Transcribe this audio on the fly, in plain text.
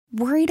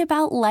Worried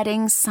about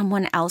letting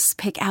someone else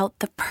pick out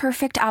the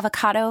perfect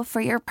avocado for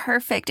your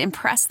perfect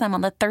impress them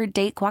on the third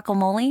date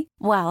guacamole?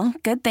 Well,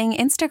 good thing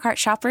Instacart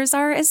shoppers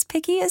are as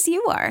picky as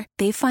you are.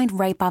 They find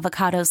ripe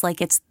avocados like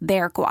it's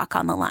their guac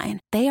on the line.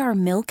 They are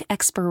milk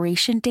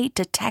expiration date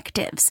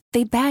detectives.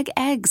 They bag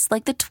eggs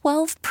like the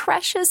 12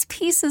 precious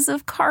pieces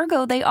of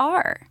cargo they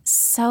are.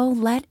 So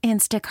let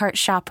Instacart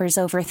shoppers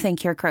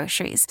overthink your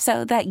groceries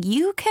so that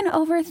you can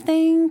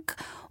overthink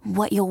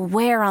what you'll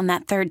wear on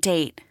that third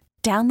date.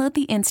 Download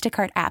the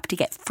Instacart app to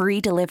get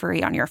free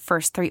delivery on your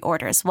first 3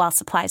 orders while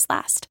supplies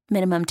last.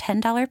 Minimum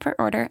 $10 per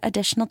order.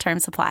 Additional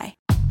terms apply.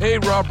 Hey,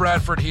 Rob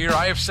Bradford here.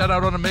 I have set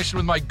out on a mission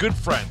with my good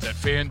friends at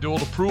FanDuel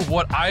to prove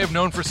what I have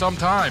known for some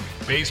time.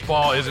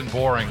 Baseball isn't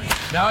boring.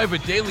 Now I have a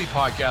daily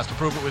podcast to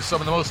prove it with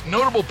some of the most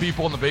notable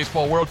people in the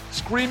baseball world,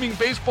 screaming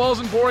baseball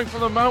isn't boring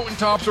from the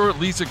mountaintops, or at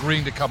least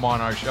agreeing to come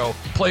on our show.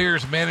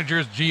 Players,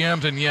 managers,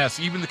 GMs, and yes,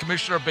 even the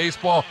commissioner of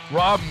baseball,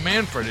 Rob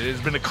Manfred. It has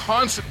been a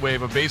constant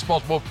wave of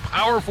baseball's most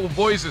powerful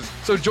voices.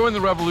 So join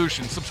the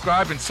revolution.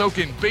 Subscribe and soak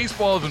in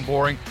Baseball Isn't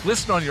Boring.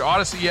 Listen on your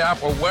Odyssey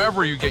app or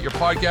wherever you get your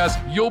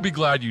podcasts. You'll be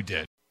glad you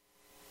did.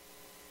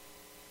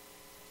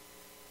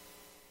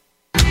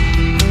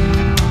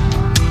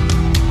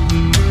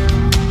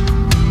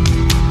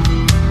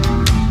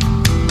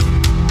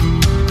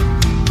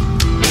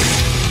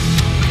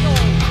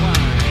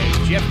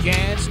 Jeff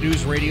Katz,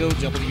 News Radio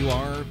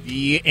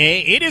WRVA.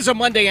 It is a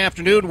Monday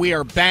afternoon. We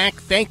are back.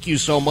 Thank you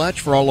so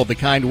much for all of the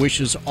kind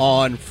wishes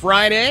on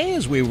Friday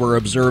as we were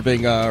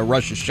observing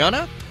Rosh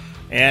Hashanah.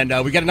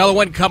 And we got another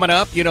one coming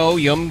up. You know,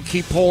 Yom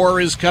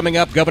Kippur is coming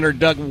up. Governor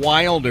Doug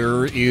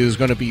Wilder is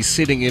going to be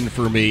sitting in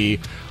for me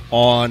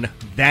on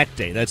that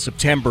day. That's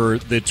September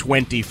the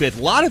 25th.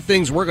 A lot of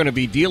things we're going to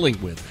be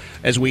dealing with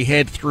as we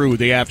head through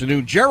the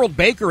afternoon. Gerard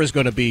Baker is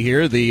going to be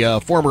here,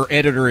 the former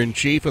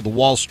editor-in-chief of the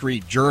Wall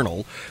Street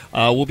Journal.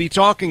 We'll be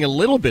talking a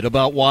little bit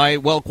about why,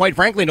 well, quite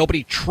frankly,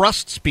 nobody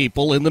trusts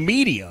people in the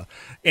media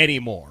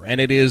anymore. And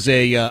it is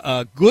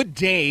a good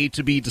day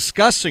to be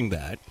discussing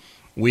that.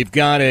 We've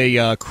got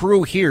a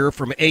crew here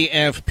from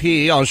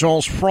AFP,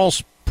 Agence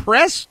France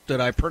Presse. Did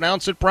I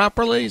pronounce it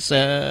properly?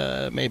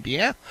 Maybe,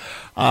 yeah.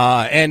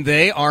 And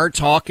they are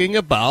talking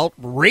about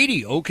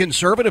radio,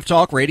 conservative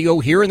talk radio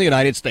here in the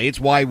United States,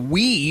 why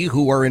we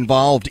who are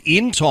involved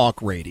in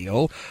talk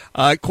radio,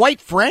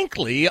 quite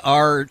frankly,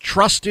 are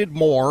trusted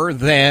more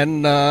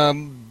than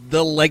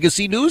the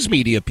legacy news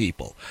media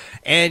people.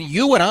 And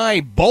you and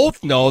I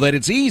both know that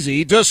it's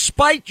easy.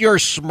 Despite your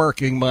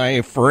smirking,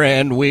 my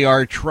friend, we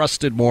are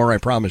trusted more, I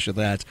promise you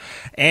that.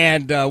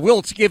 And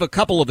we'll give a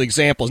couple of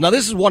examples. Now,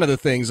 this is one of the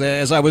things,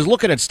 as I was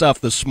looking at stuff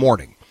this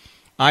morning,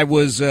 I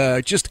was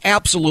just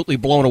absolutely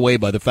blown away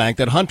by the fact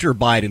that Hunter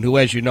Biden, who,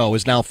 as you know,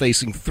 is now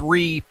facing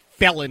 3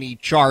 felony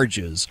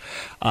charges,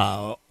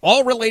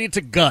 all related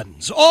to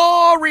guns.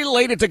 All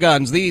related to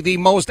guns. The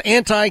most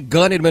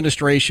anti-gun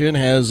administration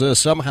has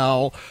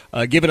somehow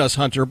given us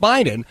Hunter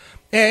Biden.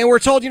 And we're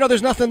told,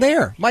 there's nothing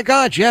there. My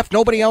God, Jeff,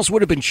 nobody else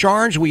would have been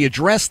charged. We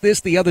addressed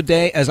this the other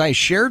day as I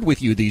shared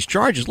with you these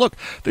charges. Look,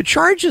 the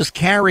charges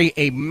carry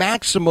a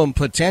maximum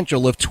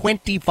potential of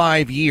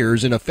 25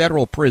 years in a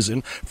federal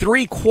prison,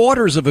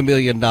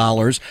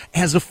 $750,000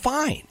 as a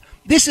fine.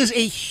 This is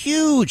a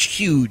huge,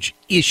 huge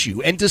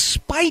issue. And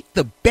despite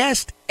the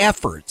best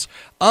efforts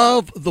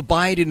of the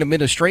Biden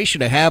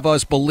administration to have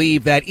us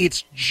believe that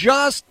it's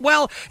just a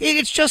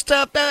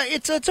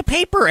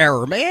paper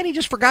error, man. He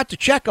just forgot to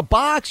check a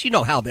box. You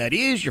know how that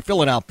is. You're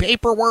filling out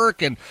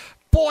paperwork and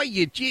boy,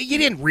 you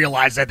didn't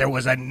realize that there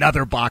was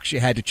another box you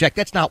had to check.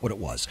 That's not what it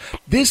was.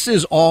 This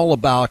is all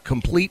about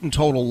complete and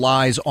total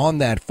lies on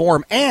that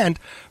form. And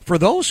for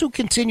those who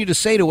continue to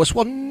say to us,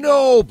 well,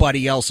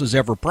 nobody else is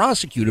ever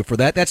prosecuted for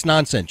that, that's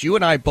nonsense. You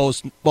and I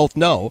both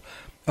know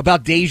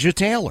about Deja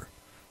Taylor,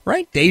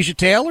 right? Deja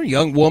Taylor,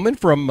 young woman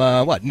from,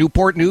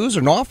 Newport News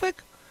or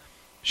Norfolk?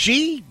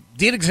 She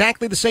did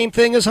exactly the same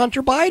thing as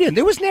Hunter Biden.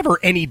 There was never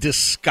any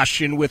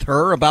discussion with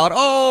her about,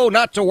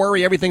 not to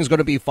worry, everything's going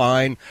to be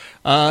fine.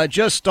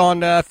 Just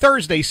on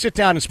Thursday, sit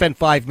down and spend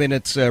 5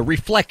 minutes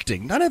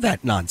reflecting. None of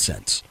that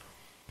nonsense.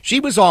 She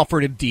was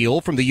offered a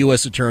deal from the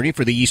U.S. Attorney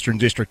for the Eastern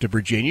District of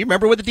Virginia.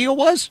 Remember what the deal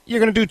was?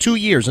 You're going to do 2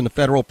 years in the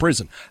federal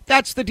prison.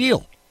 That's the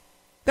deal.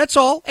 That's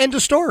all. End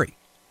of story.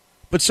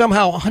 But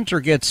somehow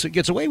Hunter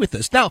gets away with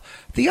this. Now,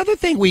 the other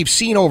thing we've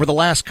seen over the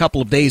last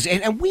couple of days,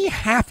 and we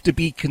have to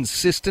be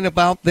consistent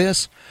about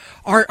this,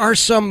 are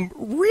some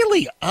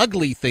really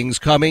ugly things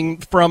coming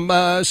from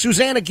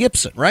Susanna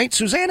Gibson, right?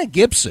 Susanna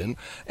Gibson,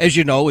 as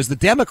you know, is the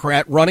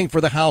Democrat running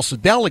for the House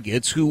of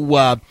Delegates who,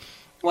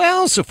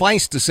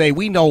 suffice to say,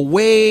 we know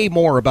way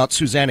more about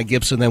Susanna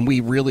Gibson than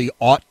we really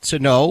ought to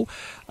know.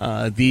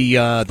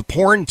 The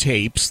porn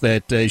tapes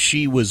that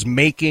she was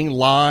making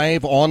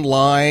live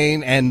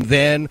online and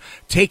then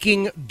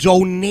taking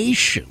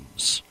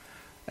donations.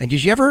 And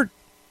did you ever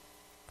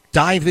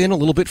dive in a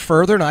little bit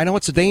further? And I know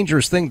it's a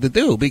dangerous thing to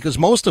do because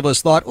most of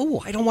us thought,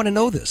 I don't want to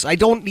know this. I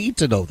don't need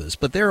to know this.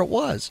 But there it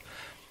was.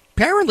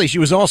 Apparently, she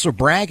was also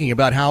bragging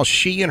about how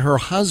she and her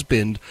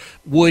husband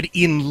would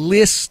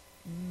enlist,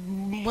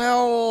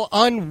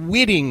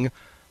 unwitting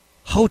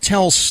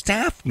hotel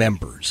staff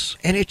members,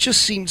 and it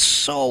just seems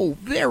so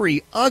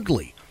very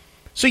ugly.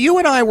 So you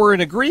and I were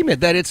in agreement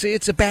that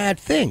it's a bad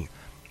thing.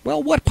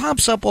 Well, what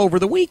pops up over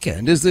the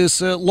weekend is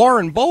this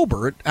Lauren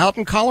Boebert out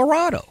in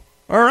Colorado,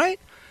 all right?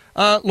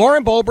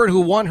 Lauren Boebert,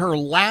 who won her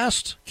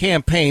last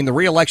campaign, the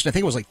re-election, I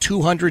think it was like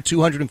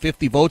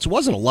 250 votes. It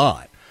wasn't a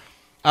lot.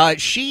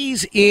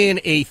 She's in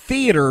a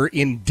theater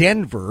in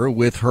Denver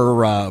with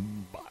her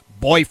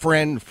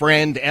boyfriend,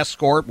 friend,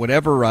 escort,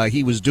 whatever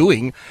he was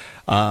doing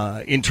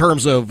in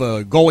terms of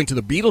going to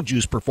the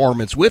Beetlejuice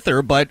performance with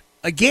her. But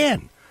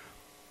again,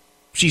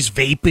 she's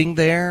vaping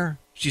there.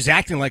 She's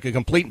acting like a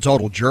complete and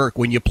total jerk.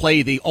 When you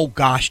play the, oh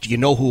gosh, do you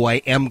know who I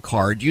am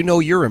card, you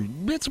know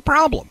it's a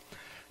problem.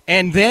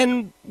 And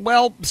then,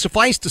 well,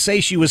 suffice to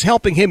say, she was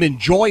helping him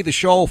enjoy the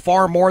show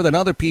far more than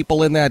other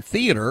people in that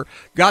theater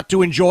got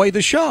to enjoy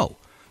the show.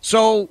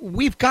 So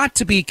we've got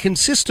to be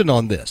consistent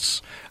on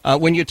this.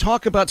 When you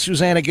talk about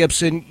Susanna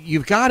Gibson,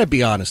 you've got to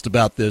be honest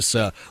about this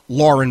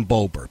Lauren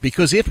Boebert,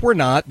 because if we're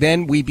not,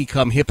 then we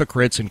become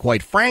hypocrites, and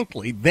quite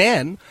frankly,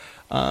 then,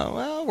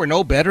 well, we're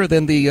no better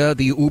than the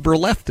uber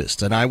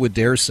leftists, and I would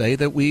dare say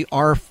that we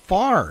are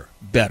far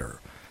better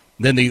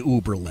than the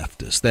uber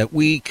leftists, that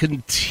we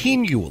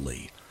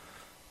continually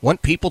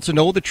want people to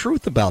know the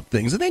truth about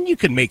things, and then you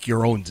can make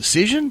your own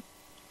decision.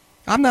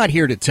 I'm not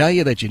here to tell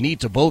you that you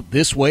need to vote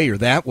this way or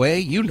that way.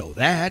 You know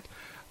that.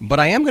 But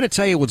I am going to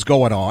tell you what's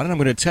going on, and I'm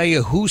going to tell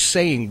you who's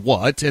saying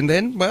what, and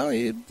then,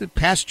 well,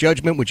 pass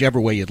judgment whichever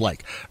way you'd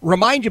like.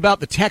 Remind you about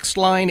the text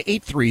line,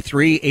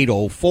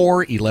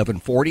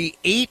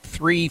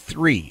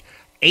 833-804-1140,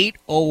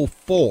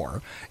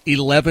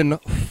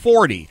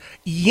 833-804-1140.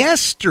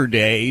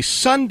 Yesterday,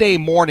 Sunday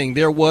morning,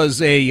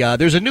 there's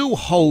a new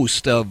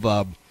host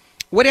of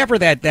whatever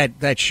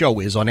that show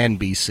is on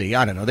NBC.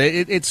 I don't know.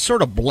 It's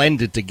sort of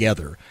blended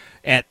together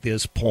at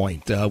this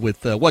point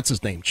with, what's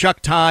his name?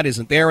 Chuck Todd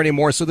isn't there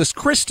anymore. So this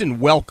Kristen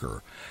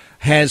Welker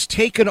has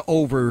taken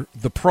over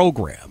the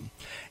program.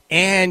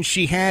 And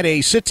she had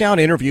a sit-down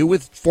interview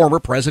with former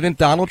President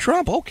Donald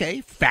Trump.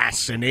 Okay,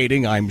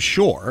 fascinating, I'm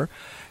sure.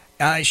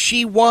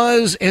 She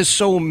was, as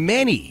so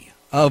many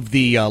of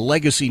the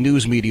legacy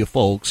news media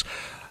folks,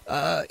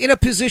 in a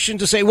position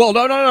to say, well,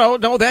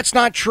 no, that's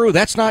not true.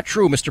 That's not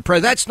true, Mr.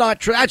 President.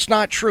 That's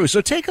not true.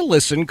 So take a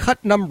listen.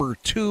 Cut number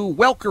 2,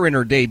 Welker in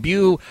her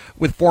debut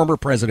with former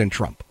President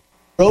Trump.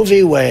 Roe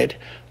v. Wade,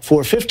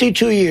 for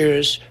 52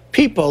 years,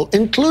 people,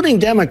 including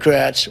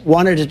Democrats,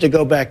 wanted it to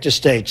go back to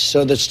states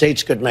so that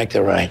states could make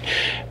the right.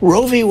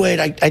 Roe v. Wade,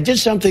 I did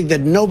something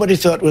that nobody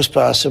thought was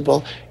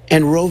possible,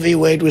 and Roe v.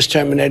 Wade was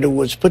terminated,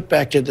 was put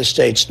back to the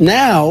states.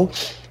 Now,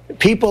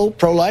 people,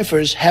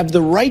 pro-lifers, have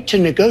the right to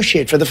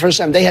negotiate for the first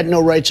time. They had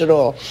no rights at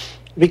all.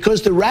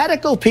 Because the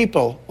radical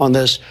people on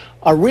this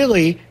are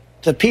really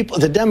the people,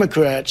 the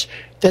Democrats,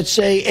 that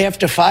say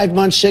after 5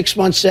 months, 6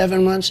 months,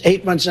 7 months,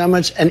 8 months, 9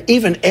 months, and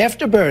even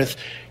after birth,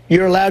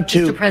 you're allowed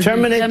to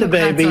terminate the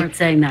baby. Democrats aren't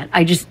saying that.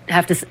 I just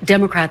have to.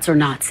 Democrats are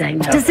not saying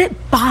that. Does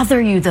it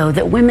bother you, though,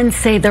 that women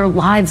say their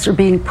lives are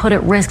being put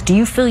at risk? Do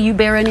you feel you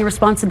bear any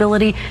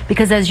responsibility?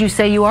 Because, as you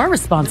say, you are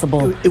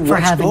responsible for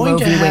having Roe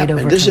v. Wade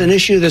overturned. This is an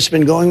issue that's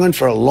been going on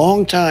for a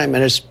long time,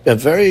 and it's a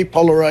very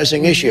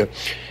polarizing issue.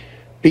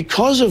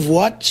 Because of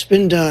what's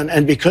been done,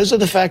 and because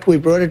of the fact we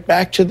brought it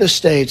back to the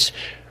states,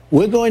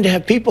 we're going to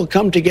have people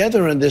come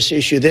together on this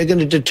issue. They're going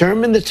to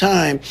determine the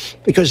time,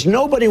 because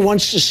nobody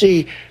wants to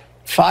see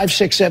 5,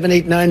 6, 7,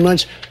 8, 9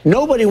 months.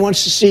 Nobody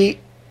wants to see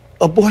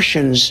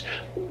abortions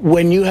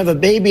when you have a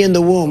baby in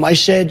the womb. I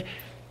said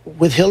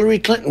with Hillary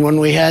Clinton when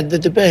we had the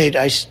debate,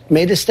 I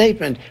made a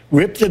statement,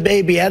 rip the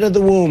baby out of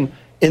the womb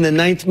in the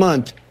 9th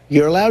month.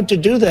 You're allowed to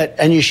do that,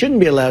 and you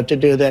shouldn't be allowed to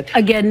do that.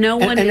 Again, no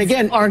one is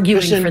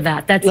arguing for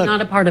that. That's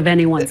not a part of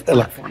anyone's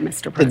platform,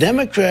 Mr. President. The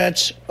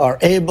Democrats are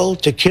able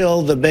to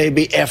kill the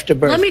baby after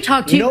birth. Let me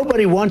talk to you.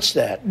 Nobody wants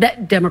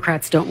that.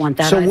 Democrats don't want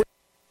that.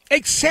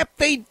 Except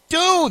they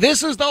do.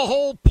 This is the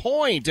whole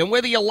point. And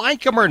whether you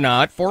like him or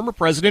not, former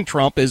President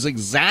Trump is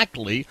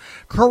exactly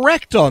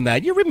correct on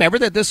that. You remember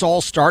that this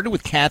all started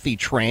with Kathy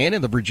Tran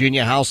in the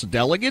Virginia House of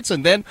Delegates,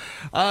 and then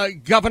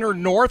Governor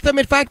Northam.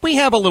 In fact, we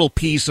have a little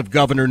piece of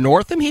Governor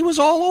Northam. He was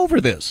all over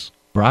this.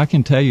 I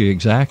can tell you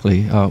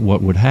exactly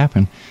what would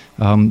happen.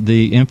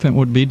 The infant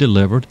would be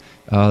delivered.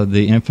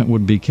 The infant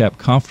would be kept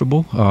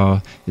comfortable.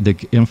 The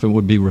infant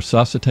would be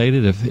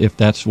resuscitated if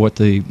that's what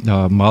the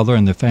mother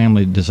and the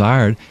family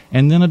desired.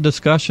 And then a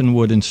discussion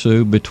would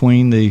ensue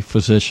between the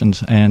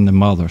physicians and the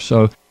mother.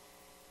 So,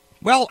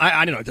 well,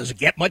 I don't know. Does it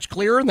get much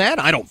clearer than that?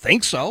 I don't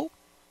think so.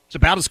 It's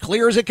about as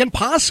clear as it can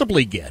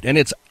possibly get. And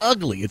it's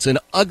ugly. It's an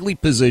ugly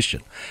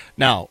position.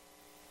 Now,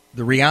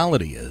 the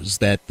reality is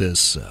that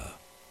this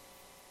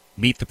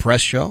Meet the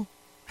Press show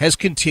has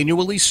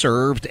continually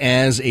served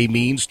as a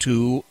means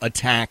to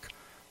attack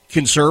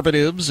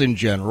conservatives in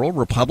general,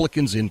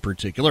 Republicans in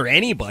particular,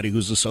 anybody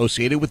who's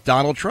associated with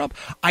Donald Trump.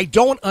 I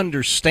don't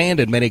understand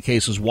in many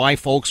cases why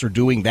folks are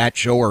doing that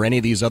show or any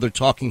of these other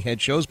talking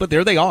head shows, but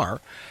there they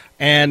are.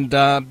 And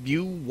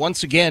you,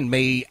 once again,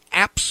 may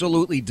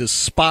absolutely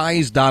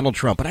despise Donald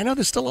Trump. And I know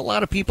there's still a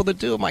lot of people that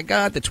do. Oh, my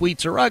God, the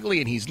tweets are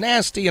ugly and he's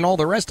nasty and all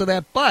the rest of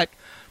that. But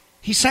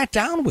he sat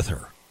down with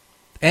her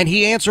and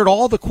he answered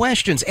all the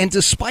questions. And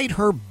despite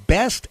her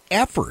best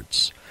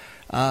efforts,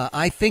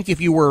 I think if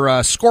you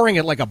were scoring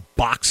it like a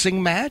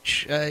boxing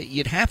match,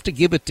 you'd have to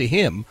give it to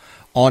him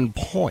on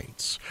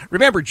points.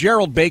 Remember,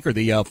 Gerard Baker,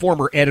 the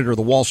former editor of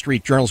the Wall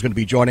Street Journal, is going to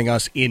be joining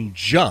us in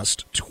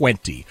just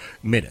 20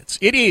 minutes.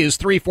 It is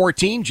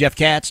 3:14, Jeff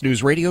Katz,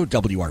 News Radio,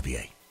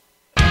 WRVA.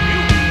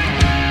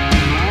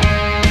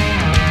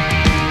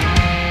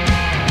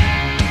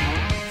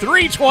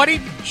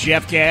 3:20,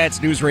 Jeff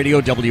Katz, News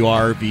Radio,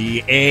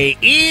 WRVA.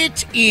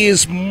 It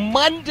is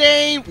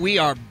Monday. We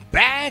are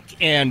back,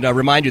 and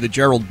remind you that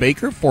Gerard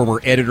Baker, former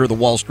editor of the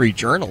Wall Street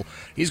Journal,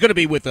 he's going to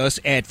be with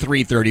us at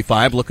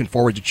 3:35. Looking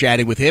forward to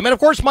chatting with him. And, of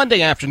course,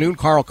 Monday afternoon,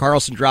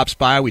 Carlson drops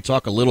by. We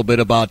talk a little bit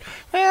about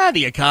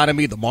the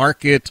economy, the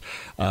market,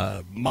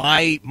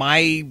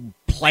 my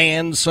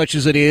plans such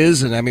as it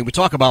is. And, I mean, we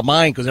talk about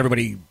mine because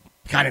everybody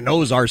kind of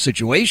knows our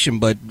situation,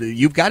 but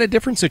you've got a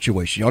different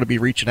situation. You ought to be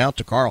reaching out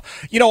to Carl.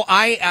 You know,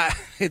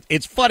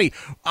 it's funny.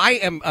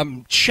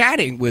 I'm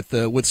chatting with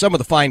some of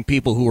the fine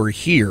people who are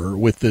here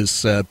with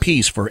this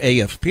piece for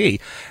AFP,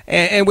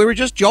 and we were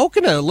just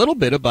joking a little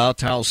bit about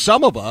how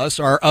some of us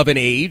are of an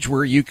age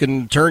where you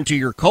can turn to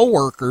your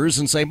coworkers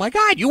and say, "My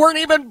God, you weren't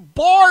even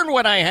born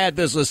when I had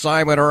this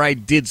assignment or I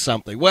did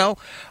something." Well,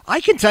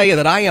 I can tell you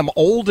that I am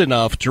old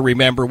enough to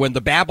remember when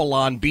the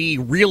Babylon Bee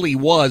really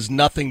was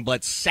nothing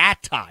but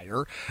satire.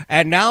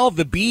 And now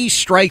the Bee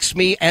strikes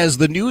me as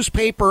the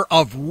newspaper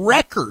of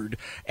record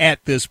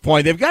at this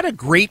point. They've got a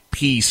great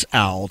piece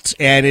out,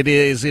 and it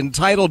is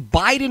entitled,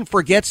 "Biden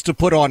Forgets to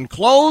Put on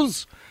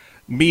Clothes.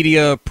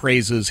 Media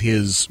Praises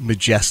His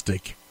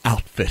Majestic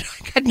Outfit."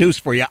 I got news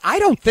for you. I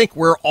don't think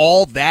we're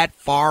all that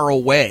far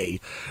away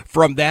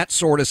from that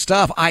sort of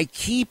stuff. I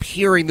keep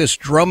hearing this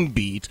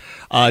drumbeat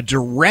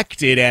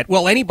directed at,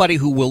 well, anybody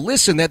who will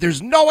listen, that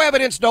there's no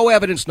evidence, no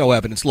evidence, no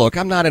evidence. Look,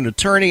 I'm not an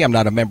attorney. I'm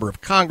not a member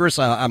of Congress.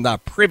 I'm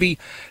not privy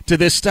to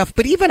this stuff.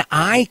 But even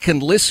I can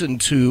listen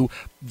to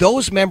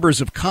those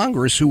members of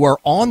Congress who are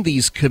on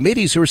these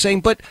committees who are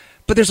saying, but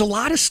there's a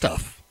lot of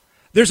stuff.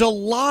 There's a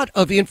lot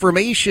of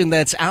information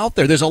that's out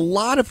there. There's a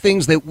lot of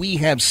things that we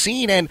have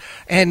seen,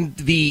 and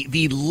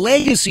the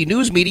legacy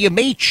news media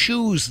may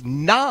choose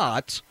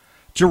not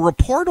to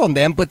report on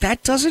them, but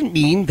that doesn't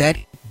mean that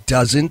it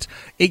doesn't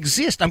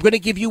exist. I'm going to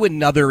give you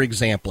another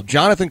example.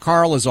 Jonathan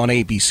Karl is on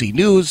ABC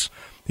News.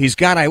 He's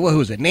got,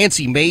 who is it?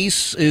 Nancy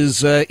Mace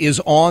is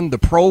on the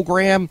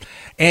program,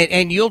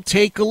 and you'll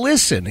take a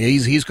listen.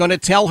 He's going to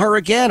tell her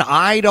again,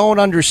 "I don't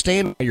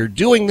understand why you're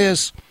doing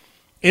this.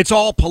 It's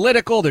all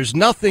political. There's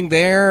nothing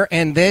there."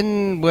 And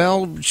then,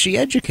 well, she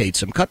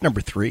educates him. Cut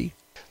number 3.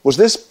 Was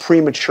this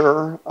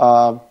premature,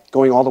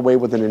 going all the way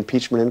with an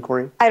impeachment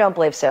inquiry? I don't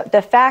believe so.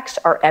 The facts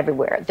are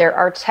everywhere. There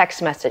are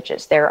text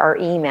messages. There are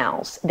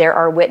emails. There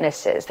are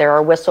witnesses. There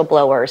are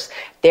whistleblowers.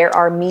 There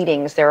are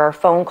meetings. There are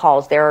phone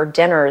calls. There are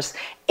dinners.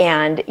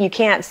 And you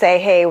can't say,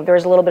 hey,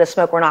 there's a little bit of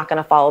smoke, we're not going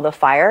to follow the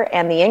fire.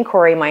 And the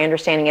inquiry, my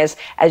understanding is,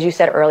 as you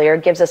said earlier,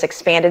 gives us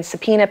expanded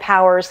subpoena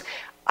powers.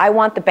 I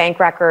want the bank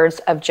records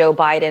of Joe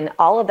Biden.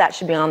 All of that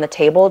should be on the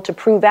table to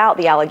prove out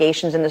the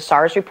allegations in the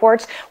SARS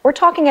reports. We're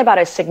talking about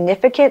a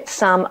significant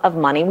sum of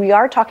money. We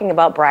are talking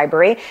about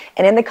bribery.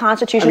 And in the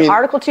Constitution,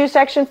 Article 2,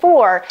 Section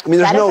 4,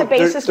 that is the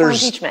basis for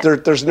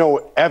impeachment. There's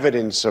no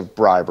evidence of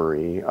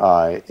bribery.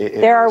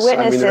 There are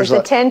witnesses. The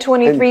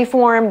 1023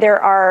 form,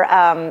 there are,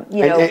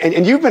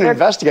 And you've been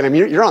investigating.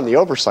 You're on the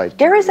oversight.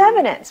 There is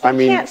evidence.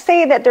 We can't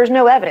say that there's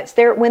no evidence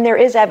when there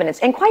is evidence.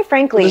 And quite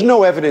frankly, there's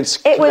no evidence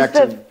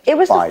connected. It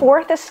was the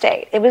fourth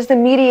estate. It was the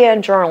media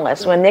and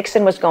journalists when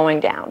Nixon was going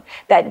down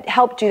that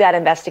helped do that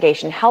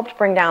investigation, helped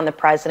bring down the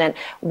president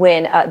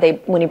when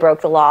he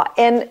broke the law.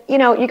 And,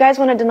 you guys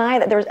want to deny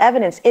that there's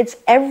evidence. It's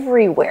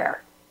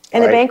everywhere.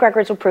 And the bank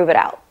records will prove it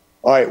out.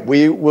 All right.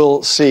 We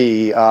will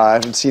see. I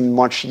haven't seen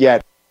much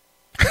yet.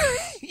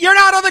 You're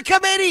not on the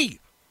committee.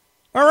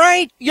 All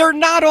right? You're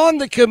not on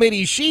the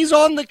committee. She's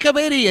on the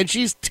committee, and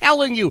she's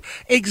telling you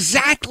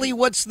exactly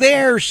what's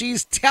there.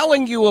 She's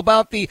telling you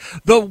about the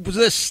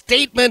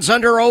statements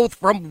under oath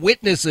from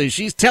witnesses.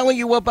 She's telling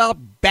you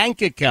about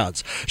bank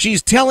accounts.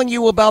 She's telling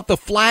you about the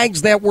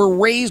flags that were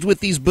raised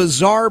with these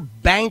bizarre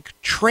bank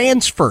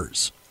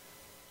transfers.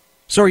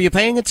 So are you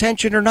paying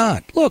attention or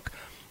not? Look,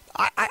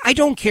 I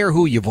don't care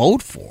who you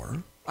vote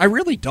for. I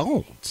really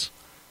don't.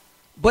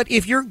 But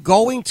if you're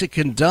going to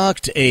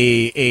conduct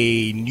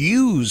a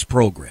news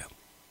program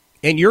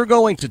and you're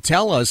going to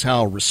tell us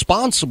how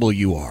responsible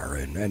you are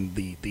and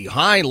the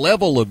high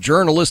level of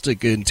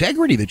journalistic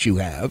integrity that you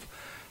have,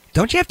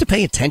 don't you have to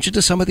pay attention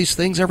to some of these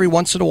things every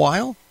once in a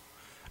while?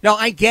 Now,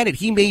 I get it.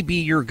 He may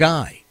be your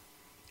guy.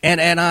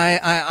 And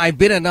I've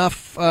been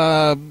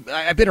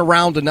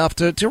around enough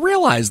to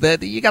realize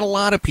that you got a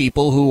lot of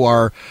people who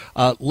are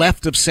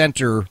left of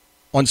center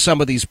on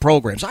some of these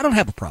programs. I don't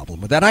have a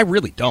problem with that. I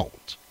really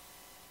don't.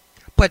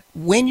 But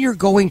when you're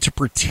going to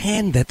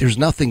pretend that there's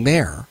nothing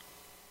there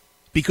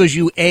because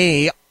you,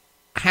 A,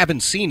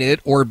 haven't seen it,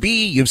 or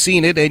B, you've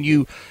seen it and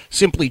you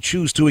simply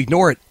choose to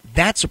ignore it,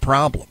 that's a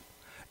problem.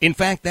 In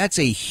fact, that's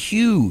a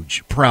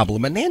huge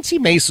problem. And Nancy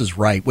Mace's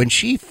right when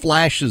she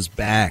flashes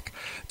back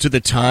to the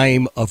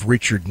time of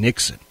Richard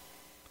Nixon.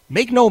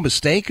 Make no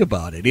mistake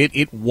about it.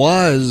 It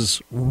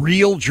was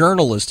real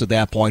journalists at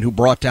that point who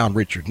brought down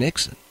Richard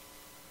Nixon.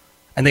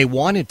 And they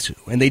wanted to,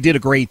 and they did a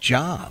great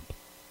job.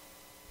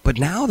 But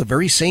now the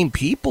very same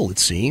people, it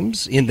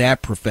seems, in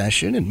that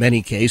profession, in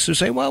many cases,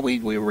 say, well, we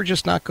were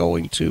just not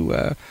going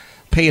to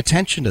pay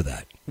attention to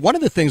that. One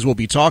of the things we'll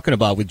be talking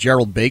about with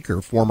Gerard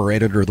Baker, former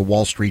editor of the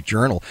Wall Street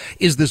Journal,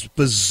 is this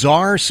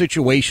bizarre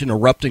situation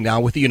erupting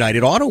now with the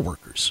United Auto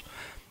Workers.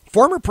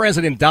 Former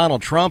President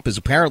Donald Trump is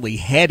apparently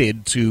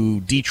headed to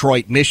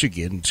Detroit,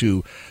 Michigan,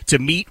 to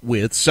meet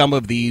with some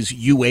of these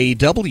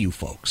UAW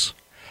folks.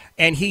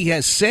 And he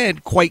has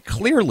said quite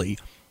clearly,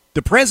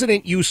 the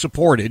president you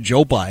supported,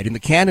 Joe Biden, the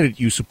candidate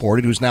you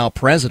supported, who's now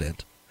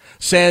president,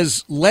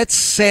 says, let's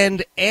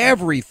send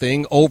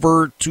everything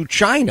over to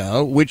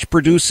China, which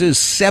produces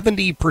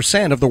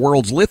 70% of the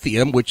world's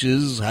lithium, which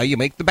is how you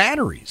make the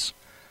batteries.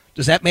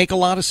 Does that make a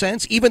lot of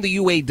sense? Even the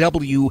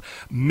UAW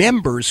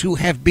members who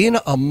have been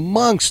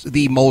amongst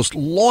the most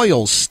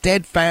loyal,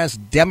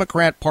 steadfast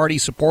Democrat Party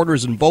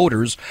supporters and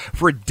voters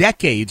for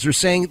decades are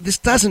saying this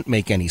doesn't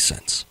make any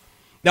sense.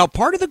 Now,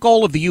 part of the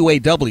goal of the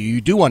UAW, you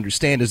do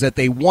understand, is that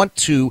they want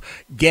to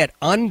get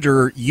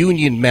under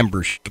union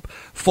membership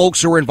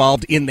folks who are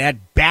involved in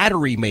that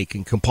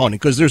battery-making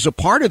component, because there's a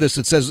part of this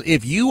that says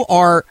if you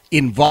are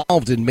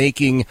involved in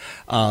making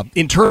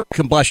internal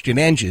combustion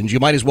engines, you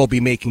might as well be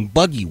making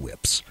buggy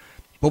whips.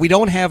 But we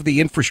don't have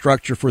the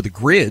infrastructure for the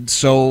grid,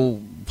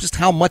 so just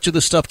how much of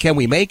this stuff can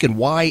we make, and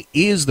why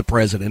is the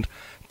president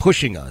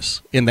pushing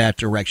us in that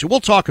direction? We'll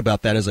talk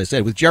about that, as I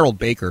said, with Gerard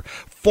Baker,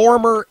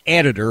 former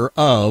editor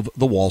of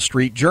the Wall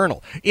Street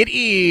Journal. It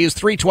is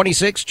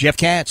 3:26, Jeff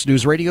Katz,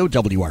 News Radio,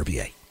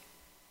 WRVA.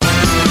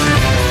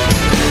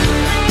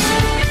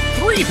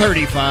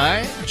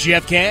 3:35,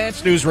 Jeff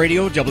Katz, News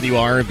Radio,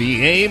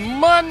 WRVA,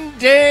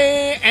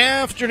 Monday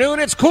afternoon.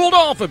 It's cooled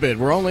off a bit.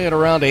 We're only at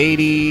around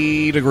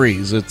 80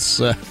 degrees. It's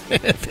it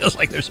feels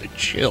like there's a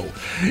chill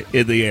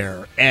in the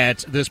air at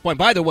this point.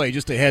 By the way,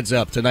 just a heads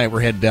up, tonight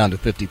we're heading down to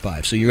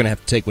 55, so you're going to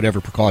have to take whatever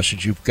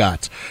precautions you've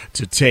got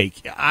to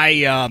take. I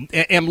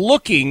am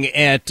looking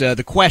at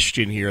the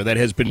question here that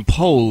has been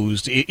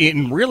posed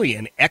in really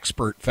an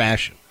expert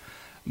fashion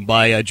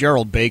by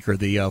Gerard Baker,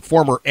 the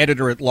former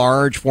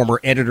editor-at-large, former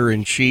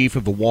editor-in-chief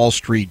of the Wall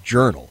Street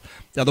Journal.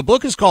 Now, the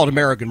book is called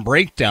American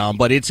Breakdown,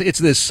 but it's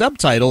this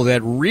subtitle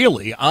that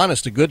really,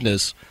 honest to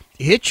goodness,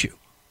 hits you.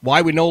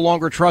 Why we no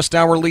longer trust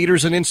our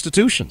leaders and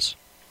institutions,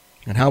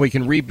 and how we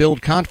can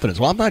rebuild confidence.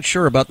 Well, I'm not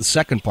sure about the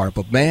second part,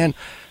 but, man,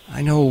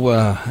 I know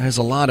there's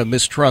a lot of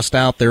mistrust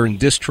out there and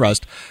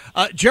distrust.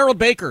 Gerard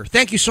Baker,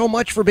 thank you so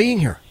much for being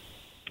here.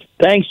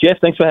 Thanks, Jeff.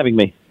 Thanks for having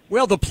me.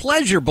 Well, the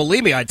pleasure,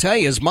 believe me, I tell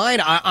you, is mine.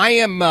 I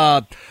am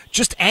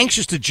just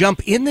anxious to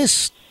jump in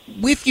this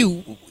with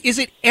you. Is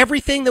it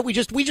everything that we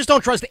just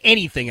don't trust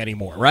anything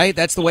anymore, right?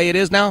 That's the way it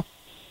is now?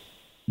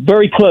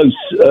 Very close,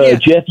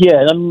 Jeff.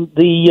 Yeah,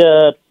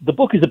 the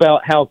book is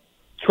about how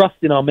trust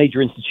in our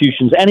major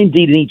institutions and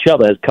indeed in each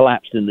other has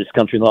collapsed in this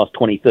country in the last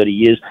 20, 30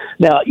 years.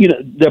 Now,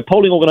 there are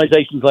polling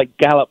organizations like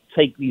Gallup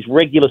take these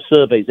regular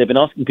surveys. They've been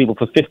asking people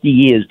for 50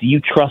 years, do you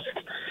trust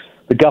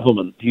the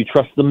government? Do you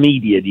trust the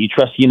media? Do you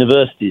trust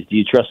universities? Do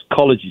you trust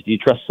colleges? Do you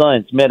trust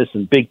science,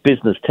 medicine, big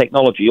business,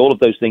 technology, all of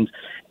those things?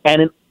 And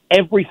in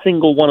every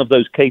single one of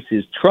those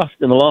cases, trust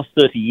in the last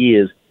 30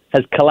 years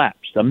has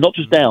collapsed. Not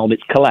just down,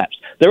 it's collapsed.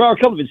 There are a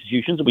couple of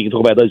institutions, and we can talk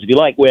about those if you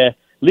like, where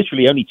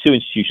literally only two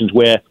institutions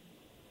where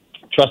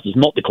trust has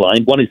not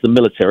declined. One is the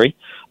military,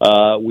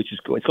 which is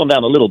it's gone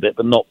down a little bit,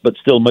 but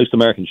still most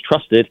Americans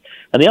trust it.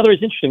 And the other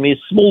is, interestingly, is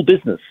small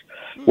business.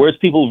 Whereas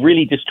people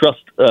really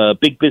distrust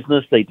big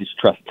business, they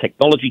distrust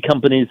technology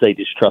companies, they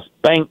distrust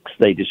banks,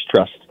 they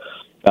distrust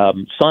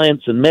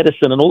science and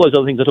medicine and all those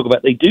other things I talk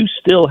about. They do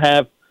still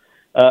have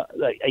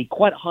a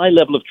quite high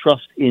level of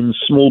trust in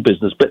small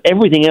business. But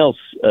everything else,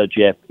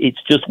 Jeff, it's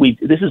just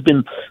this has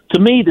been, to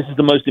me, this is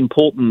the most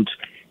important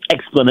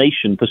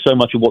explanation for so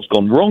much of what's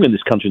gone wrong in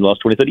this country in the last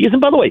 20, 30 years.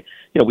 And by the way,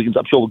 I'm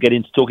sure we'll get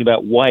into talking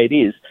about why it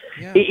is.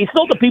 Yeah. It's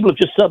not that people have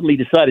just suddenly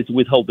decided to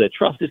withhold their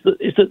trust.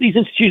 It's that these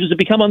institutions have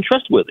become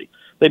untrustworthy.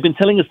 They've been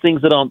telling us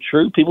things that aren't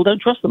true. People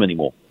don't trust them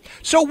anymore.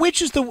 So which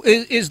is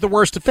the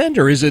worst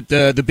offender? Is it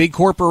the big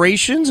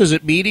corporations? Is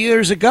it media? Or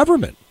is it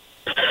government?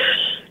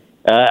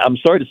 I'm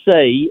sorry to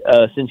say,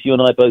 since you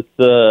and I both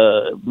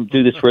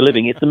do this for a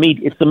living, it's the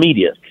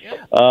media.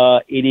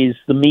 It is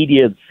the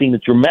media that's seen a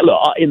dramatic.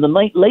 In the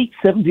late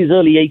 70s,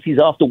 early 80s,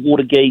 after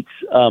Watergate,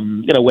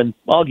 when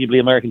arguably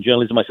American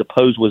journalism, I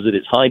suppose, was at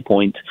its high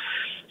point,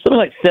 something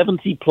like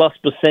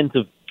 70+%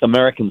 of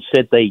Americans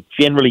said they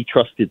generally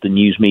trusted the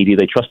news media.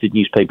 They trusted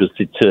newspapers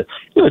to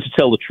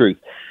tell the truth.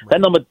 That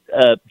number,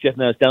 Jeff,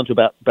 now is down to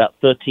about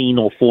 13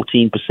 or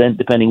 14%,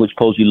 depending which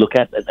polls you look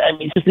at. I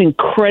mean, it's just an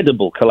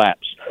incredible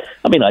collapse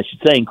I mean, I should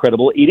say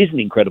incredible. It isn't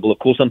incredible, of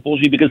course,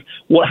 unfortunately, because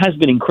what has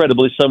been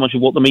incredible is so much of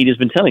what the media has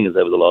been telling us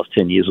over the last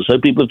 10 years or so.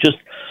 People have just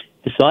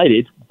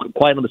decided,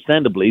 quite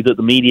understandably, that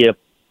the media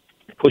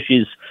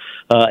pushes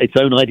its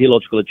own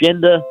ideological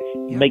agenda,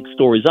 makes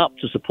stories up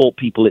to support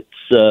people it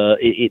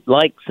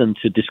likes and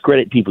to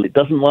discredit people it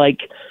doesn't like,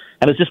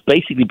 and has just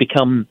basically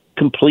become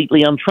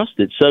completely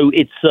untrusted. So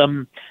it's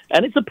and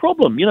it's a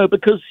problem,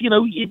 because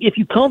if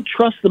you can't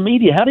trust the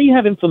media, how do you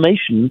have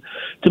information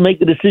to make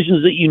the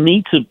decisions that you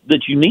need to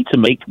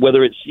make,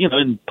 whether it's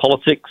in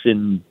politics,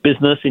 in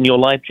business, in your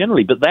life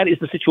generally? But that is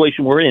the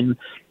situation we're in.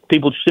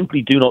 People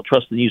simply do not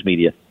trust the news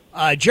media.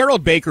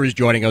 Gerard Baker is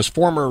joining us,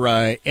 former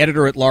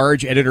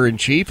editor-at-large,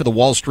 editor-in-chief of the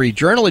Wall Street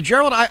Journal. And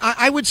Gerald,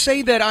 I would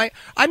say that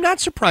I'm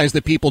not surprised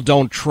that people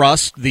don't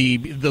trust the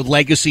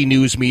legacy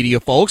news media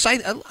folks.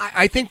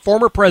 I think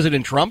former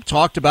President Trump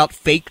talked about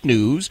fake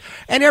news,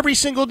 and every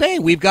single day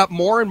we've got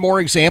more and more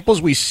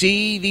examples. We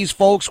see these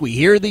folks, we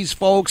hear these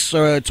folks,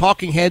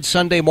 talking heads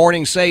Sunday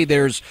morning say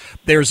there's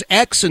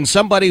X and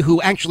somebody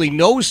who actually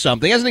knows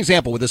something. As an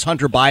example, with this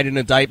Hunter Biden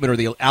indictment or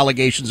the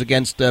allegations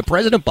against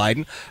President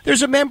Biden,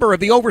 there's a member of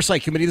the Oversight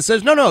Committee that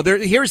says, no,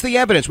 here's the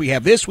evidence. We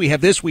have this, we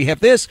have this, we have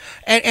this.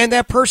 And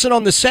that person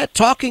on the set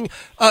talking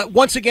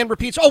once again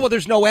repeats, oh, well,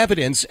 there's no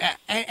evidence.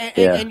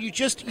 And you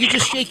just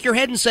shake your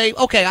head and say,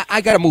 okay,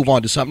 I got to move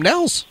on to something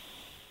else.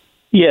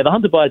 Yeah, the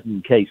Hunter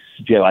Biden case,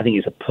 Joe, I think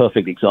is a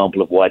perfect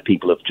example of why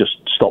people have just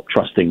stopped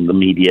trusting the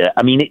media.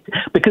 I mean,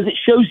 because it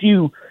shows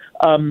you,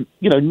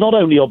 not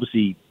only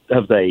obviously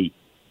have they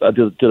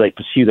do they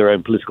pursue their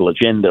own political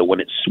agenda when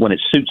it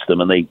suits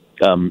them, and they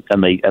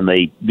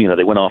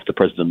went after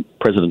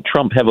President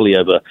Trump heavily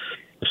over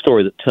a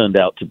story that turned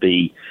out to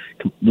be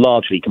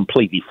largely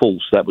completely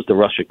false. That was the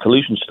Russia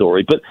collusion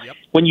story. But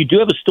when you do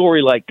have a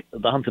story like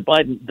the Hunter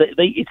Biden,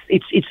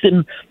 it's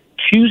in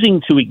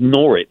choosing to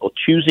ignore it or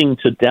choosing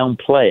to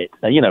downplay it.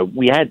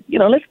 We had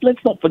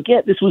let's not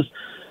forget this was.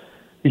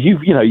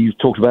 You've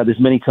talked about this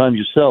many times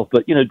yourself,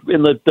 but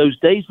in those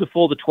days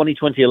before the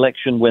 2020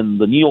 election, when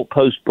the New York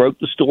Post broke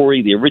the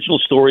story, the original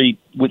story,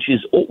 which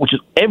is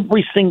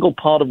every single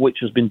part of which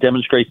has been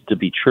demonstrated to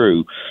be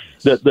true,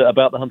 that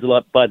about the Hunter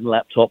Biden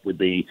laptop with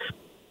the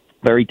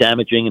very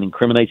damaging and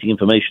incriminating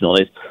information on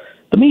it,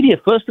 the media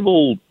first of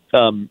all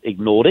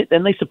ignored it,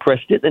 then they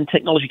suppressed it, then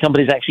technology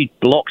companies actually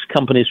blocked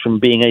companies from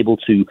being able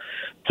to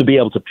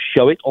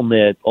show it on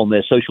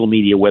their social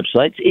media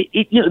websites.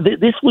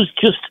 This was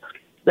just.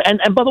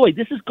 And by the way,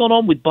 this has gone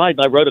on with Biden.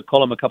 I wrote a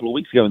column a couple of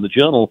weeks ago in the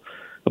Journal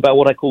about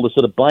what I call the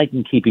sort of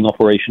Biden keeping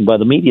operation by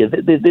the media.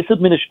 This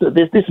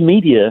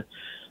media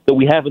that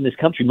we have in this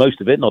country,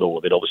 most of it, not all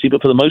of it, obviously,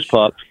 but for the most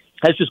part,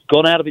 has just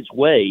gone out of its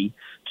way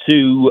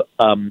to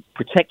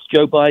protect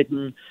Joe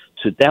Biden,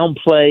 to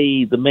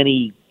downplay the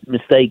many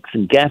mistakes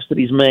and gaffes that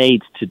he's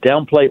made, to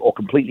downplay or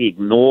completely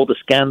ignore the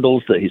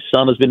scandals that his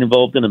son has been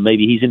involved in, and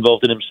maybe he's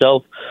involved in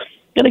himself.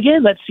 And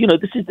again, that's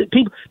this is the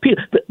people.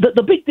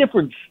 The big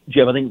difference,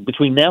 Jim, I think,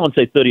 between now and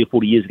say 30 or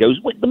 40 years ago is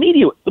the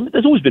media.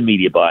 There's always been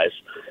media bias.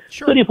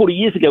 Sure. 30 or 40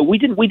 years ago, we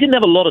didn't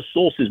have a lot of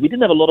sources. We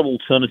didn't have a lot of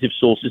alternative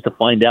sources to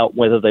find out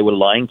whether they were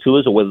lying to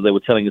us or whether they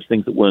were telling us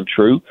things that weren't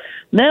true.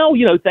 Now,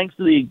 thanks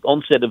to the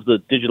onset of the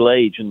digital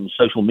age and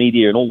social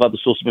media and all other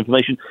sources of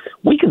information,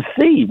 we can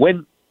see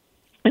when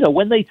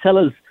they tell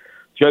us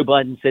Joe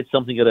Biden said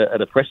something at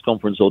a press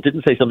conference or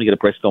didn't say something at a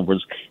press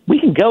conference, we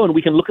can go and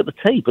we can look at the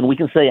tape and we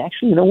can say,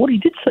 actually, he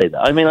did say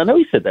that. I mean, I know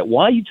he said that.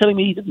 Why are you telling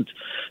me he didn't?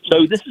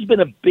 So this has been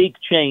a big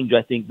change,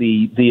 I think,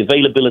 the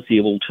availability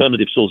of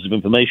alternative sources of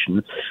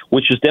information,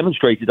 which has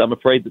demonstrated, I'm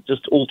afraid, that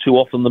just all too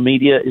often the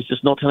media is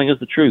just not telling us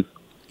the truth.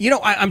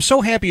 I'm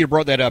so happy you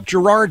brought that up.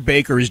 Gerard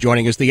Baker is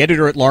joining us, the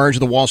editor-at-large of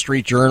the Wall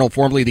Street Journal,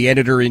 formerly the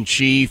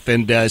editor-in-chief,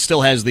 and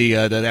still has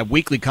that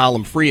weekly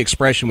column, Free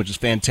Expression, which is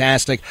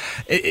fantastic.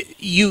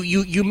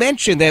 You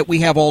mentioned that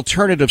we have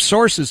alternative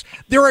sources.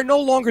 There are no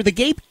longer the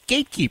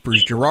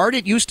gatekeepers, Gerard.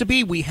 It used to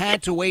be we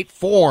had to wait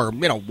for,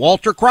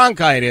 Walter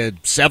Cronkite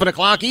at 7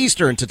 o'clock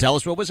Eastern to tell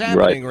us what was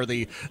happening, right, or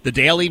the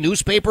daily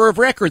newspaper of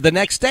record the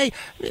next day.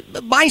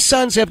 My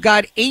sons have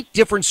got 8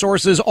 different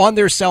sources on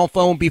their cell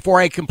phone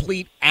before I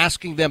complete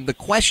asking them the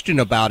question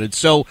about it.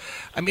 So,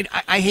 I mean,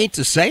 I hate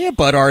to say it,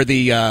 but are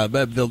the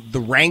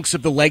ranks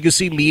of the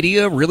legacy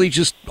media really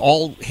just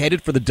all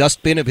headed for the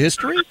dustbin of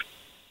history?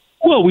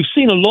 Well, we've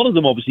seen a lot of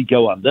them obviously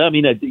go under. I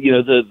mean,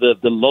 the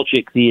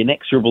logic, the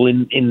inexorable,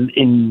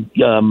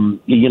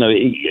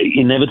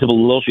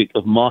 inevitable logic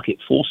of market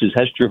forces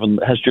has driven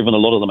a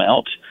lot of them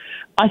out.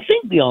 I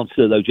think the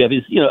answer, though, Jeff,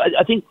 is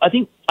I think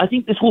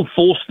this will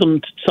force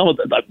them.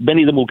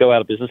 Many of them will go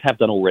out of business, have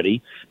done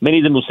already. Many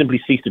of them will simply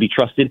cease to be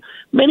trusted.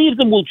 Many of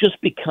them will just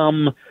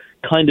become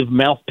kind of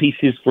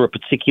mouthpieces for a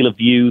particular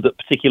view that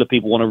particular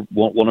people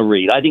want to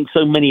read. I think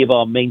so many of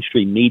our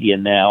mainstream media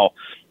now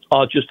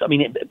are just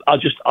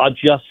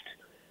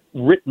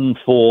written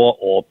for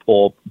or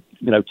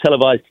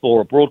televised for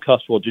or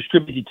broadcast for or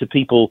distributed to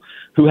people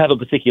who have a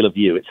particular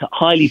view. It's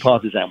highly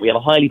partisan. We have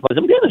a highly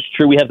partisan. Yeah, that's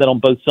true. We have that on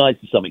both sides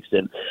to some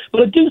extent.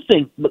 But I do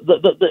think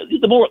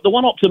the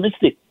one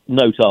optimistic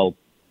note I'll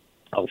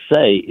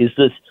say is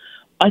that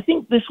I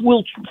think this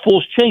will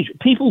force change.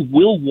 People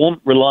will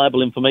want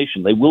reliable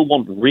information. They will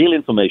want real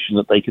information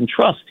that they can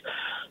trust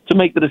to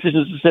make the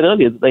decisions, as I said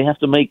earlier, that they have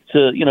to make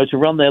to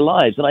run their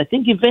lives. And I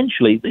think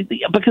eventually,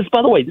 because,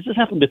 by the way, this has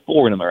happened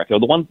before in America.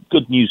 The one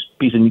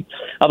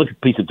other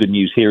piece of good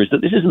news here is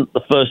that this isn't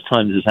the first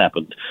time this has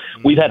happened.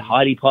 We've had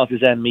highly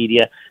partisan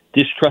media,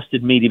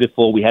 distrusted media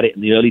before. We had it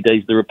in the early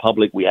days of the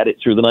Republic. We had it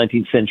through the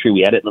 19th century. We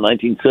had it in the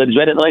 1930s. We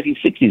had it in the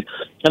 1960s.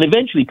 And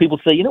eventually people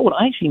say, you know what,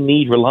 I actually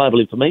need reliable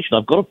information.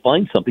 I've got to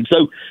find something.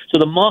 So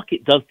the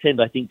market does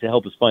tend, I think, to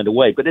help us find a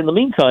way. But in the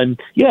meantime,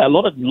 a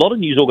lot of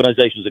news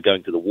organizations are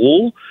going to the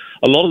wall.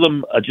 A lot of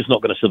them are just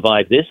not going to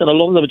survive this. And a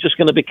lot of them are just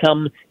going to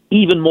become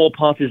even more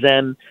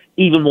partisan,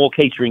 even more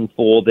catering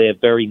for their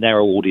very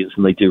narrow audience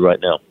than they do right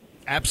now.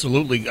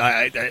 Absolutely.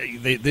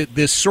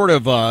 This sort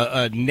of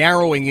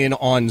narrowing in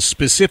on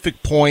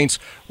specific points.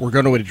 We're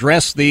going to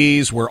address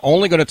these. We're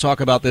only going to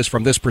talk about this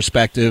from this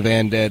perspective,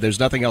 and there's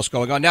nothing else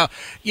going on. Now,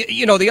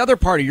 the other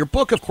part of your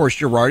book, of course,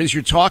 Gerard, is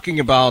you're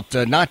talking about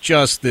not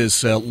just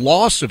this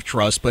loss of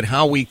trust, but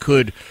how we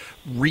could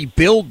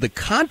rebuild the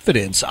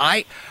confidence.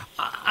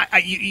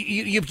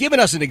 You've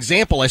given us an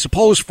example, I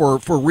suppose, for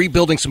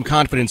rebuilding some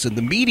confidence in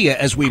the media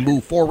as we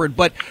move forward.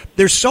 But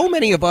there's so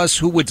many of us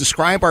who would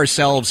describe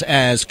ourselves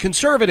as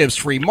conservatives,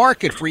 free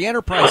market, free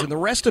enterprise, and the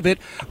rest of it.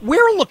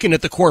 We're looking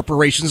at the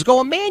corporations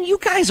going, man, you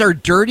guys are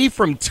dirty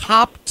from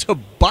top to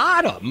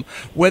bottom,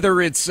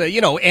 whether it's,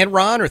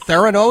 Enron or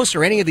Theranos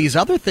or any of these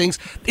other things.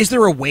 Is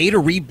there a way to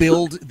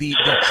rebuild the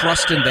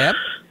trust in them?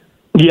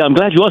 Yeah, I'm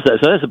glad you asked that.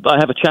 So I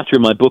have a chapter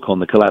in my book on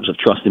the collapse of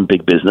trust in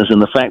big business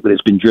and the fact that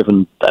it's been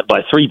driven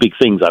by three big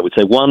things, I would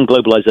say. One,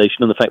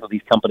 globalization, and the fact that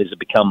these companies have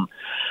become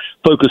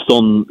focused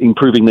on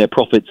improving their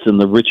profits and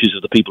the riches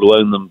of the people who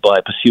own them by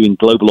pursuing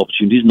global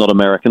opportunities, not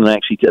American, and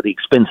actually at the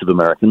expense of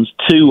Americans.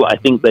 Two, I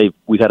think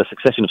we've had a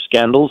succession of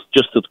scandals,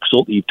 just the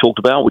sort that you've talked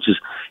about, which has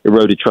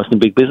eroded trust in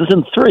big business.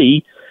 And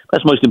three,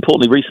 that's most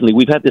importantly, recently,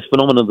 we've had this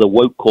phenomenon of the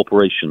woke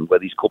corporation, where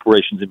these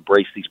corporations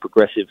embrace these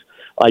progressive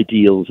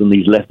ideals and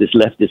this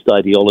leftist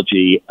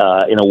ideology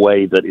in a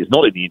way that is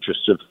not in the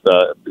interests of,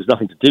 there's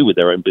nothing to do with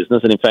their own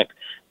business, and in fact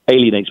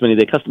alienates many of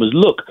their customers.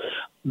 Look,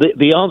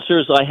 the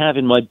answers I have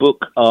in my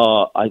book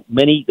are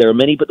many, there are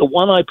many, but the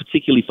one I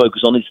particularly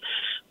focus on is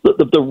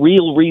the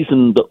real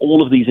reason that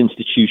all of these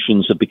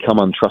institutions have become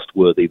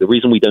untrustworthy, the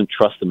reason we don't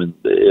trust them, and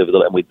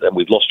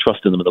we've lost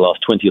trust in them in the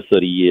last 20 or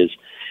 30 years,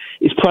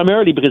 is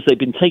primarily because they've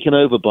been taken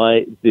over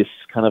by this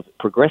kind of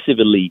progressive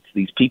elite,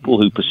 these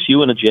people who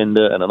pursue an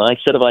agenda and a nice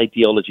set of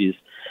ideologies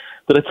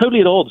that are totally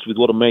at odds with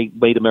what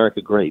made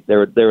America great.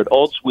 They're at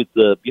odds with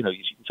you can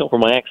tell from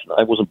my accent,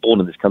 I wasn't born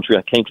in this country.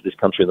 I came to this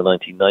country in the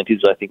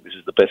 1990s. I think this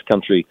is the best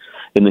country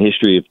in the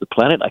history of the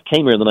planet. I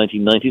came here in the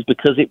 1990s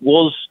because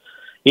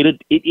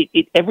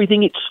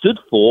everything it stood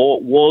for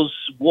was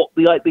what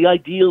the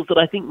ideals that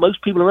I think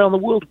most people around the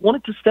world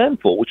wanted to stand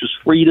for, which was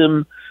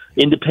freedom,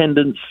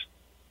 independence,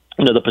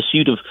 the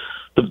pursuit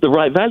of the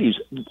right values.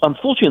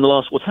 Unfortunately,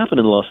 what's happened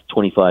in the last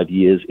 25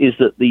 years is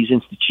that these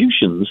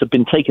institutions have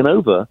been taken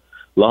over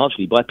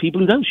largely by people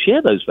who don't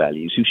share those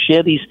values, who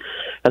share these,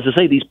 as I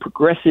say, these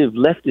progressive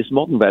leftist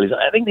modern values.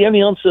 I think the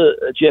only answer,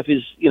 Jeff,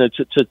 is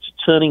to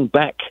turning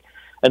back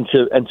and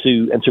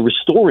to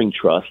restoring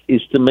trust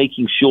is to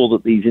making sure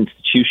that these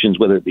institutions,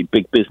 whether it be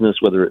big business,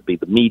 whether it be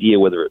the media,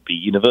 whether it be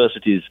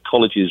universities,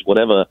 colleges,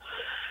 whatever,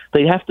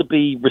 they have to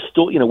be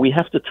restored. We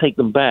have to take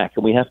them back,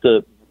 and we have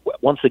to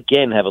once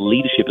again have a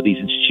leadership of these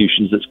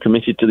institutions that's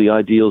committed to the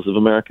ideals of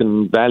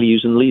American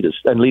values and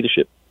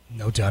leadership.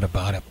 No doubt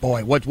about it.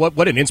 Boy,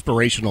 what an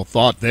inspirational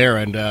thought there,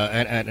 and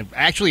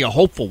actually a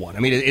hopeful one. I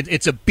mean,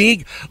 it's a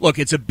big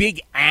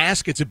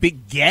ask, it's a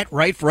big get,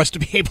 right, for us to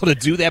be able to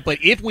do that. But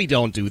if we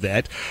don't do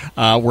that,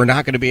 we're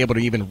not going to be able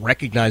to even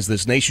recognize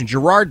this nation.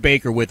 Gerard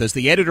Baker with us,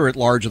 the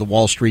editor-at-large of the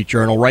Wall Street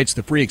Journal, writes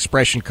the Free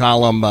Expression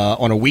column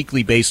on a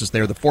weekly basis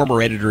there. The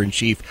former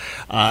editor-in-chief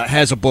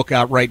has a book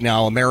out right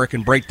now,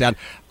 American Breakdown.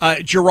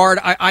 Gerard,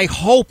 I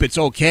hope it's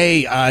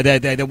okay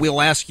that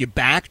we'll ask you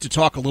back to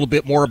talk a little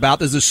bit more about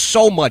this. There's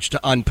so much to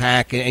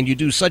unpack, and you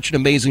do such an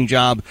amazing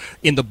job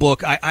in the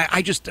book.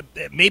 I just,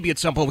 maybe at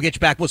some point we'll get you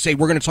back. We'll say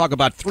we're going to talk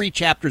about 3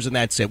 chapters and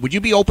that's it. Would you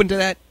be open to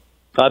that?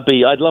 I'd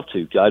love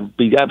to. I'd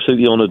be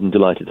absolutely honored and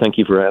delighted. Thank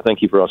you for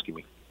asking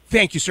me.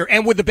 Thank you, sir.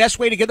 And would the best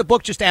way to get the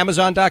book just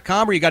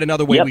Amazon.com, or you got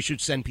another way Yep. we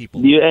should send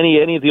people?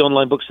 Any of the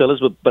online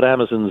booksellers, but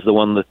Amazon's the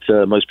one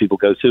that most people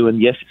go to,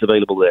 and yes, it's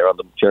available there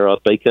under Gerard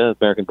Baker,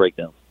 American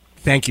Breakdown.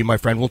 Thank you, my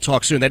friend. We'll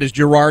talk soon. That is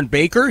Gerard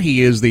Baker.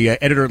 He is the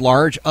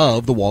editor-at-large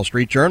of the Wall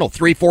Street Journal.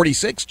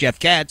 346, Jeff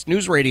Katz,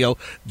 News Radio,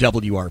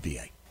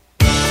 WRVA.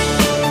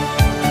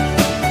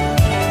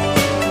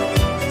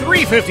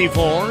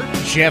 354,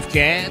 Jeff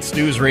Katz,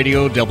 News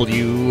Radio,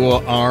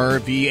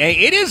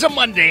 WRVA. It is a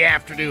Monday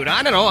afternoon.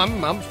 I don't know.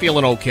 I'm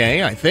feeling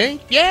okay, I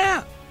think.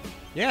 Yeah,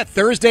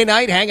 Thursday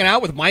night hanging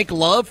out with Mike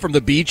Love from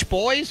the Beach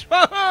Boys.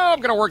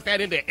 I'm going to work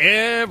that into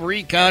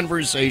every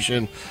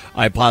conversation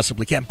I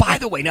possibly can. By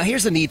the way, now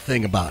here's the neat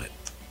thing about it.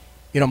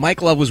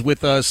 Mike Love was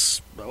with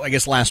us, I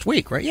guess, last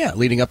week, right? Yeah,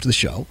 leading up to the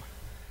show.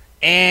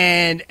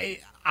 And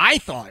I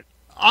thought,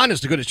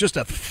 honest to goodness, just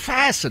a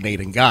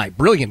fascinating guy,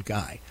 brilliant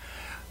guy.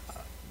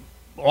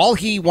 All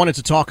he wanted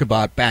to talk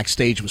about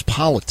backstage was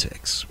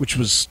politics, which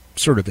was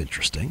sort of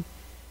interesting.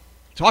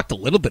 Talked a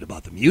little bit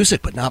about the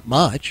music, but not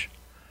much.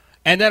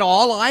 And then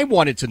all I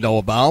wanted to know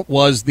about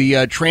was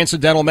the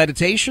transcendental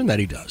meditation that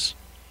he does.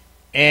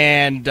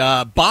 And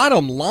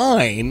bottom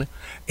line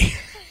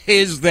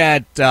is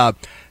that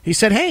he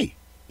said, "Hey,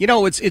 you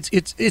know,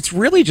 it's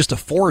really just a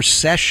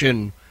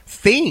 4-session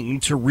thing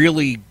to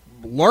really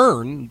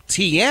learn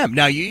TM.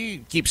 Now you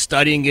keep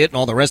studying it and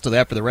all the rest of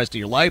that for the rest of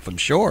your life, I'm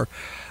sure,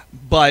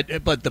 but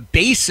the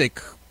basic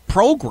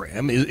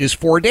program is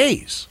 4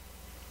 days."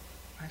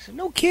 I said,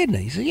 "No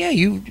kidding." He said, "Yeah,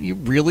 you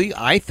really,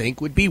 I think,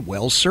 would be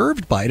well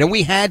served by it." And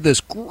we had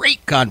this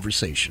great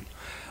conversation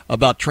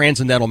about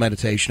transcendental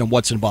meditation and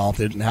what's involved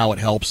in it and how it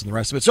helps and the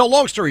rest of it. So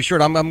long story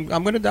short, I'm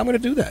going to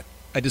do that.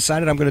 I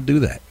decided I'm going to do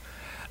that.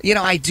 You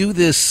know, I do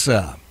this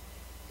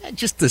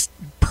just this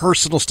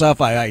personal stuff.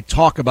 I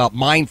talk about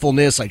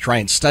mindfulness. I try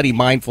and study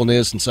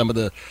mindfulness and some of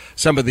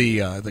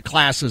the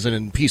classes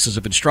and pieces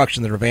of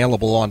instruction that are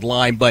available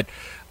online. But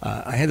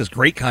I had this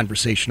great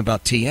conversation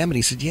about TM, and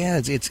he said,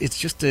 "Yeah,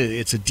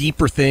 it's a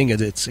deeper thing.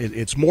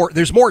 It's more.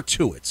 There's more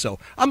to it." So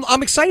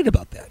I'm excited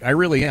about that. I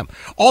really am.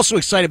 Also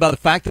excited about the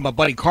fact that my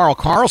buddy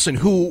Carlson,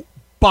 who,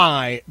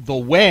 by the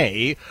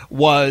way,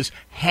 was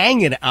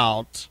hanging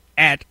out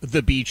at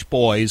the Beach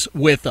Boys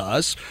with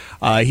us.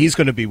 He's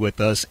going to be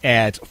with us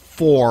at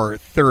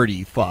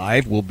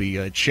 4:35. We'll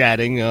be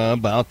chatting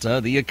about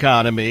the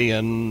economy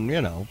and,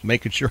 you know,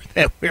 making sure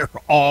that we're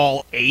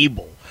all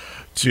able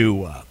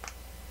to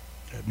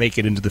make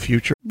it into the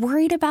future.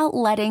 Worried about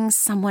letting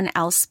someone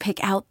else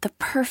pick out the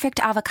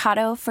perfect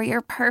avocado for your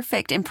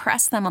perfect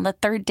impress them on the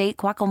third date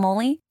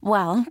guacamole?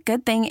 Well,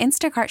 good thing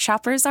Instacart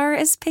shoppers are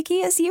as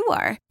picky as you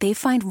are. They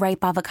find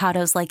ripe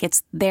avocados like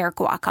it's their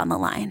guac on the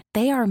line.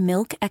 They are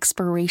milk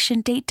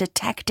expiration date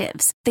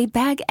detectives. They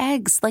bag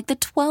eggs like the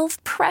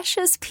 12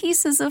 precious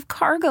pieces of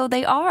cargo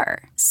they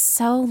are.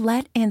 So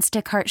let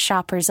Instacart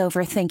shoppers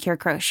overthink your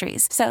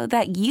groceries so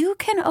that you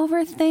can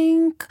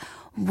overthink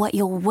what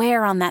you'll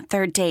wear on that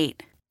third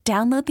date.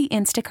 Download the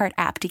Instacart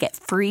app to get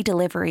free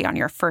delivery on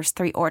your first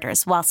 3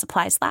 orders while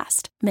supplies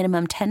last.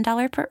 Minimum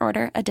 $10 per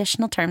order.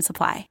 Additional terms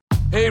apply.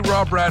 Hey,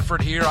 Rob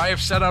Bradford here. I have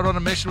set out on a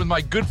mission with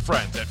my good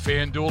friends at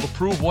FanDuel to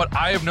prove what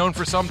I have known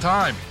for some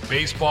time.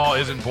 Baseball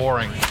isn't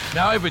boring.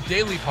 Now I have a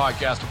daily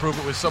podcast to prove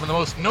it with some of the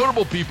most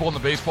notable people in the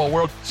baseball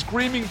world,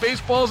 screaming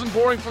baseball isn't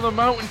boring from the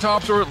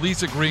mountaintops, or at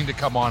least agreeing to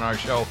come on our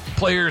show.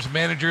 Players,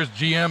 managers,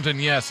 GMs,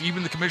 and yes,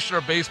 even the commissioner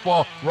of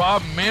baseball,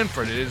 Rob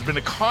Manfred. It has been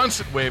a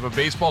constant wave of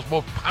baseball's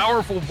most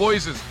powerful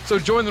voices. So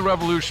join the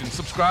revolution.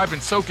 Subscribe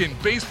and soak in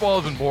Baseball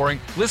Isn't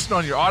Boring. Listen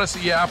on your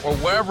Odyssey app or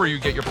wherever you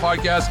get your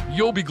podcasts.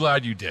 You'll be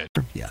glad you did.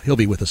 Yeah, he'll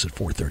be with us at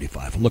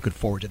 4:35. I'm looking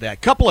forward to that.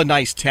 Couple of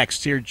nice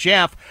texts here.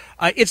 Jeff,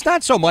 it's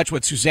not so much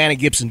what Susanna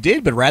Gibson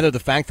did, but rather the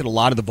fact that a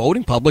lot of the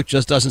voting public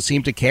just doesn't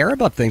seem to care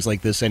about things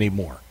like this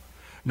anymore.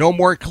 No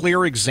more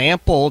clear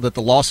example that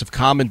the loss of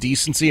common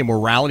decency and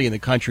morality in the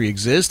country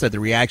exists than the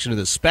reaction to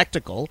the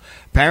spectacle.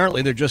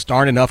 Apparently, there just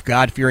aren't enough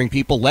God-fearing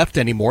people left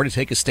anymore to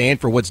take a stand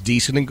for what's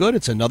decent and good.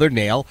 It's another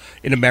nail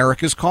in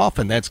America's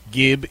coffin. That's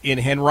Gib in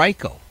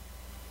Henrico.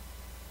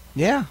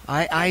 Yeah,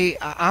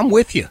 I'm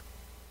with you.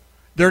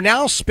 They're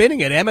now spinning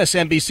it.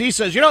 MSNBC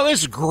says, you know,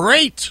 this is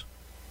great.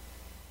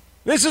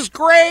 This is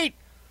great.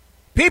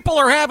 People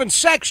are having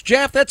sex,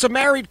 Jeff. That's a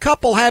married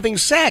couple having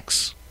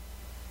sex.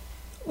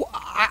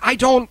 I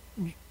don't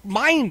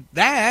mind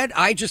that.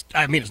 I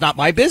mean, it's not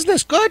my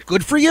business.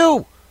 Good for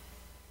you.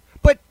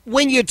 But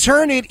when you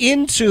turn it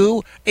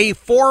into a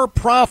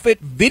for-profit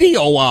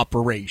video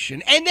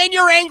operation, and then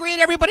you're angry at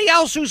everybody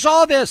else who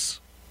saw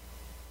this.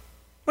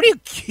 What, are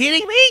you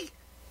kidding me?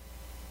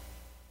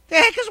 The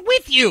heck is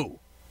with you?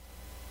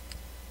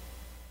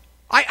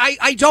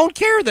 I don't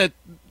care that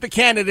the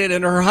candidate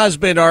and her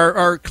husband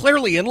are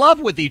clearly in love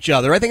with each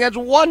other. I think that's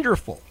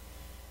wonderful.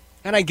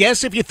 And I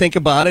guess if you think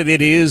about it,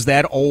 it is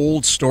that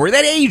old story,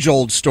 that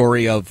age-old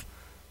story of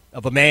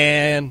a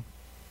man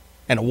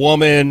and a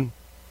woman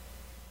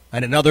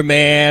and another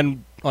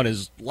man on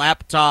his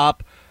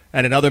laptop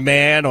and another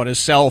man on his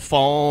cell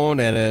phone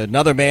and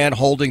another man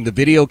holding the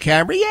video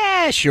camera.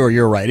 Yeah, sure,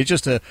 you're right. It's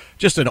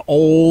just an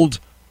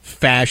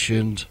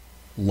old-fashioned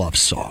love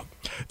song.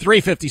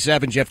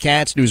 3:57, Jeff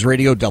Katz, News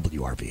Radio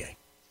WRVA.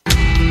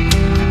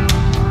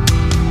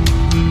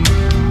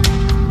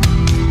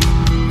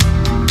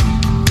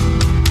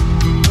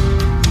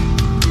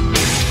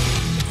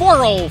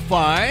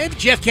 4:05,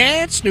 Jeff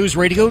Katz, News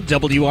Radio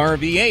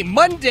WRVA.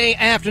 Monday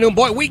afternoon.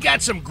 Boy, we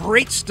got some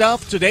great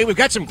stuff today. We've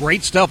got some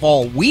great stuff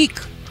all week.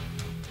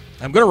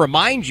 I'm going to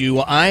remind you,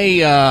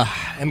 I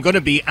am going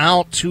to be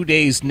out 2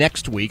 days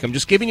next week. I'm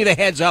just giving you the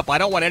heads up. I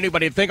don't want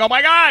anybody to think, oh,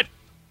 my God,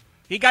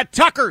 he got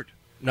tuckered.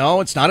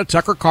 No, it's not a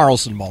Tucker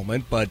Carlson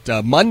moment, but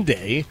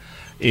Monday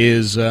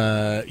is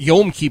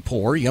Yom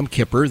Kippur,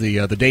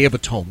 the Day of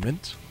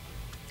Atonement,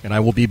 and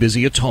I will be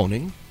busy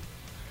atoning.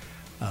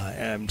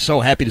 I'm so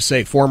happy to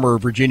say former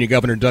Virginia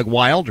Governor Doug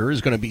Wilder is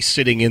going to be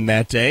sitting in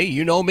that day.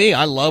 You know me,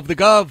 I love the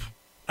Gov.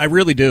 I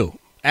really do.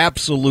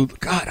 Absolute.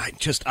 God,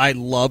 I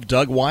love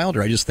Doug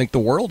Wilder. I just think the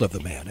world of the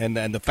man.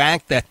 And the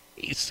fact that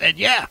he said,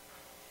 yeah,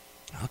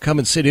 I'll come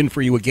and sit in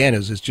for you again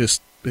is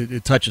just,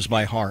 it touches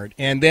my heart.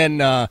 And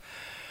then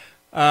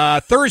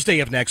Thursday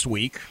of next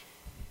week,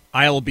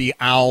 I'll be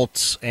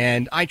out,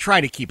 and I try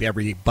to keep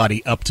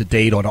everybody up to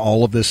date on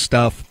all of this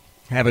stuff.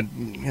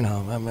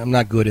 I'm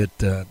not good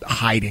at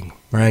hiding,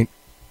 right?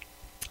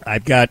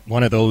 I've got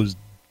one of those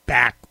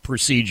back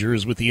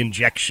procedures with the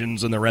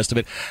injections and the rest of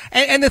it.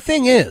 And the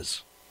thing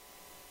is,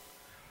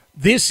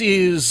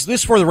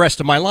 this for the rest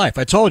of my life.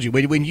 I told you,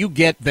 when you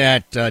get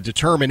that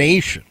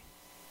determination,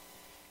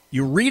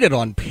 you read it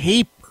on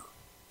paper,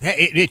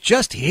 it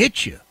just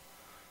hits you.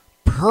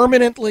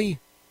 Permanently,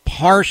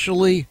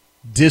 partially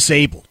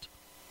disabled.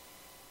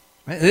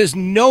 There's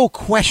no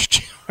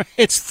question.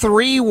 It's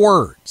 3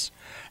 words.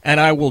 And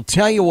I will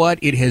tell you what,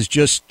 it has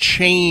just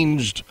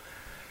changed.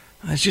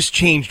 It's just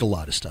changed a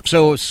lot of stuff.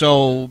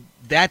 So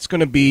that's going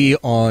to be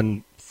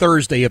on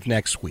Thursday of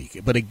next week.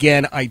 But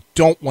again, I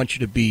don't want you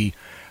to be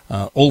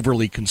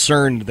overly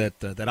concerned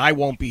that I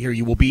won't be here.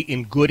 You will be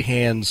in good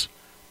hands,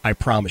 I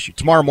promise you.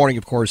 Tomorrow morning,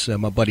 of course,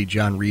 my buddy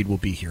John Reed will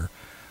be here.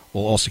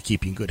 We'll also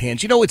keep you in good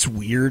hands. You know, it's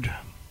weird.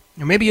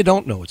 Or maybe you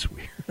don't know it's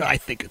weird. I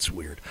think it's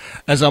weird.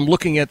 As I'm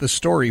looking at the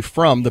story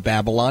from the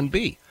Babylon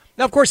Bee.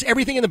 Now, of course,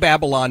 everything in the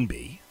Babylon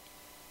Bee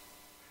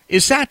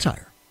is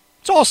satire.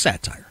 It's all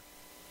satire.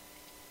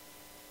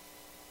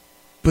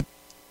 But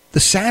the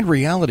sad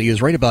reality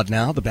is right about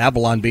now, the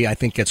Babylon Bee, I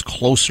think, gets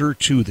closer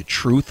to the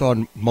truth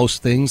on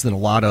most things than a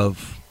lot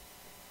of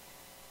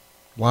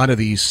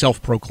these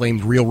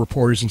self-proclaimed real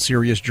reporters and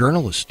serious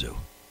journalists do.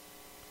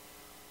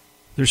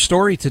 Their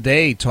story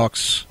today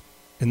talks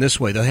in this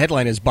way. The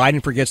headline is,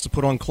 Biden forgets to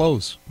put on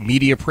clothes.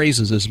 Media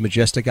praises his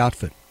majestic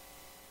outfit.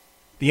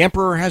 The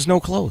emperor has no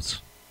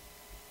clothes.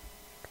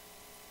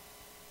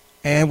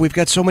 And we've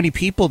got so many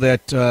people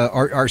that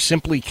are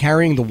simply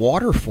carrying the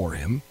water for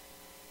him.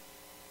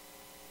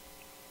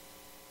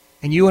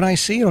 And you and I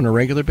see it on a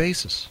regular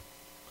basis.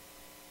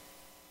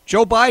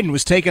 Joe Biden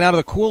was taken out of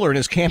the cooler in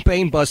his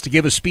campaign bus to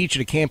give a speech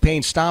at a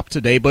campaign stop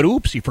today, but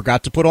oops, he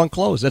forgot to put on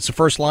clothes. That's the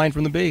first line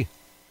from the Bee.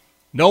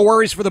 No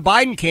worries for the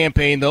Biden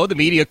campaign, though. The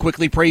media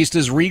quickly praised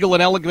his regal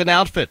and elegant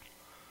outfit,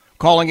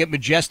 calling it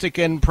majestic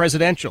and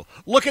presidential.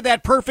 Look at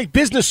that perfect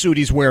business suit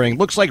he's wearing.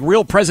 Looks like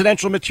real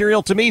presidential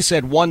material to me,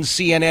 said one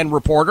CNN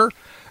reporter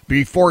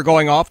before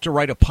going off to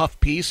write a puff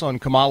piece on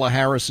Kamala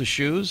Harris's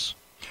shoes.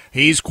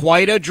 He's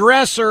quite a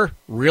dresser.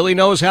 Really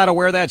knows how to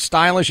wear that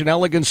stylish and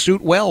elegant suit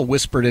well,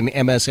 whispered an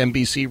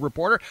MSNBC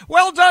reporter.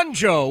 Well done,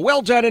 Joe.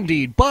 Well done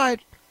indeed.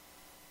 But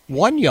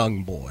one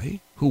young boy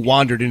who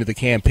wandered into the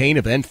campaign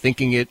event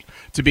thinking it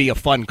to be a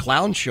fun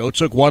clown show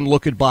took one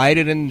look at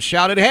Biden and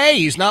shouted, hey,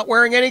 he's not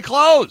wearing any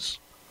clothes.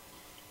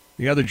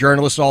 The other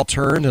journalists all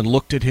turned and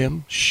looked at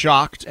him,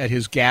 shocked at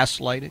his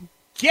gaslighting.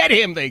 Get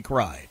him, they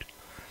cried.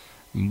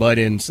 But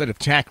instead of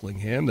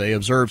tackling him, they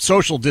observed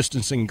social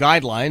distancing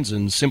guidelines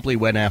and simply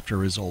went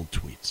after his old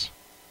tweets.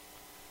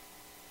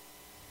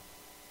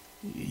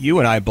 You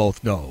and I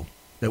both know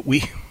that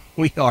we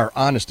are,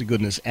 honest to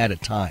goodness, at a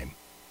time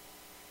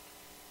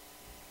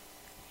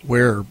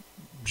where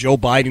Joe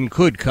Biden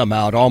could come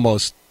out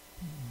almost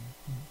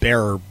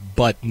bare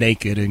butt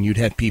naked, and you'd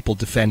have people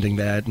defending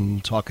that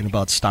and talking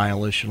about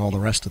stylish and all the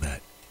rest of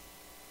that.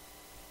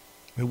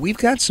 I mean, we've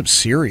got some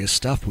serious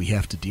stuff we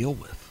have to deal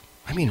with.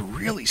 I mean,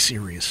 really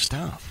serious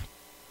stuff.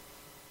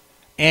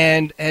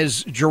 And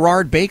as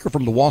Gerard Baker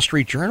from the Wall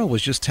Street Journal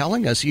was just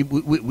telling us,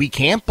 we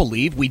can't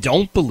believe, we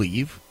don't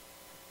believe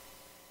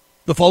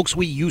the folks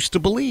we used to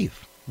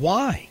believe.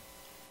 Why?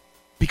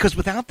 Because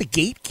without the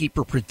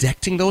gatekeeper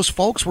protecting those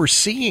folks, we're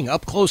seeing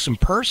up close and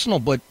personal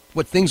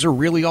what things are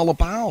really all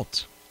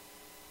about.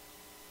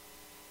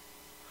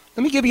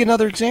 Let me give you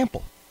another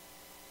example.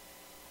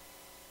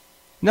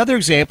 Another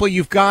example,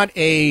 you've got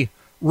a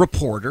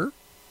reporter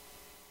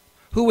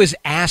who is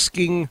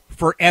asking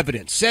for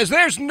evidence, says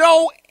there's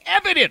no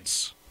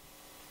evidence.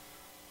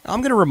 Now,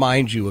 I'm going to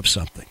remind you of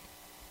something.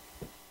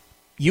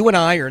 You and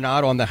I are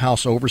not on the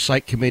House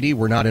Oversight Committee.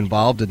 We're not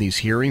involved in these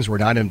hearings. We're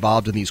not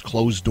involved in these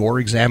closed-door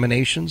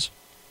examinations.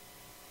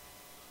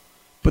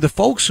 But the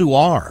folks who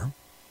are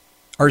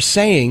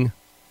saying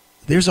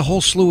there's a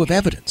whole slew of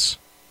evidence.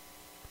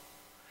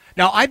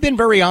 Now, I've been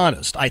very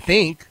honest, I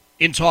think,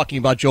 in talking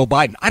about Joe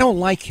Biden. I don't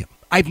like him.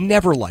 I've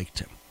never liked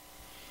him.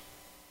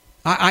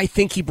 I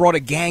think he brought a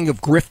gang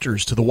of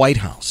grifters to the White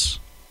House.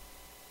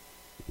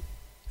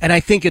 And I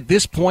think at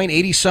this point,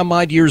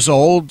 80-some-odd years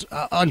old,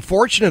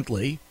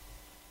 unfortunately,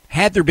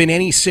 had there been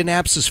any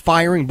synapses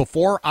firing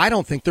before, I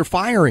don't think they're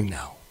firing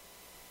now.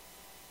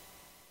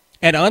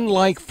 And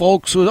unlike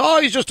folks who,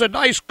 he's just a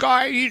nice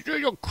guy, he's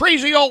a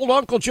crazy old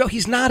Uncle Joe,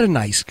 he's not a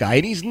nice guy,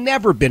 and he's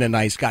never been a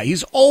nice guy.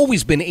 He's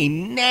always been a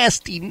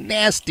nasty,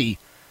 nasty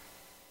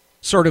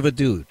sort of a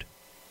dude.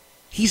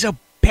 He's a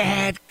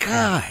bad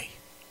guy.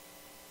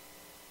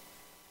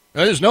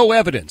 There's no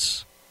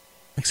evidence,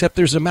 except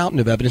there's a mountain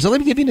of evidence. Now,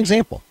 let me give you an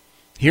example.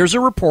 Here's a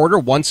reporter,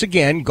 once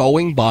again,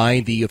 going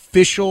by the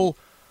official,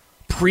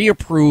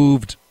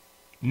 pre-approved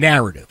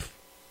narrative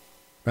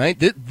right?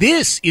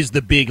 This is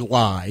the big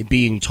lie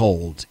being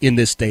told in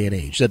this day and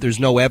age, that there's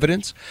no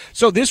evidence.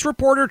 So this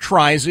reporter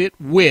tries it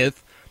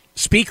with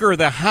Speaker of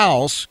the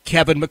House,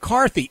 Kevin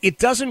McCarthy. It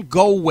doesn't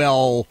go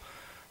well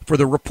for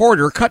the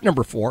reporter. Cut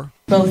number 4.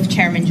 Both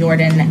Chairman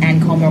Jordan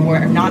and Comer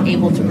were not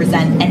able to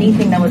present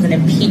anything that was an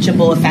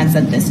impeachable offense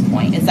at this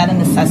point. Is that an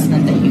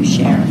assessment that you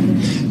share?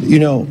 You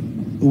know,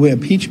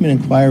 impeachment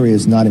inquiry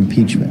is not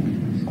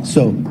impeachment.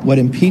 So what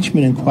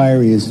impeachment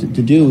inquiry is to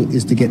do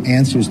is to get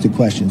answers to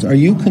questions. Are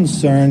you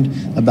concerned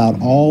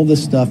about all the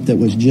stuff that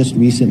was just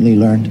recently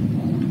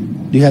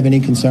learned? Do you have any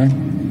concern?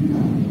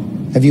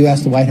 Have you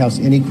asked the White House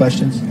any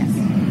questions?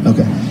 Yes.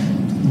 Okay.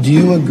 Do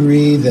you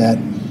agree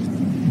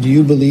do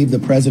you believe the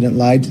president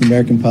lied to the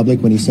American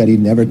public when he said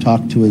he'd never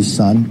talked to his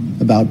son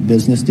about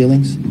business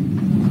dealings?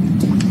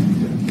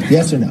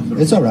 Yes or no?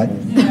 It's all right.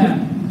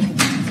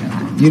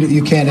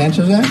 You can't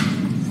answer that?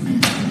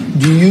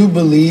 Do you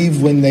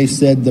believe when they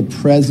said the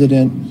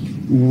president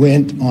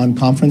went on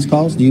conference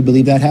calls? Do you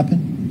believe that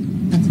happened?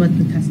 That's what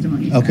the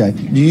testimony says. Okay.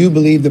 Do you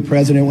believe the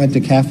president went to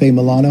Cafe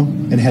Milano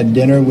and had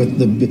dinner with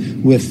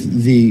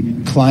the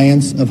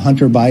clients of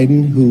Hunter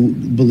Biden, who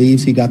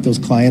believes he got those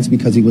clients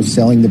because he was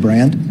selling the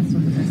brand? That's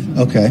what the testimony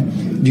says. Okay.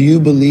 Do you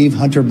believe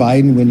Hunter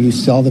Biden, when you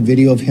saw the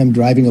video of him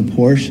driving a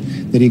Porsche,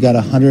 that he got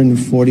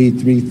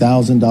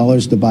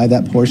 $143,000 to buy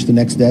that Porsche the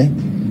next day?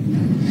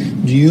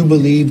 Do you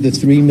believe the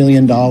 $3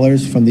 million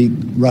from the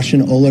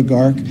Russian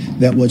oligarch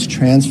that was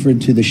transferred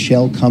to the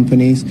shell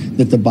companies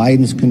that the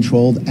Bidens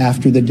controlled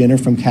after the dinner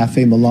from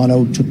Cafe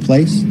Milano took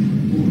place?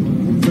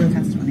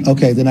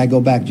 Okay, then I go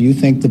back. Do you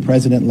think the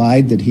president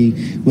lied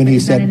when he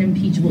said an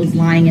impeachable is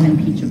lying and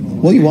impeachable?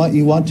 Well,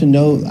 you want to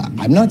know.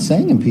 I'm not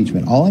saying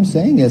impeachment. All I'm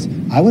saying is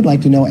I would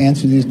like to know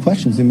answers to these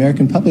questions. The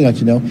American public like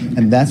to know,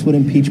 and that's what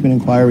impeachment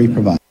inquiry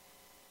provides.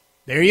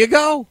 There you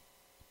go.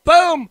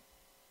 Boom.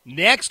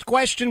 Next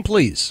question,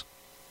 please.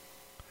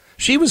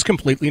 She was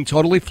completely and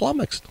totally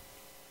flummoxed.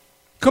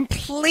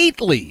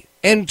 Completely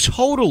and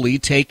totally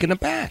taken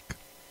aback.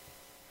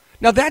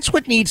 Now, that's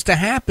what needs to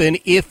happen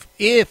if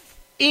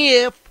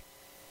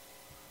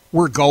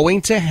we're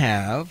going to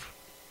have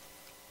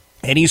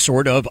any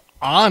sort of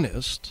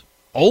honest,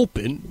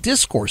 open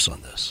discourse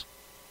on this.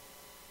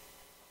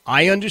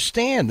 I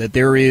understand that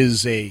there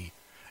is a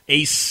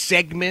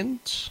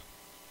segment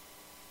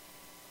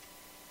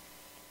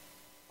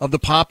of the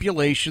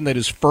population that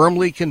is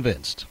firmly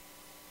convinced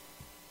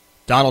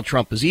Donald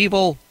Trump is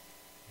evil,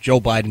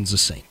 Joe Biden's a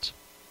saint.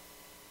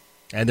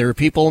 And there are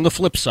people on the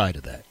flip side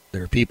of that.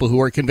 There are people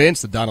who are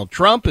convinced that Donald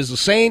Trump is a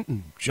saint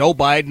and Joe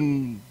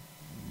Biden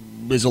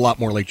is a lot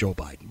more like Joe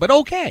Biden. But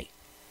okay.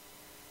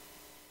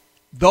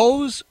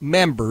 Those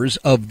members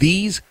of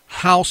these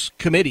House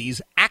committees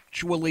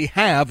actually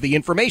have the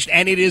information,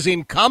 and it is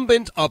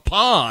incumbent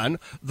upon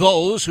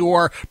those who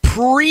are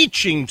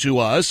preaching to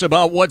us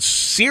about what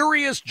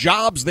serious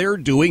jobs they're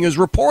doing as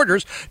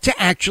reporters to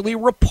actually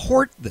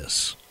report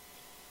this.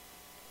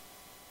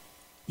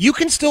 You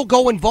can still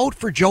go and vote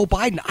for Joe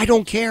Biden. I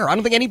don't care. I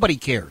don't think anybody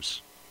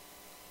cares.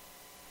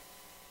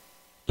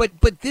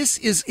 But this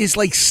is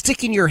like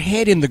sticking your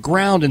head in the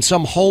ground in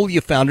some hole you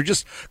found, or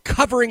just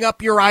covering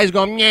up your eyes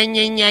going, "Nyah,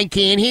 nyah, nyah, I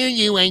can't hear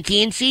you, I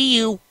can't see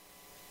you."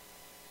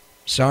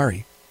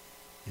 Sorry.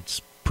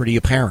 It's pretty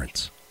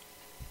apparent.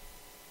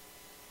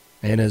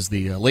 And as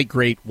the late,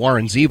 great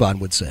Warren Zevon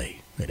would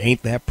say, it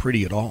ain't that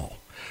pretty at all.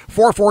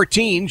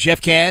 414, Jeff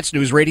Katz,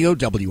 News Radio,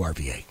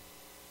 WRVA.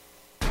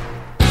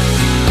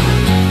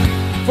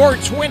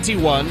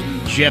 421,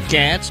 Jeff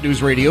Katz,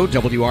 News Radio,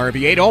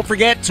 WRVA. Don't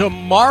forget,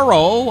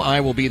 tomorrow I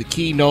will be the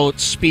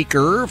keynote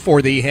speaker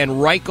for the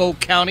Henrico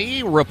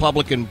County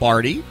Republican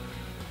Party.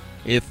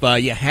 If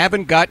you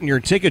haven't gotten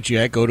your tickets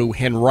yet, go to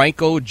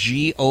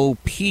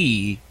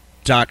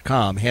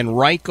henricogop.com.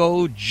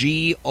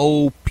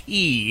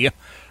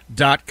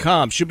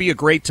 henricogop.com. Should be a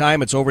great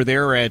time. It's over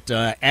there at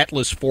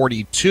Atlas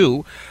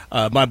 42.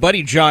 My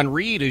buddy John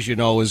Reed, as you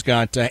know, has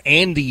got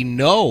Andy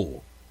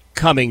No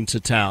coming to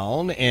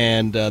town,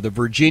 and the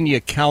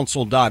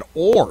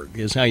virginiacouncil.org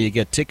is how you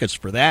get tickets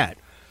for that.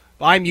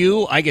 If I'm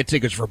you, I get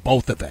tickets for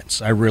both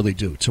events. I really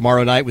do.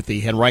 Tomorrow night with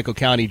the Henrico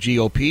County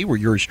GOP, where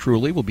yours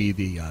truly will be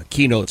the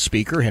keynote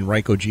speaker,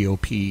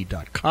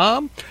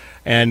 henricogop.com.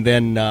 And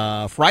then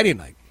Friday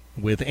night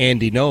with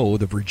Andy No,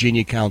 the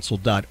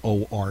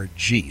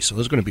virginiacouncil.org. So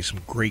there's going to be some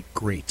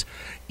great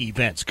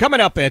events.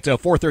 Coming up at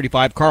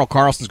 4:35, Carl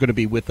Carlson's going to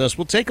be with us.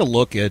 We'll take a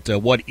look at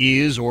what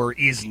is or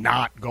is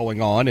not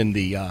going on in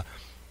the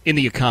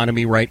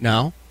economy right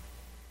now.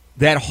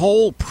 That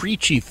whole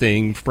preachy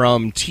thing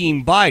from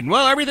Team Biden.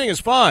 Well, everything is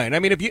fine. I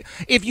mean,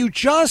 if you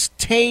just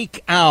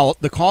take out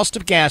the cost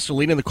of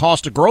gasoline and the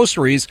cost of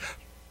groceries,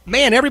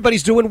 man,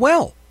 everybody's doing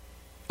well.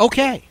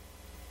 Okay.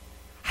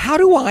 How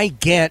do I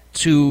get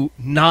to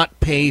not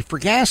pay for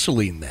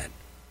gasoline then?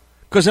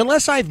 Because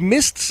unless I've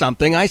missed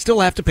something, I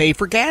still have to pay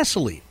for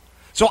gasoline.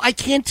 So I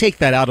can't take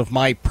that out of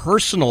my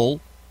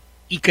personal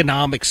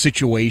economic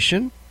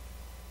situation.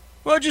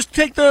 Well, just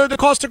take the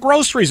cost of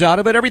groceries out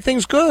of it.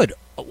 Everything's good.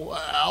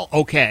 Well,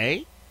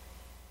 okay.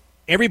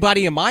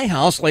 Everybody in my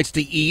house likes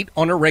to eat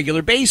on a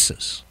regular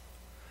basis.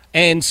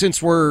 And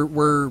since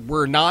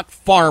we're not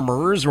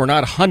farmers, we're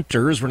not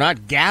hunters, we're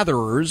not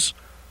gatherers,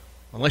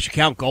 unless you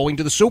count going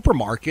to the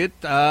supermarket,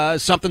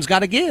 something's got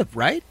to give,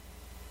 right?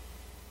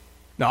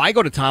 Now, I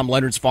go to Tom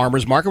Leonard's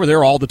Farmers Market. We're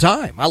there all the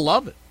time. I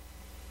love it.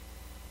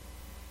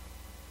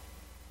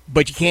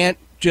 But you can't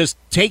just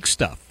take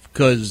stuff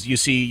because, you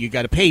see, you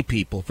got to pay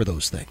people for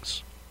those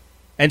things.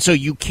 And so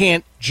you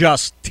can't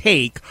just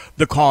take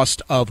the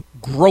cost of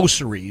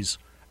groceries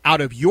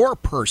out of your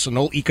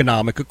personal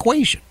economic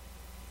equation.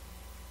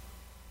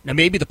 Now,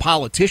 maybe the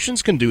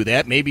politicians can do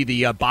that. Maybe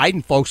the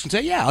Biden folks can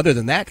say, yeah, other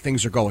than that,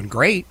 things are going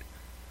great.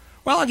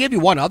 Well, I'll give you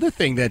one other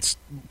thing that's,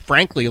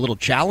 frankly, a little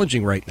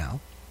challenging right now.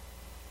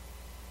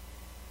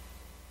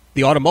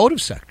 The automotive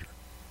sector.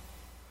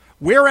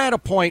 We're at a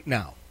point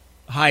now,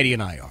 Heidi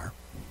and I are.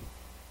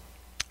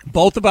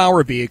 Both of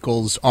our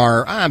vehicles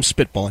are, I'm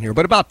spitballing here,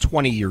 but about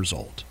 20 years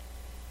old.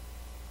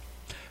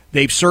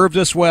 They've served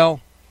us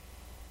well.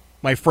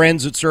 My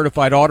friends at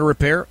Certified Auto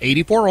Repair,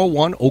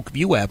 8401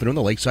 Oakview Avenue in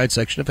the Lakeside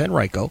section of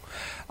Henrico,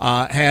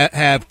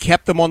 have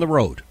kept them on the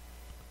road.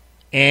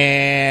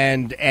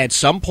 And at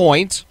some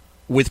point,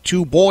 with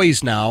two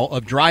boys now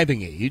of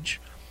driving age,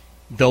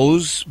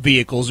 those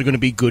vehicles are going to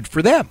be good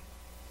for them.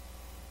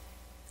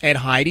 And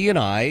Heidi and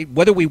I,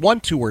 whether we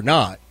want to or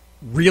not,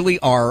 really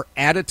are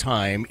at a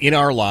time in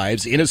our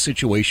lives in a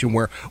situation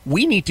where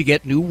we need to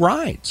get new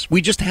rides. We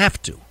just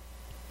have to.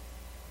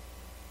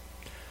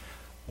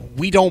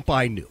 We don't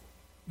buy new.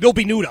 They'll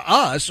be new to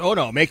us. Oh,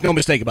 no, make no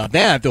mistake about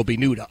that. They'll be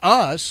new to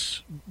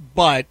us,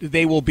 but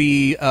they will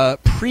be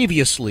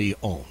previously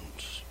owned.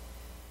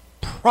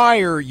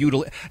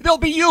 They'll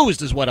be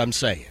used is what I'm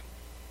saying.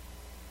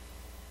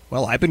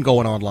 Well, I've been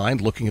going online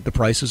looking at the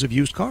prices of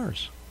used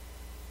cars.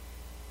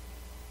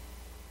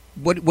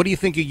 What do you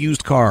think a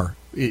used car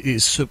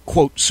is,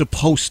 quote,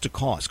 supposed to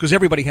cost? Because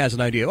everybody has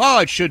an idea. Oh,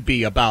 it should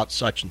be about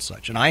such and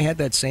such. And I had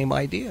that same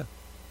idea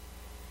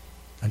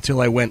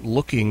until I went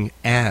looking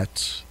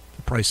at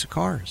the price of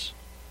cars.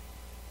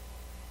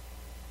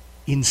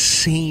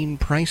 Insane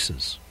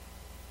prices.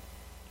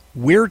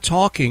 We're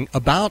talking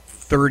about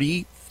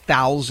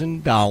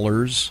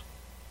 $30,000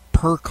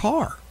 per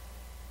car.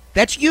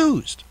 That's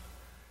used.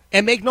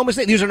 And make no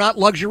mistake, these are not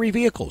luxury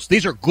vehicles.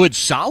 These are good,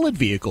 solid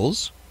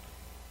vehicles.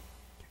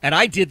 And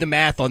I did the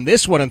math on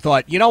this one and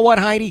thought, you know what,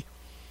 Heidi?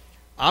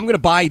 I'm going to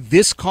buy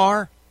this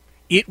car.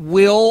 It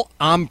will,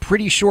 I'm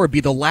pretty sure, be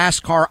the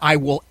last car I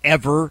will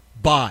ever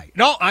buy.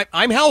 No,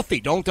 I'm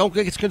healthy. Don't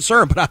get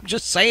concerned. But I'm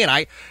just saying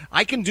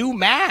I can do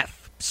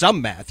math,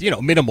 some math,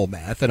 minimal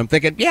math. And I'm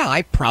thinking, yeah,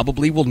 I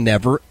probably will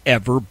never,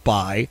 ever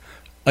buy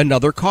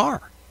another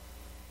car.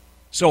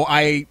 So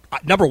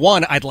number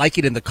one, I'd like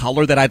it in the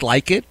color that I'd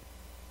like it.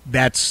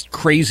 That's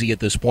crazy at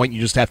this point.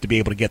 You just have to be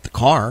able to get the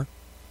car.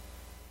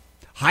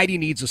 Heidi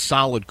needs a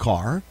solid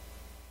car.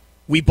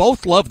 We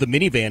both love the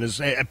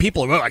minivan.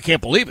 People are, I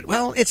can't believe it.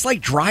 Well, it's like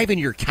driving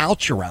your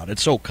couch around.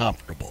 It's so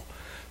comfortable.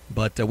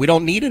 But we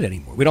don't need it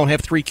anymore. We don't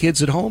have 3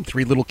 kids at home,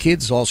 3 little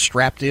kids all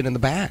strapped in the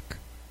back.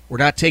 We're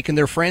not taking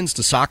their friends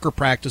to soccer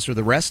practice or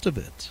the rest of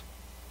it.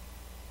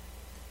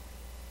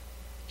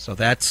 So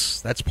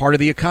that's part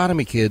of the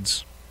economy,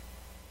 kids.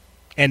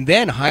 And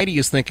then Heidi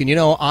is thinking,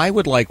 I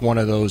would like one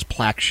of those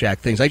Plaque Shack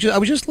things. I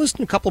was just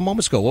listening a couple of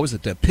moments ago. What was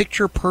it? The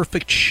Picture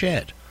Perfect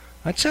Shed.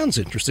 That sounds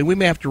interesting. We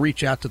may have to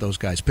reach out to those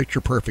guys, Picture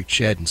Perfect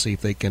Shed, and see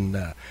if they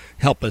can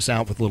help us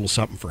out with a little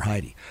something for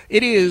Heidi.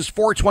 It is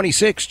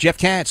 4:26. Jeff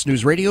Katz,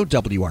 News Radio,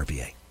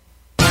 WRVA.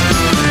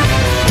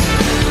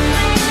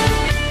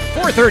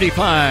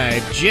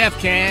 4:35. Jeff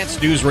Katz,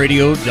 News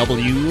Radio,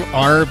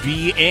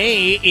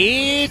 WRVA.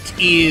 It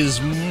is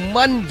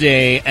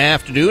Monday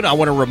afternoon. I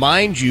want to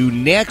remind you,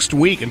 next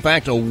week, in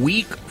fact, a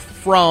week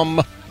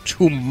from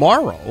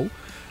tomorrow,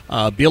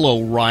 Bill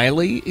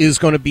O'Reilly is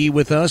going to be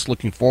with us.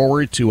 Looking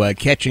forward to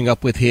catching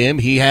up with him.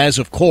 He has,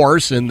 of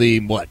course, in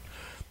the,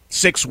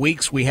 6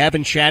 weeks we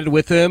haven't chatted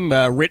with him,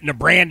 written a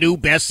brand new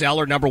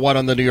bestseller, #1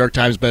 on the New York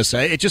Times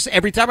bestseller. It's just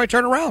every time I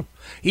turn around,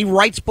 he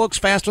writes books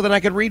faster than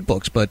I can read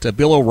books. But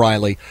Bill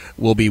O'Reilly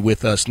will be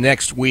with us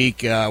next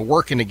week,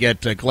 working to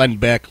get Glenn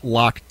Beck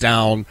locked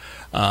down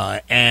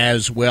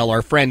as well.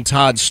 Our friend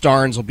Todd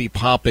Starnes will be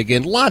popping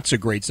in. Lots of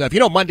great stuff.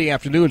 Monday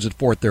afternoons at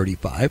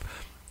 4:35.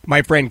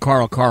 My friend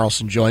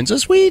Carlson joins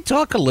us. We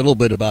talk a little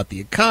bit about the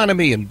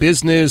economy and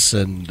business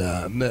and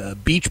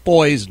Beach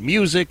Boys and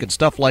music and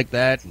stuff like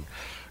that. And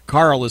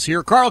Carl is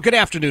here. Carl, good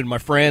afternoon, my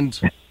friend.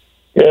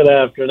 Good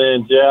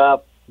afternoon,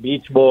 Jeff.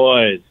 Beach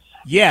Boys.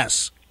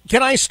 Yes.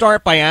 Can I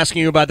start by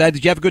asking you about that?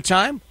 Did you have a good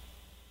time?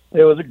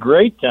 It was a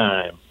great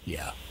time.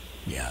 Yeah.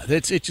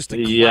 It's just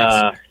a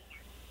classic.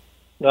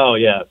 Oh,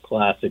 yeah,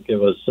 classic. It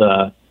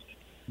was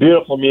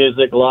beautiful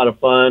music, a lot of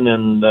fun,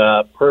 and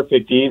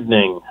perfect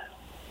evening.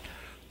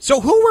 So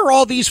who were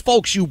all these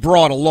folks you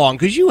brought along?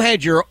 Because you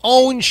had your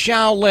own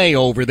chalet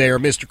over there,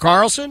 Mr.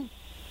 Carlson.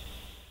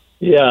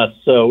 Yeah,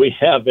 so we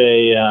have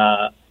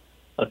a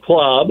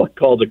club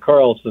called the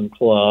Carlson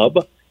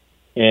Club,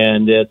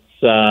 and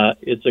it's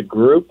a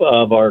group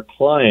of our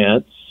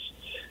clients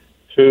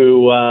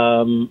who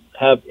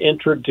have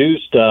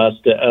introduced us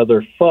to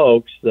other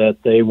folks that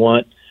they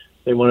want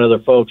they want other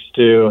folks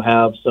to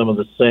have some of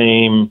the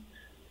same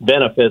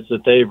benefits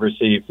that they've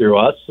received through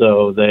us.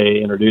 So they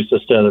introduce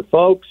us to other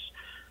folks.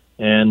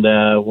 And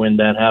when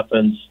that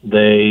happens,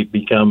 they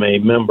become a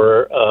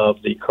member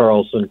of the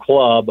Carlson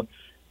Club.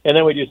 And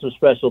then we do some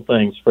special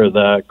things for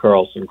the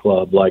Carlson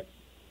Club. Like,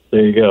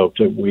 there you go.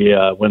 We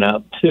went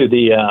out to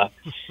the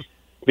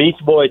Beach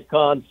Boys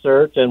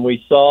concert, and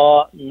we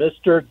saw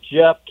Mr.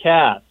 Jeff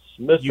Katz.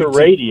 Mr.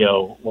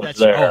 Radio was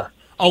there.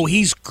 Oh,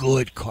 he's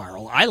good,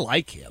 Carl. I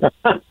like him.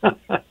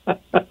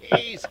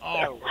 He's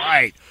all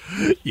right.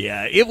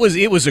 Yeah, it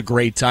was a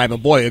great time.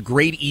 And, boy, a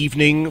great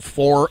evening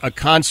for a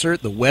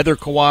concert. The weather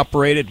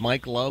cooperated.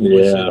 Mike Love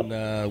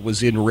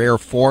was in rare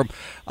form.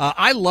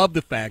 I love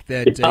the fact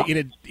that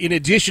in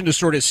addition to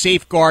sort of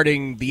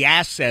safeguarding the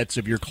assets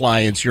of your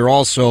clients, you're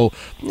also,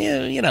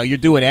 you're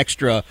doing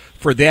extra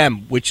for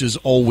them, which is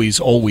always,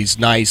 always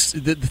nice.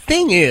 The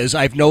thing is,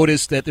 I've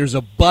noticed that there's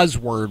a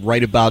buzzword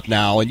right about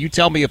now, and you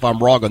tell me if I'm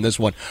wrong on this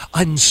one,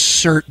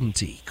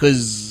 uncertainty.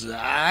 Because,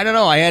 I don't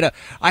know, I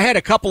had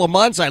a couple of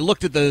months, I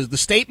looked at the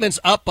statements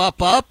up,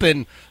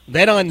 and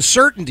then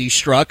uncertainty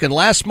struck, and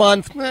last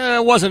month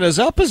it wasn't as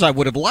up as I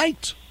would have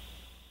liked.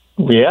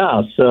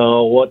 Yeah,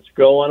 so what's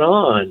going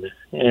on?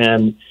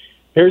 And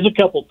here's a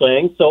couple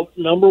things. So,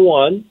 number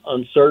one,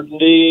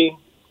 uncertainty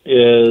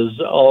is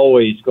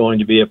always going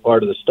to be a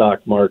part of the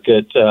stock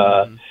market.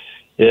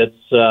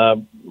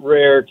 It's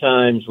rare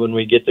times when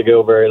we get to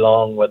go very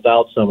long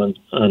without some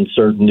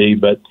uncertainty,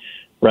 but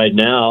right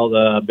now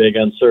the big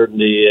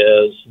uncertainty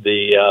is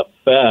the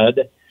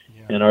Fed,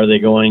 and are they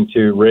going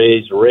to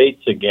raise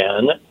rates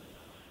again?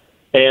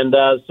 And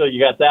so you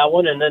got that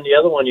one. And then the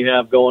other one you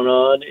have going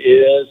on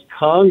is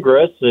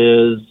Congress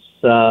is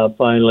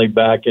finally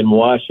back in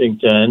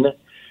Washington.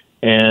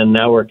 And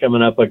now we're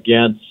coming up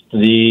against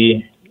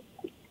the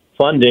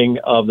funding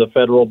of the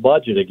federal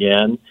budget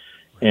again.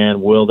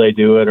 And will they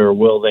do it or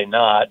will they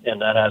not? And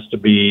that has to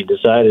be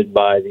decided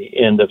by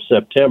the end of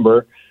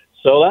September.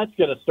 So that's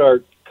going to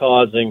start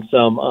causing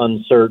some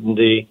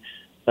uncertainty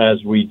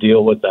as we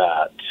deal with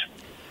that.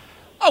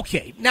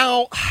 Okay,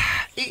 now,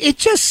 it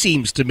just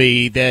seems to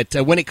me that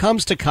when it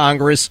comes to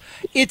Congress,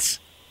 it's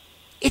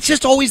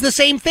just always the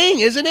same thing,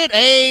 isn't it?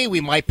 Hey,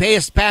 we might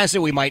pass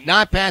it, we might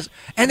not pass it,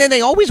 and then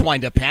they always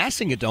wind up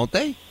passing it, don't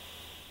they?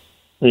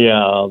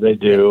 Yeah, they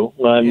do.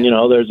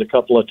 There's a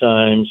couple of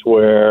times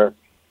where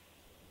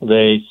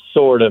they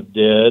sort of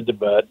did,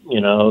 but,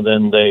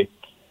 then they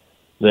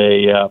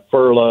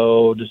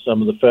furloughed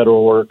some of the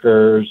federal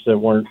workers that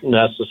weren't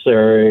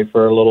necessary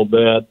for a little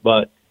bit,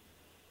 but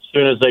as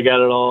soon as they got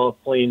it all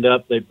cleaned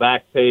up, they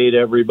back paid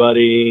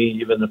everybody,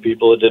 even the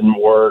people that didn't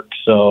work.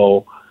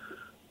 So,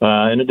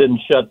 and it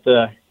didn't shut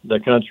the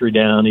country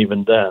down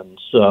even then.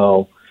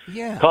 So,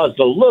 caused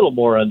a little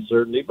more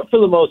uncertainty. But for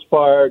the most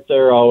part,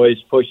 they're always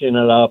pushing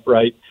it up,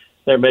 right?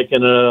 They're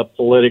making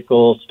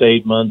political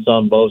statements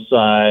on both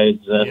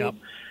sides. And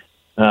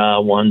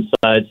one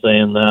side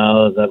saying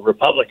now that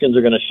Republicans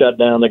are going to shut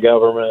down the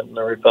government, and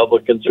the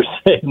Republicans are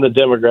saying the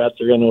Democrats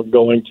are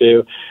going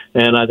to.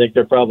 And I think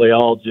they're probably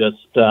all just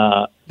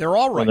they're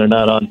all right when they're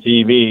not on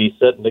TV,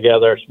 sitting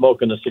together,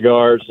 smoking the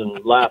cigars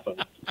and laughing.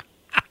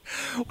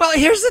 Well,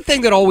 here's the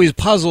thing that always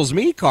puzzles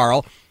me,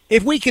 Carl.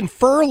 If we can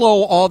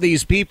furlough all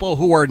these people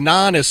who are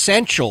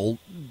non-essential,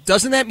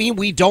 doesn't that mean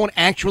we don't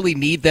actually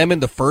need them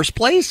in the first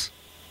place?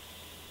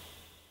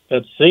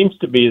 That seems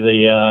to be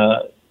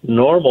the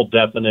normal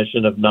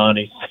definition of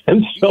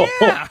non-essential.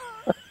 Yeah.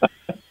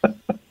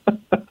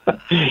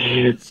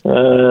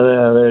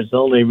 There's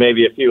only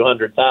maybe a few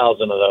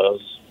 100,000 of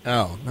those.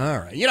 Oh, all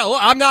right.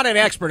 I'm not an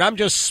expert. I'm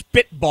just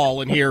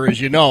spitballing here, as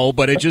you know,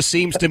 but it just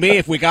seems to me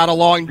if we got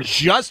along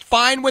just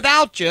fine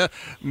without you,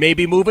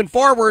 maybe moving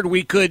forward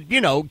we could,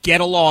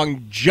 get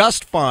along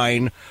just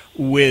fine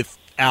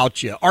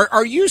without you.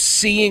 Are you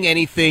seeing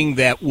anything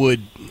that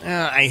would,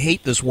 I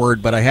hate this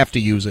word, but I have to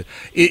use it.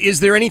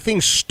 Is there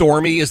anything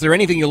stormy? Is there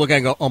anything you look at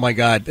and go, oh, my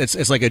God,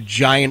 it's like a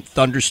giant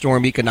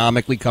thunderstorm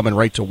economically coming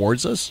right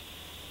towards us?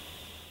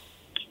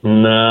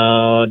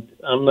 No,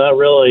 I'm not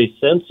really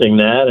sensing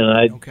that, and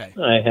I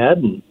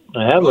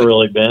haven't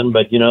really been,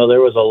 but there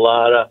was a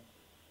lot of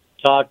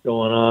talk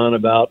going on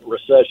about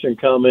recession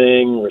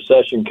coming,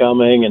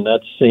 and that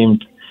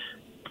seemed,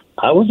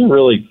 I wasn't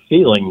really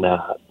feeling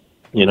that,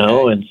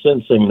 and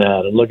sensing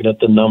that, and looking at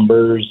the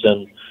numbers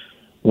and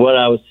what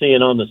I was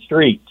seeing on the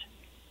street.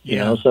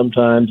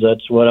 Sometimes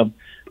that's what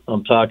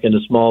I'm talking to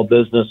small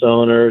business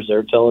owners.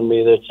 They're telling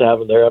me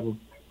that they're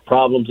having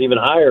problems even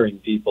hiring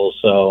people,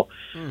 so.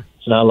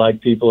 It's not like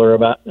people are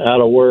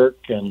out of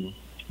work, and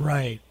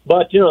right.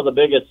 But the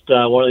biggest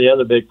one of the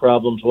other big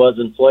problems was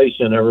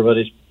inflation.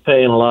 Everybody's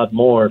paying a lot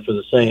more for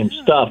the same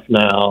stuff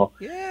now,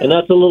 and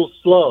that's a little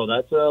slow.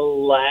 That's a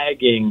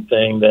lagging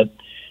thing that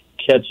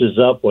catches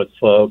up with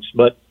folks.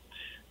 But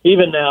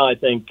even now, I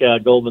think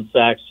Goldman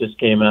Sachs just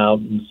came out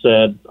and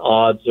said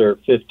odds are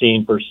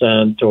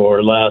 15%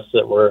 or less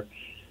that we're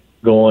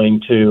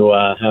going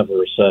to have a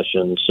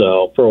recession.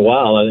 So for a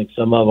while, I think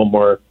some of them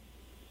were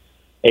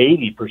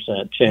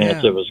 80%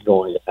 chance it was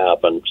going to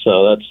happen.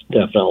 So that's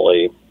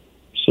definitely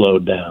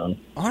slowed down.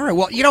 All right.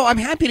 Well, I'm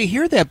happy to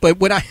hear that. But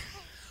when I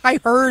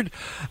heard,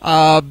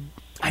 I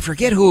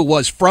forget who it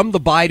was from the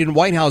Biden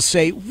White House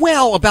say,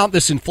 well, about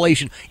this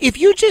inflation, if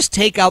you just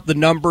take out the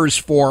numbers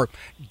for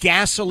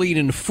gasoline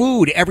and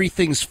food,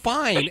 everything's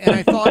fine. And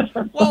I thought,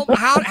 well,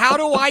 how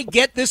do I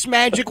get this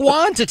magic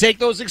wand to take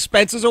those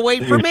expenses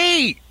away from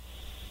me?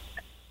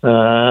 Two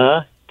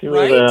of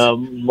the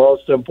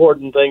most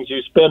important things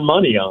you spend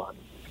money on.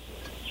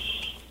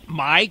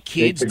 My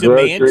kids take the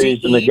demand groceries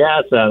to and the eat.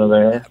 gas out of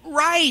there.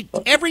 Right.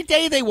 Every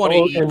day they want to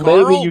eat, and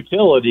Carl. maybe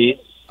utilities.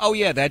 Oh,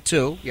 yeah, that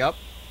too. Yep.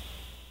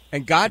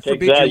 And God Take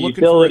forbid that, you're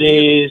looking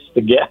utilities,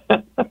 the gas.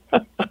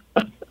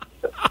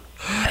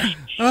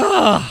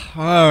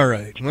 All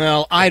right.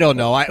 Well, I don't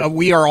know.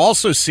 We are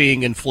also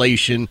seeing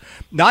inflation.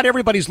 Not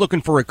everybody's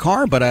looking for a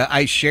car, but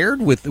I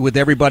shared with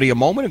everybody a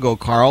moment ago,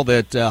 Carl,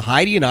 that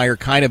Heidi and I are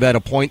kind of at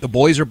a point. The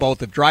boys are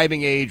both of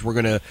driving age. We're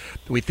going to,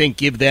 we think,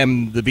 give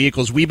them the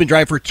vehicles. We've been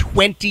driving for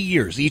 20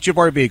 years. Each of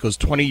our vehicles,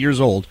 20 years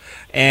old.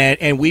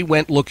 And we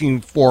went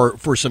looking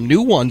for some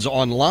new ones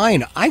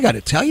online. I got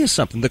to tell you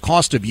something. The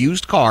cost of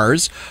used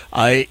cars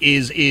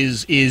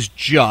is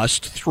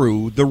just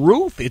through the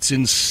roof. It's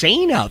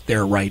insane out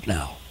there right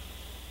now.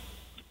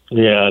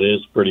 Yeah, it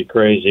is pretty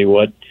crazy.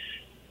 What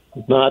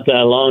not that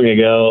long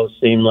ago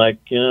seemed like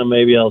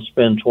maybe I'll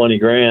spend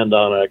 $20,000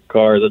 on a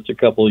car that's a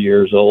couple of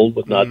years old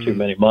with not too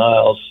many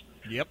miles.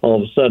 Yep. All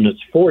of a sudden,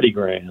 it's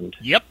 $40,000.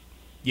 Yep.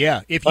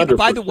 Yeah. If you, 100%.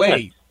 by the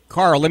way,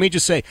 Carl, let me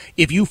just say,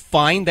 if you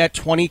find that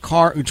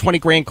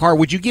 $20,000 car,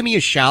 would you give me a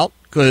shout?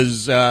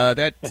 Because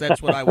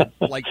that's what I would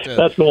like to.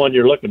 That's the one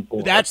you're looking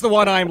for. That's the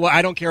one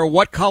I don't care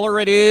what color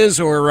it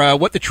is or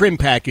what the trim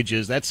package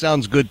is. That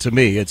sounds good to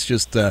me. It's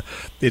just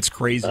it's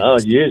crazy. Oh,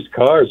 used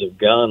cars have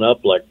gone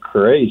up like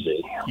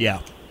crazy.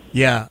 Yeah,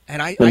 yeah,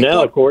 and I now,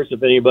 thought, of course,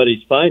 if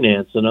anybody's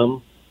financing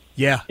them,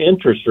 yeah,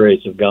 interest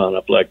rates have gone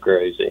up like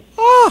crazy.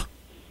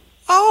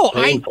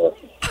 Painful.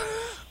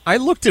 I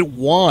looked at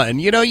one.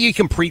 You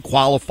can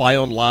pre-qualify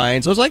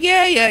online. So I was like,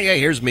 yeah.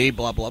 Here's me.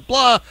 Blah blah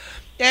blah.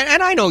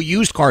 And I know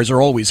used cars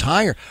are always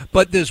higher,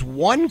 but this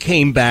one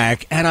came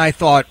back, and I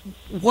thought,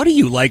 what are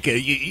you like?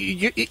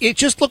 It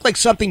just looked like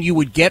something you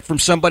would get from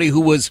somebody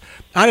who was,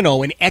 I don't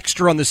know, an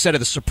extra on the set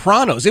of The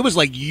Sopranos. It was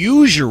like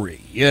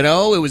usury,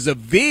 It was a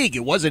VIG.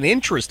 It wasn't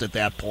interest at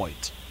that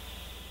point.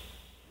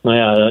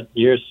 Yeah,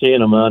 you're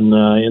seeing them in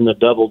the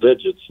double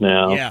digits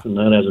now, Yeah. and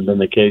that hasn't been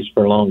the case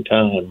for a long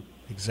time.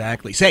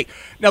 Exactly. Say,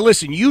 now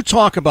listen, you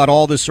talk about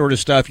all this sort of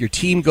stuff. Your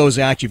team goes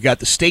out. You've got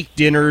the steak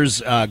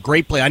dinners,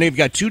 great play. I know you've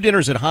got 2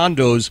 dinners at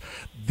Hondo's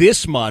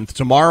this month,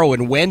 tomorrow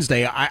and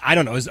Wednesday. I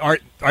don't know.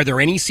 Are there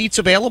any seats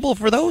available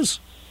for those?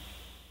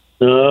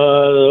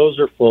 Those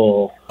are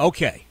full.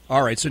 Okay.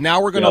 All right. So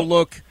now we're going to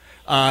look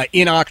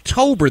in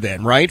October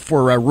then, right,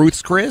 for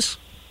Ruth's Chris?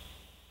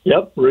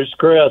 Yep, Ruth's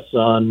Chris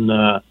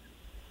on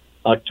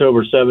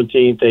October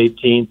 17th,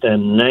 18th,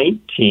 and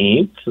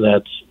 19th.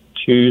 That's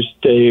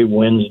Tuesday,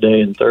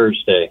 Wednesday, and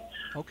Thursday.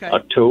 Okay.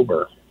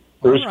 October.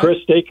 Bruce Chris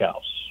Steakhouse.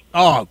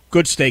 Oh,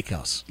 good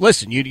steakhouse.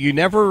 Listen, you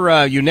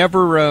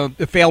never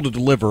fail to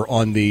deliver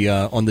on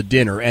the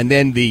dinner, and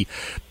then the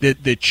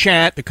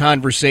chat, the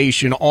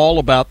conversation, all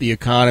about the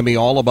economy,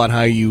 all about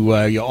how you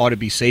ought to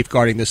be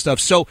safeguarding this stuff.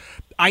 So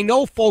I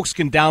know folks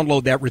can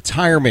download that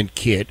retirement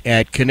kit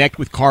at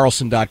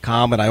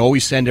connectwithcarlson.com, and I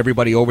always send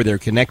everybody over there,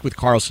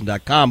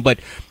 connectwithcarlson.com, but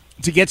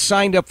to get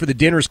signed up for the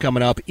dinners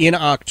coming up in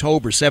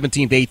October,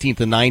 17th,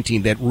 18th, and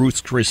 19th at Ruth's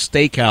Chris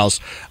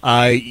Steakhouse,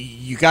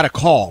 you got to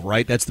call,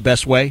 right? That's the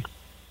best way?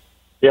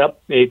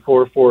 Yep,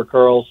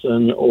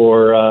 844-CARLSON,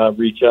 or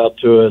reach out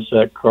to us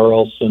at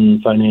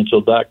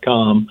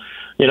carlsonfinancial.com.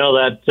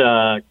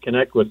 That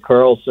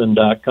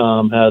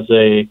connectwithcarlson.com has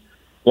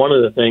one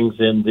of the things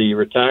in the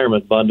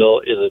retirement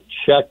bundle is a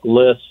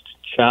checklist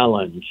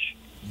challenge.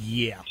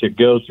 Yeah. To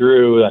go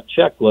through a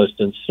checklist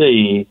and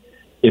see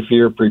if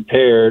you're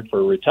prepared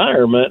for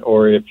retirement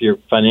or if you're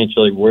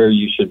financially where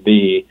you should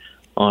be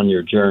on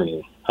your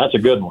journey. That's a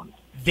good one.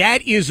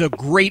 That is a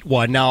great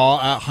one. Now,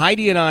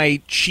 Heidi and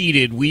I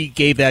cheated. We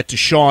gave that to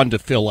Sean to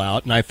fill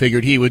out, and I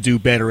figured he would do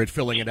better at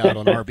filling it out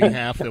on our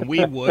behalf than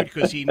we would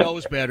because he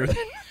knows better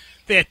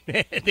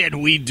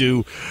than we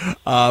do,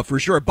 for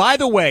sure. By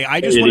the way,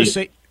 I just want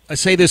to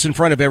say this in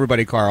front of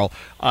everybody, Carl.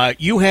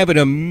 You have an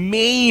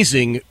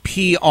amazing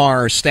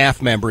PR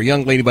staff member, a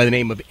young lady by the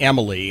name of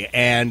Emily,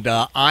 and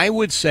I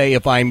would say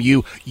if I'm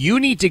you,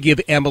 you need to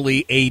give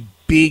Emily a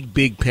big,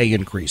 big pay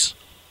increase.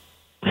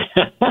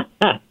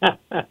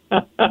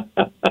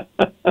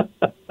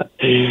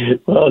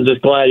 Well, I'm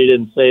just glad you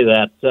didn't say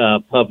that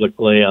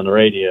publicly on the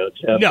radio,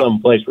 Jeff. No.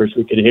 Someplace where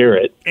she could hear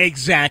it.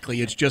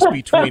 Exactly. It's just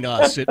between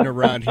us sitting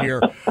around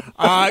here.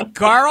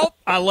 Carl,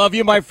 I love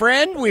you, my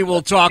friend. We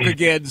will talk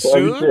again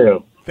soon. Love you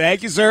too.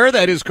 Thank you, sir.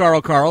 That is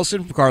Carl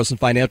Carlson from Carlson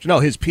Financial. No,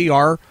 his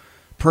PR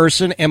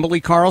person, Emily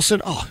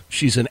Carlson,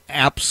 she's an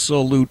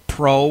absolute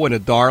pro and a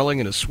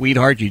darling and a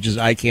sweetheart.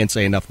 I can't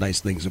say enough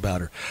nice things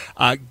about her.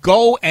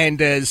 Go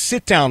and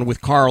sit down with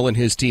Carl and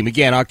his team.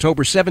 Again,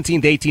 October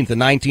 17th, 18th, and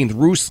 19th,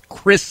 Ruth's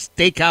Chris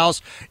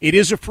Steakhouse. It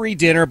is a free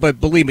dinner, but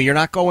believe me, you're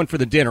not going for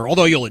the dinner,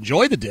 although you'll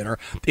enjoy the dinner.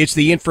 It's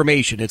the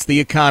information. It's the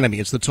economy.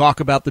 It's the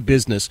talk about the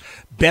business.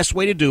 Best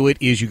way to do it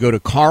is you go to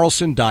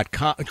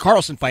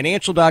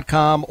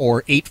carlsonfinancial.com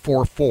or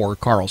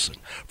 844-CARLSON.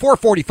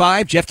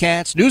 445, Jeff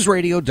Katz, News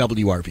Radio,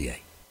 WRVA.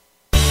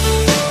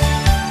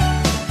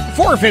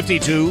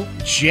 452,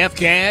 Jeff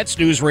Katz,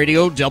 News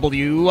Radio,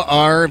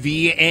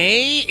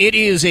 WRVA. It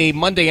is a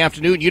Monday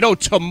afternoon. You know,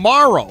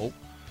 tomorrow,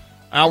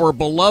 our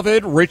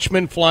beloved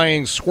Richmond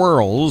Flying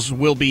Squirrels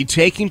will be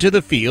taking to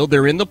the field.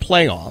 They're in the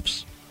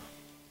playoffs.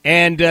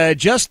 And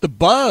just the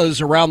buzz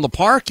around the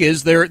park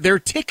is there are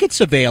tickets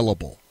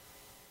available.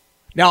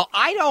 Now,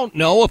 I don't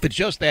know if it's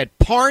just that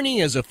Parney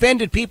has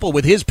offended people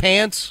with his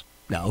pants.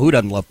 Now, who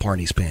doesn't love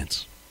Parney's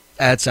pants?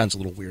 That sounds a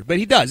little weird, but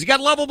he does. He's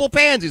got lovable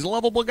pants. He's a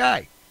lovable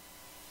guy.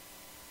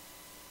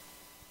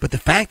 But the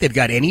fact they've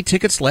got any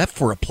tickets left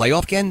for a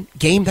playoff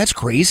game, that's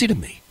crazy to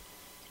me.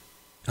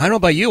 I don't know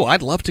about you.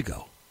 I'd love to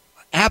go.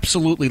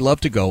 Absolutely love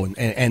to go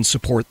and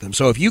support them.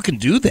 So if you can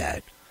do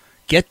that,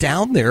 get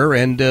down there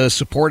and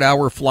support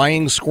our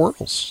Flying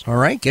Squirrels. All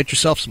right? Get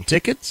yourself some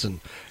tickets and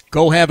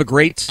go have a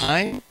great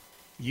time.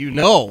 You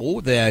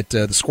know that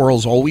the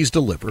Squirrels always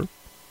deliver,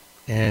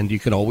 and you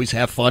can always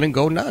have fun and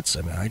go nuts.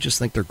 I mean, I just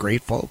think they're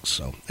great folks.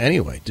 So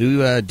anyway,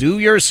 do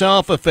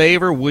yourself a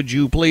favor, would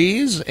you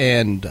please,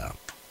 and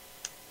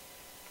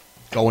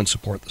go and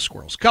support the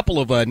Squirrels. Couple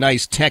of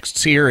nice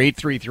texts here,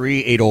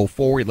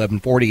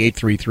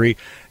 833-804-1140,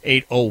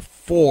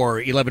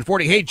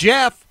 833-804-1140. Hey,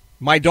 Jeff,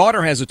 my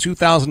daughter has a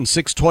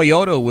 2006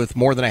 Toyota with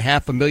more than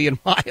 500,000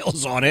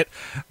 miles on it.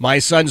 My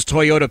son's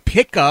Toyota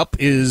pickup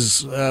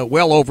is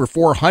well over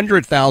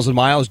 400,000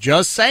 miles.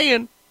 Just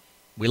saying.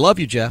 We love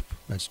you, Jeff.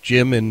 That's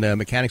Jim in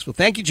Mechanicsville.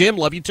 Thank you, Jim.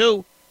 Love you,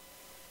 too.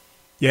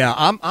 Yeah,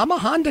 I'm a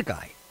Honda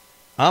guy.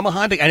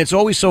 And it's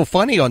always so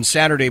funny on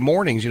Saturday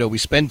mornings. You know, we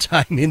spend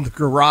time in the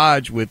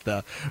garage with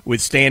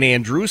Stan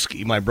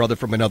Andruski, my brother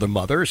from another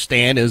mother.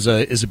 Stan is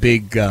a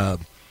big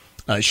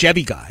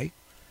Chevy guy.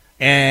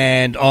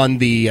 And on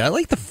the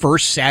the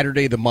first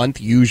Saturday of the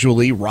month,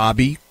 usually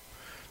Robbie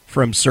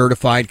from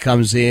Certified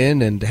comes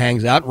in and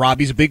hangs out.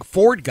 Robbie's a big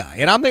Ford guy,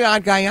 and I'm the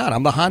odd guy out.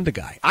 I'm the Honda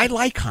guy. I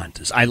like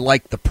Hondas. I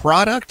like the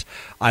product.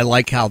 I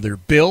like how they're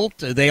built.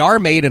 They are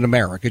made in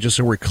America, just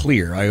so we're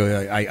clear.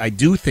 I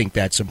do think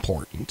that's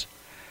important.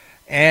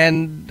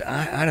 And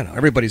I don't know.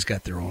 Everybody's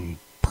got their own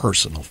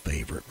personal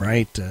favorite,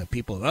 right?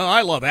 People,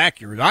 I love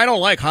Acuras. I don't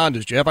like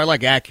Hondas, Jeff. I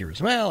like Acuras.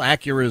 Well,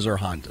 Acuras or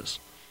Hondas.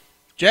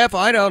 Jeff,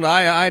 I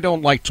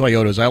don't like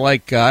Toyotas. I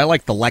like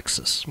the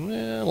Lexus.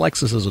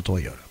 Lexus is a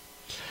Toyota.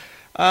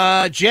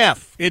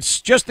 Jeff, it's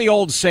just the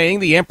old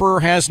saying, the emperor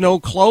has no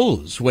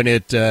clothes when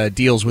it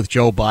deals with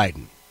Joe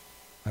Biden.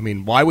 I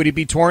mean, why would he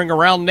be touring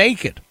around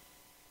naked?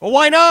 Well,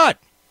 why not?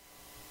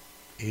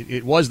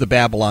 It was the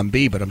Babylon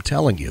Bee, but I'm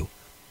telling you,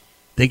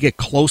 they get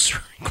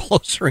closer and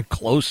closer and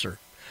closer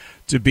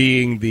to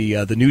being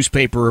the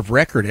newspaper of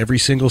record every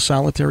single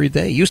solitary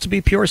day. It used to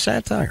be pure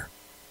satire.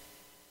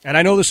 And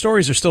I know the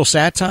stories are still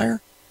satire,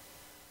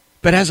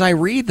 but as I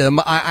read them,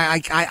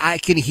 I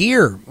can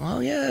hear,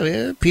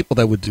 yeah, people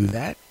that would do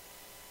that,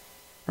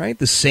 right?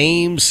 The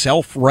same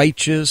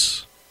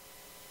self-righteous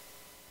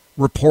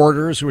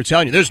reporters who are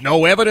telling you there's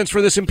no evidence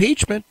for this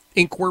impeachment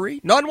inquiry,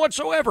 none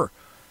whatsoever.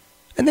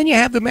 And then you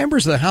have the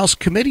members of the House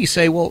committee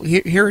say, well,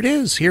 here it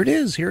is, here it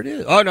is, here it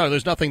is. Oh, no,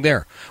 there's nothing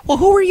there. Well,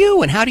 who are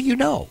you and how do you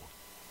know?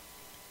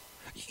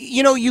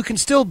 You know, you can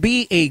still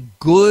be a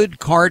good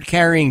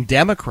card-carrying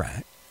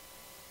Democrat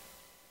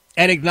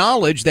and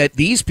acknowledge that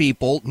these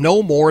people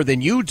know more than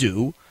you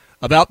do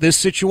about this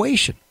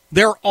situation.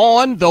 They're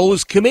on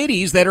those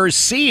committees that are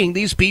seeing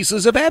these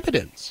pieces of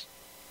evidence.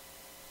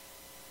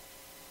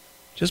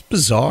 Just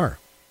bizarre.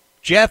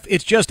 Jeff,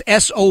 it's just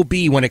SOB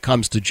when it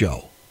comes to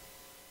Joe.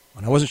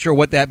 And I wasn't sure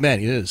what that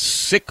meant. It is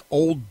sick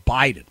old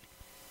Biden.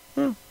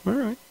 All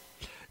right.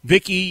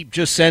 Vicky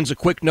just sends a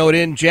quick note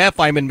in. Jeff,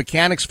 I'm in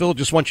Mechanicsville.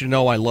 Just want you to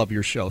know I love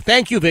your show.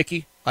 Thank you,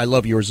 Vicky. I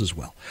love yours as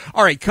well.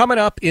 All right, coming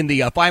up in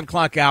the 5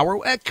 o'clock hour,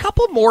 a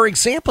couple more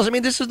examples. I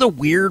mean, this is the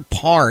weird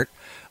part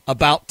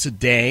about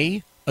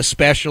today,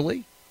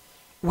 especially.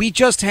 We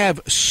just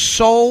have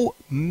so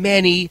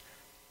many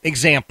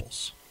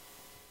examples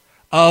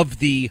of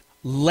the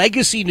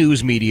legacy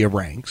news media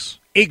ranks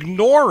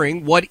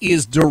ignoring what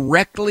is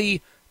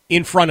directly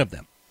in front of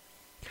them.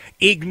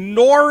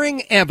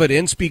 Ignoring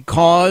evidence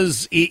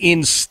because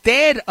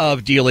instead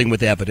of dealing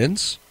with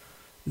evidence,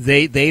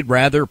 they'd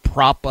rather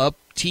prop up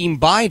Team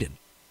Biden.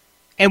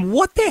 And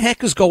what the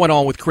heck is going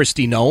on with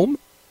Kristi Noem?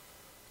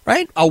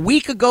 Right? A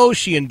week ago,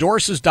 she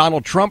endorses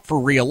Donald Trump for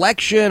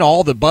re-election.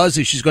 All the buzz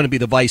is she's going to be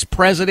the vice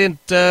president.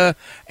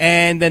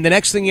 And then the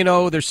next thing you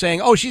know, they're saying,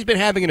 oh, she's been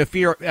having an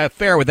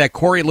affair with that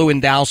Corey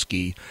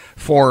Lewandowski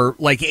for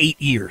like 8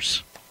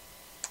 years.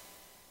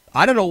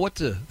 I don't know what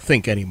to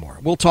think anymore.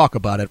 We'll talk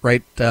about it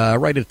right at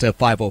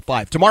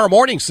 5:05. Tomorrow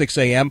morning, 6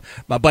 a.m.,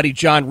 my buddy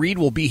John Reed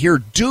will be here.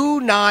 Do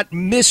not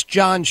miss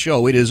John's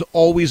show. It is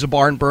always a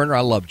barn burner.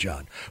 I love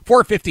John.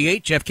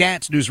 4:58, Jeff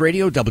Katz, News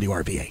Radio,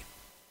 WRVA.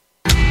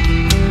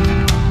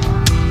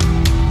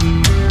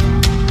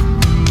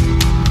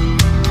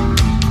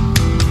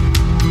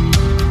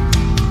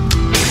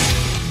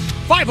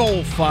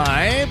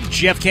 5:05,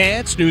 Jeff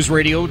Katz, News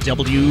Radio,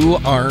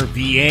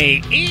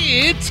 WRVA.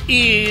 It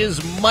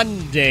is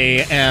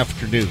Monday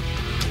afternoon.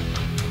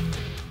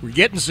 We're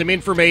getting some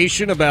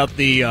information about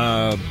the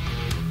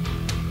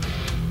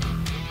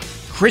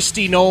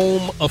Kristi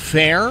Noem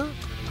affair.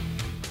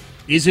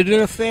 Is it an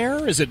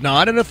affair? Is it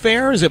not an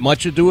affair? Is it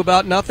much ado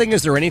about nothing?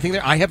 Is there anything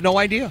there? I have no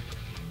idea.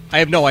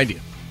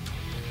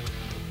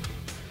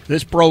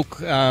 This broke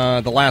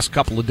the last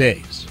couple of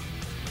days.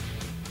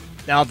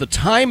 Now, the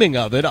timing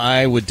of it,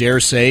 I would dare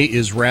say,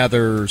 is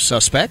rather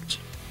suspect.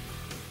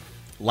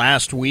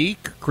 Last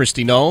week,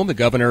 Kristi Noem, the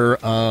governor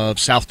of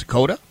South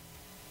Dakota,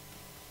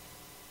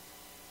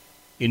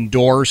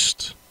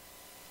 endorsed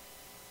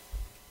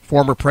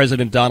former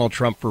President Donald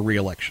Trump for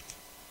re-election.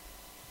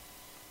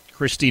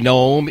 Kristi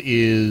Noem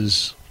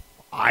is,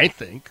 I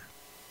think,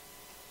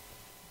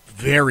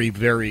 very,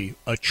 very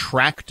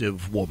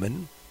attractive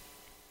woman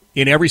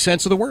in every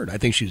sense of the word. I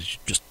think she's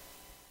just,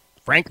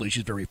 frankly,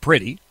 she's very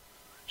pretty.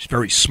 She's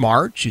very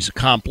smart. She's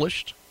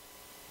accomplished.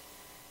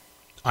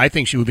 I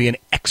think she would be an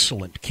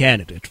excellent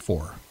candidate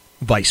for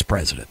vice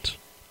president.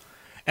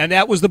 And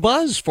that was the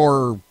buzz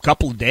for a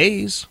couple of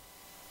days.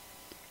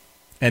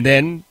 And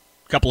then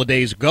a couple of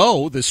days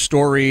ago, the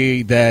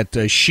story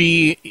that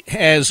she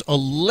has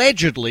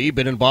allegedly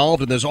been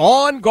involved in this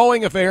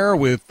ongoing affair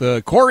with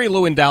Corey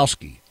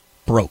Lewandowski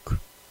broke.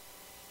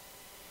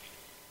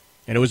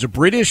 And it was a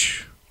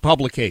British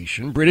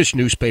publication, British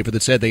newspaper,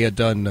 that said they had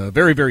done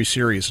very, very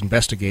serious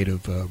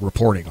investigative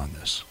reporting on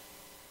this.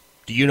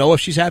 Do you know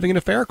if she's having an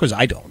affair? Because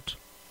I don't.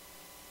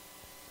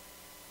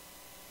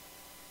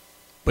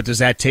 But does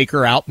that take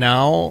her out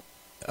now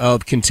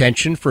of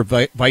contention for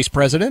vice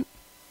president?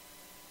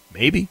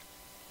 Maybe.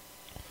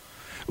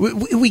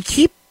 We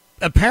keep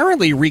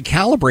apparently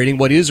recalibrating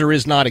what is or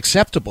is not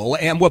acceptable,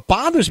 and what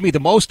bothers me the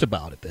most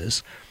about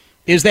this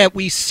is that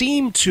we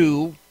seem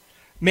to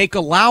make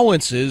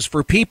allowances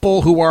for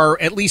people who are,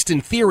 at least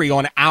in theory,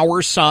 on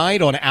our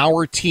side, on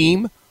our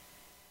team,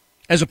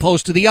 as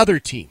opposed to the other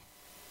team.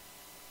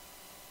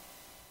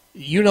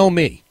 You know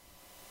me.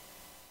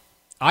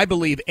 I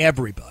believe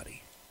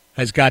everybody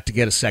has got to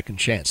get a second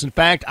chance. In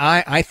fact,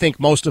 I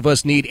think most of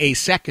us need a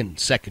second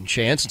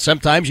chance, and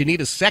sometimes you need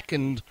a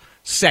second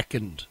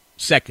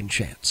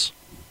chance.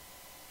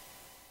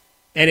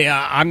 And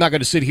I'm not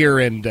going to sit here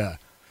and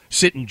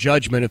sit in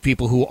judgment of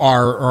people who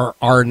are or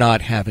are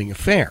not having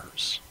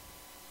affairs.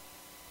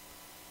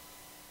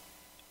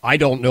 I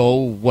don't know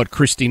what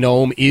Kristi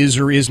Noem is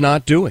or is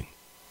not doing.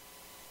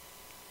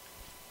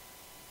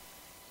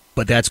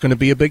 But that's going to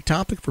be a big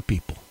topic for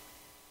people.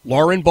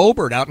 Lauren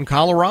Boebert out in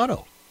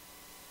Colorado.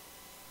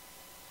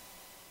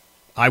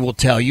 I will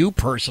tell you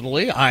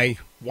personally, I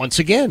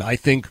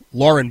think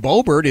Lauren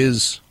Boebert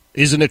is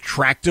an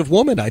attractive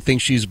woman. I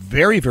think she's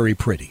very, very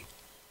pretty.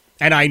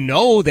 And I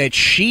know that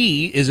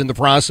she is in the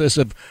process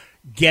of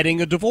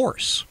getting a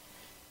divorce.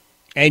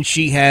 And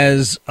she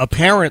has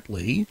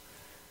apparently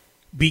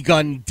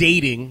begun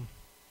dating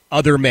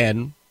other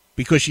men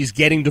because she's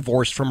getting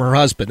divorced from her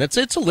husband.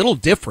 It's a little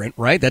different,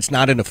 right? That's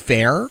not an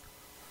affair.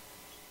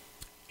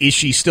 Is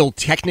she still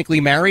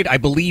technically married? I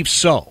believe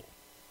so.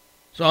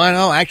 So I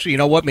know, actually, you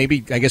know what?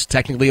 Maybe, I guess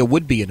technically it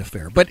would be an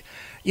affair. But,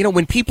 you know,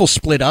 when people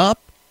split up,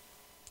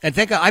 and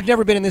think I've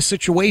never been in this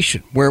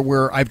situation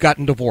where I've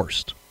gotten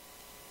divorced.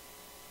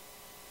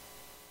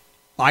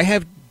 I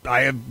have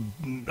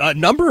a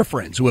number of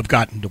friends who have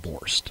gotten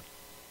divorced.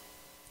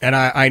 And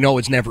I know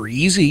it's never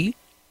easy.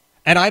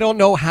 And I don't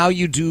know how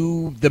you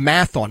do the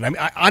math on it. I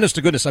mean, honest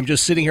to goodness, I'm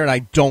just sitting here and I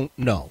don't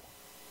know.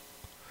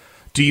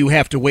 Do you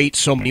have to wait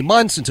so many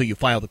months until you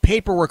file the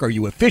paperwork? Are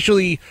you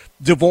officially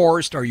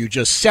divorced? Are you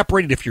just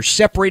separated? If you're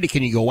separated,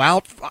 can you go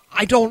out?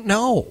 I don't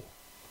know.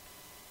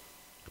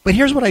 But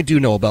here's what I do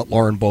know about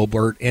Lauren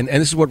Boebert, and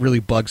this is what really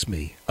bugs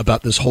me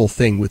about this whole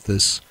thing with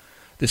this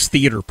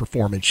theater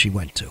performance she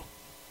went to.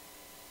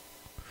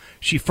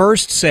 She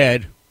first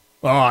said,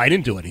 "Oh, I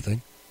didn't do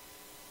anything."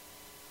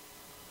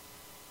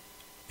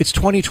 It's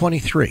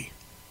 2023.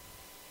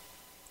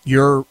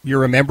 You're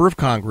a member of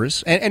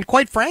Congress, and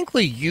quite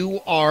frankly,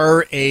 you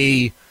are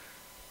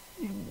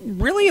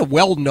really a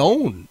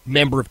well-known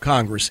member of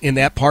Congress in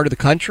that part of the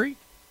country.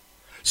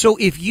 So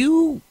if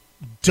you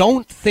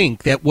don't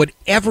think that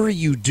whatever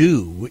you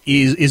do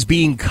is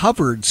being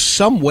covered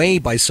some way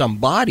by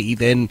somebody,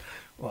 then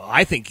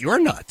I think you're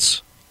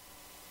nuts.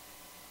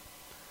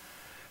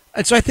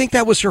 And so I think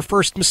that was her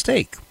first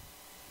mistake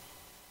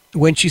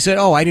when she said,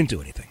 "Oh, I didn't do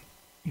anything.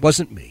 It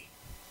wasn't me."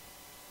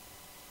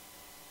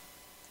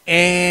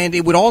 And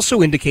it would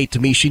also indicate to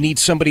me she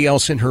needs somebody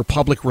else in her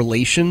public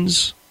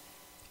relations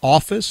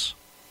office.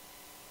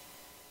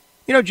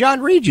 You know,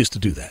 John Reed used to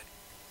do that.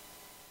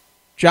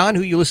 John,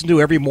 who you listen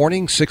to every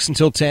morning, 6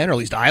 until 10, or at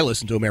least I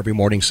listen to him every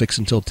morning, 6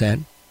 until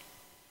 10.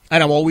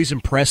 And I'm always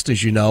impressed,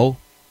 as you know,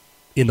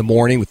 in the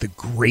morning with the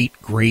great,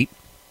 great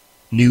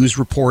news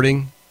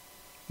reporting.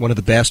 One of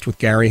the best with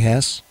Gary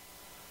Hess.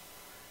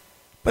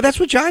 But that's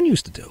what John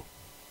used to do,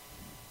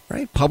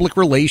 right? Public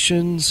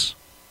relations,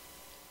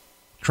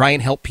 try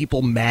and help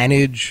people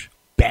manage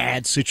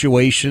bad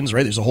situations,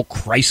 right? There's a whole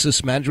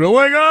crisis management. Oh,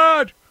 my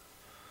God!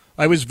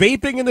 I was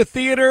vaping in the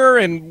theater,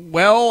 and,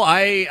 well,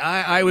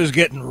 I was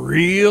getting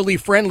really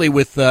friendly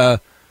with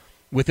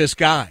this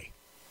guy.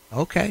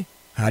 Okay,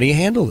 how do you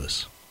handle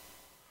this?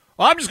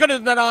 Well, I'm just going to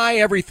deny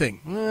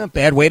everything.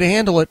 Bad way to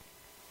handle it.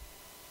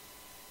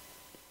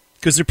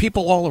 Because there are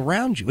people all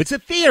around you. It's a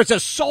theater. It's a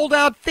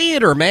sold-out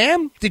theater,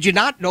 ma'am. Did you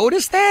not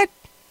notice that?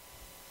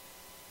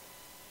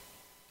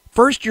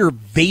 First, you're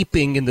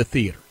vaping in the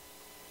theater.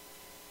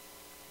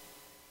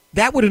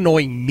 That would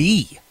annoy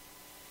me.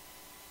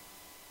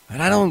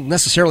 And I don't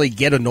necessarily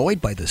get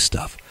annoyed by this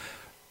stuff.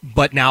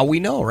 But now we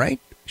know, right?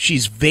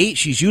 She's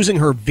using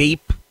her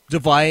vape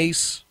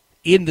device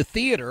in the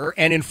theater,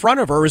 and in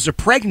front of her is a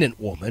pregnant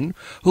woman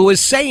who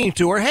is saying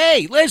to her,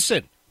 hey,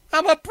 listen,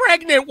 I'm a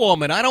pregnant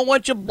woman. I don't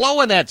want you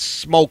blowing that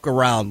smoke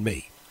around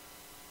me.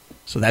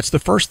 So that's the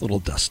first little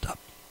dust-up.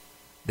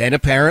 Then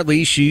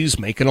apparently she's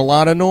making a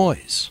lot of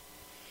noise.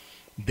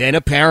 Then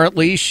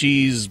apparently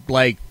she's,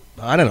 like,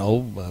 I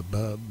don't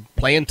know,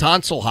 playing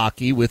tonsil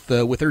hockey with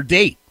her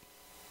date.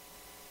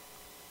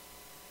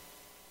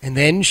 And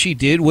then she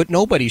did what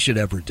nobody should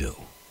ever do.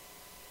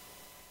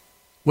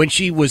 When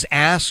she was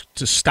asked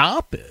to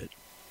stop it,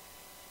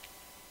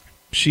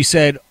 she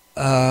said,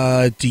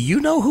 do you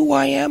know who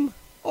I am?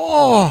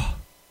 Oh,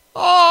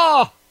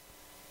 I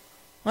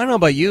don't know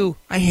about you.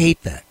 I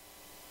hate that.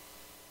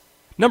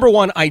 Number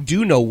one, I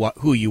do know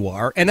who you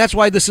are, and that's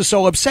why this is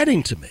so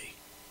upsetting to me.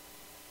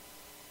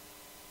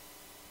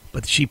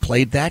 But she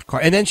played that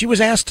card, and then she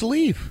was asked to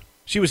leave.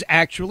 She was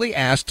actually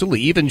asked to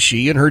leave, and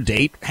she and her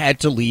date had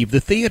to leave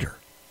the theater.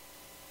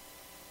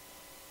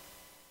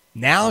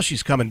 Now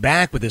she's coming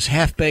back with this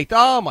half-baked,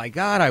 oh, my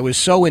God, I was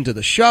so into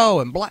the show,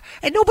 and blah.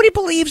 And nobody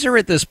believes her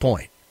at this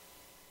point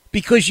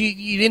because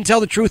you didn't tell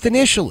the truth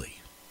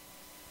initially.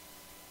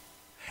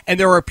 And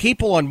there are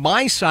people on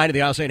my side of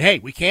the aisle saying, hey,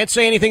 we can't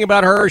say anything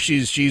about her.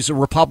 She's a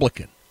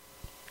Republican.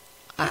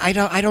 I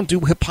don't do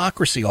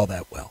hypocrisy all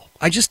that well.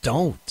 I just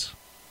don't.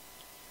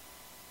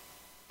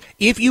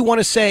 If you want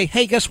to say,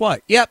 hey, guess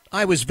what? Yep,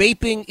 I was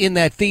vaping in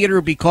that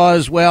theater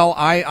because, well,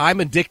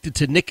 I'm addicted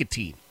to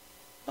nicotine.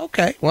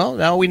 Okay, well,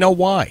 now we know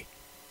why.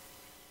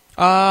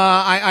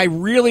 I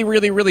really,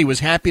 really, really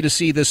was happy to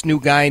see this new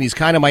guy, and he's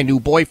kind of my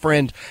new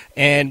boyfriend.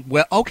 And,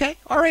 well, okay,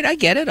 all right, I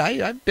get it.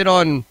 I've been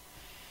on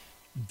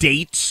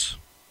dates,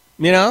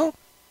 you know.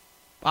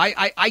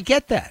 I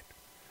get that.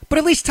 But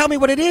at least tell me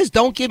what it is.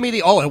 Don't give me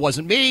the, oh, it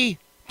wasn't me.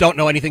 Don't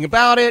know anything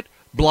about it.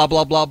 Blah,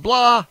 blah, blah,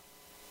 blah.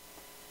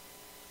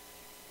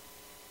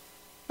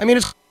 I mean,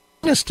 it's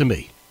craziness to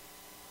me.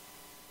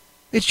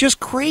 It's just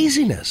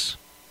craziness.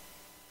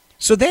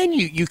 So then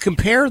you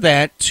compare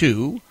that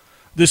to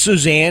the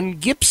Suzanne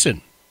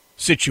Gibson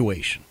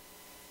situation.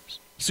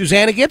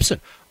 Susanna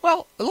Gibson.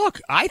 Well,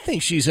 look, I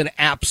think she's an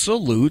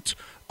absolute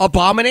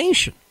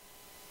abomination.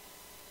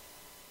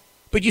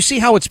 But you see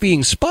how it's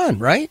being spun,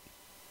 right?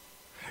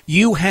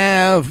 You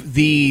have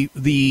the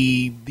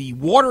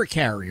water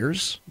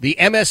carriers, the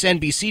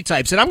MSNBC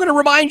types, and I'm going to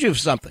remind you of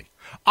something.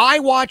 I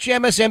watch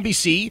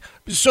MSNBC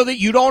so that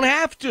you don't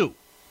have to.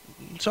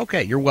 It's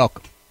okay, you're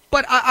welcome.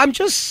 But I'm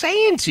just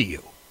saying to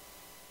you,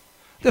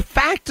 the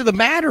fact of the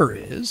matter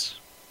is,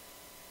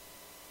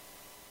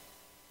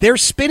 they're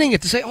spinning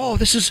it to say, oh,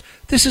 this is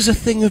a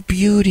thing of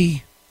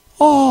beauty.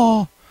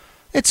 Oh,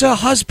 it's a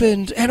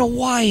husband and a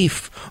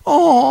wife.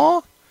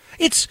 Oh,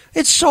 it's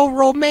so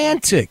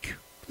romantic.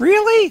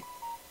 Really?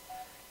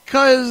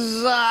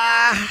 Because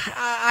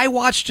I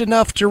watched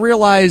enough to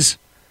realize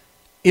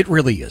it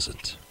really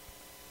isn't.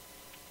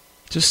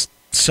 Just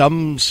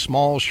some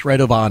small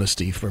shred of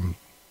honesty from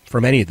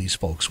any of these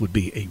folks would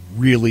be a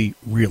really,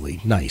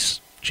 really nice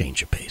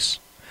change of pace.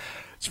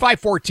 It's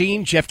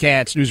 5:14, Jeff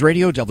Katz, News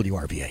Radio,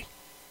 WRVA.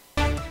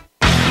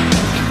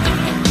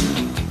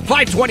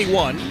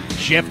 5:21,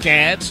 Jeff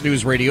Katz,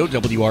 News Radio,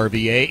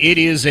 WRVA. It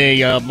is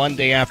a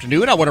Monday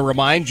afternoon. I want to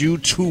remind you,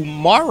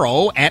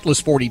 tomorrow,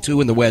 Atlas 42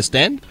 in the West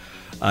End.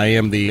 I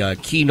am the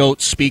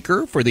keynote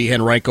speaker for the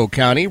Henrico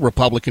County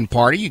Republican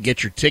Party. You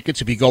get your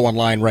tickets if you go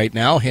online right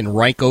now,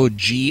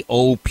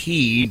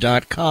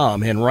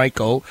 henricogop.com,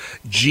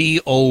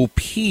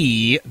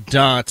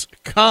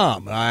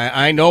 henricogop.com.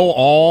 I know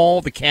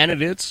all the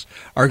candidates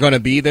are going to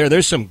be there.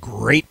 There's some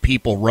great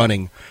people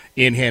running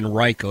in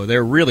Henrico.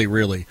 There really,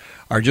 really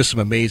are just some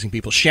amazing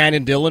people.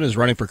 Shannon Dillon is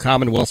running for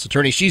Commonwealth's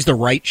attorney. She's the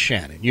right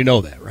Shannon. You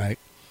know that, right?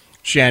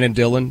 Shannon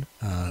Dillon,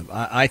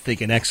 I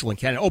think an excellent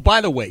candidate. Oh,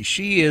 by the way,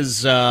 she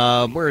is,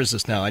 where is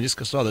this now? I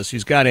just saw this.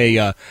 She's got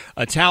a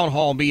town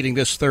hall meeting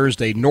this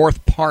Thursday,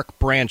 North Park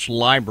Branch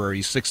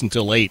Library, 6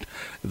 until 8.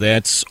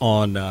 That's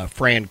on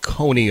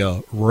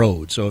Franconia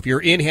Road. So if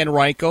you're in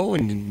Henrico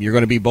and you're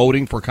going to be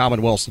voting for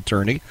Commonwealth's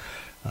attorney,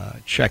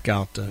 check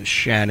out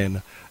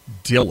Shannon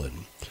Dillon.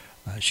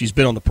 She's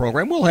been on the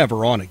program. We'll have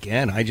her on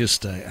again. I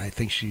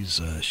think she's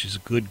a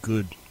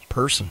good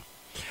person.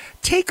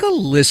 Take a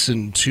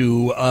listen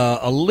to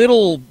a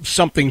little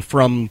something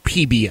from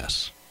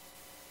PBS.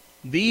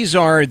 These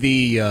are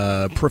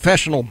the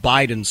professional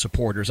Biden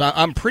supporters.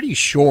 I'm pretty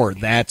sure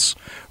that's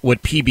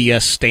what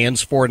PBS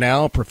stands for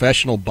now,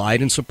 professional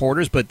Biden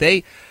supporters. But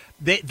they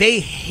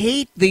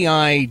hate the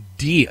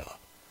idea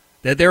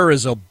that there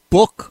is a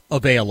book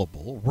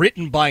available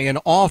written by an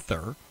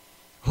author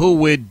who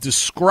would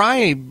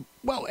describe,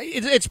 well,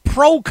 it's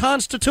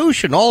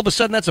pro-Constitution. All of a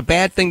sudden, that's a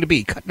bad thing to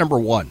be. Cut number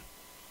 1.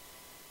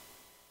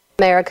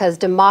 America's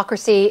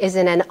democracy is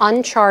in an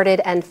uncharted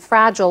and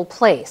fragile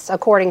place,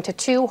 according to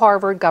 2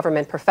 Harvard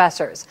government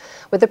professors.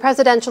 With the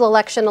presidential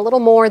election a little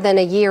more than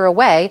a year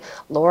away,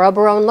 Laura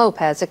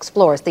Barone-Lopez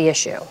explores the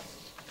issue.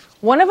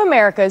 One of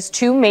America's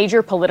 2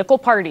 major political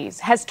parties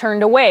has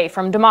turned away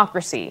from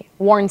democracy,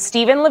 warned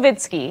Stephen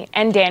Levitsky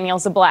and Daniel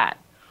Zablat.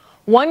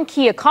 One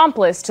key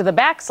accomplice to the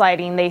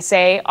backsliding, they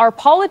say, are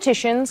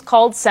politicians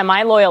called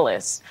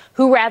semi-loyalists,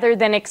 who rather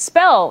than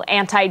expel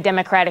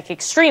anti-democratic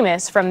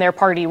extremists from their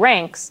party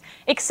ranks,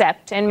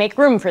 accept and make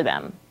room for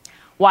them.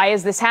 Why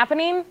is this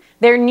happening?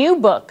 Their new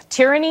book,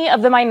 Tyranny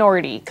of the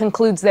Minority,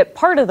 concludes that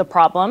part of the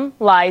problem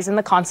lies in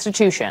the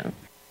Constitution.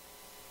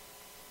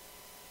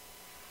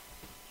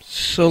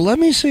 So let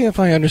me see if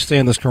I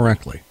understand this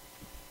correctly.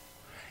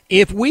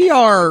 If we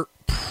are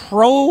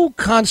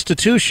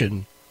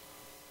pro-Constitution,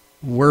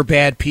 we're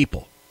bad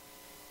people.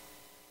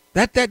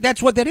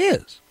 That's what that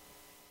is.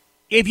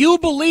 If you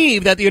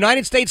believe that the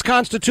United States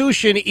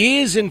Constitution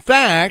is, in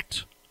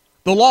fact,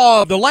 the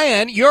law of the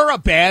land, you're a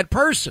bad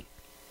person.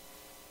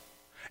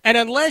 And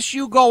unless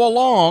you go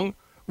along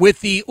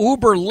with the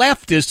uber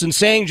leftists and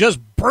saying just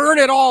burn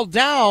it all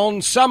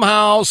down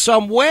somehow,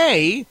 some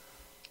way,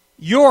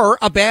 you're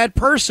a bad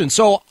person.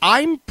 So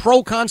I'm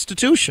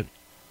pro-Constitution.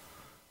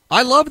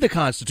 I love the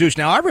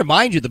Constitution. Now, I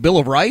remind you, the Bill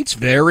of Rights,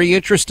 very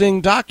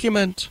interesting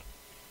document.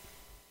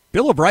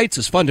 Bill of Rights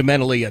is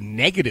fundamentally a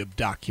negative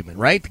document,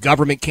 right? The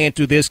government can't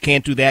do this,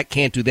 can't do that,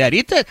 can't do that.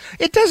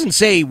 It doesn't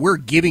say we're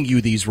giving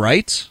you these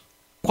rights.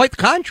 Quite the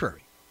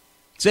contrary.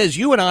 It says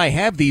you and I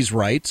have these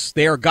rights.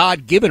 They are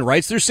God-given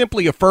rights. They're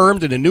simply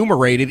affirmed and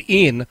enumerated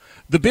in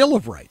the Bill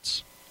of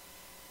Rights.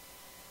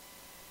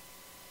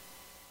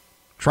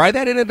 Try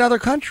that in another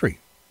country.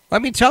 I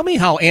mean, tell me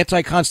how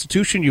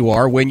anti-Constitution you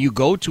are when you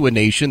go to a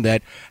nation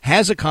that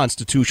has a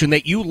Constitution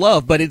that you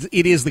love, but it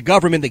is the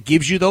government that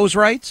gives you those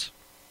rights?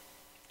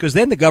 Because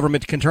then the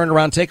government can turn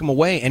around and take them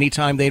away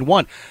anytime they'd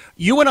want.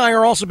 You and I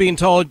are also being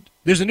told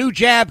there's a new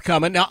jab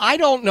coming. Now, I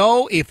don't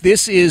know if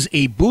this is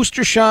a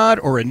booster shot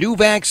or a new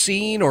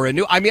vaccine or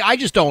I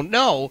just don't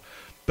know.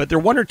 But there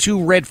are 1 or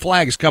 2 red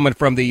flags coming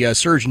from the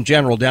Surgeon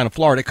General down in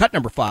Florida. Cut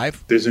number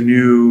 5. There's a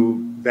new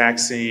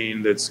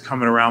vaccine that's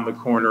coming around the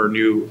corner, a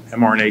new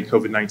mRNA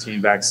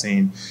COVID-19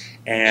 vaccine.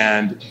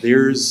 And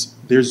there's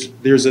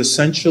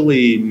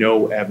essentially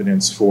no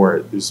evidence for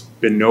it. There's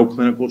been no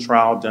clinical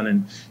trial done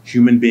in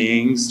human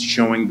beings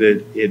showing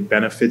that it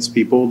benefits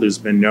people. There's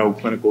been no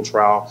clinical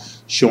trial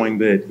showing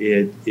that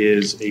it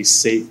is a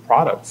safe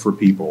product for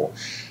people.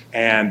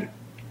 And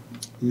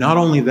not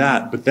only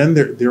that, but then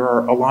there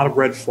are a lot of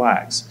red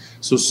flags.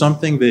 So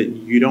something that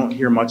you don't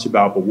hear much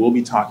about, but we'll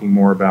be talking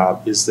more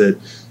about, is that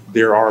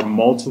there are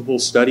multiple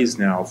studies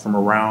now from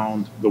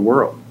around the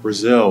world,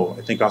 Brazil,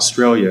 I think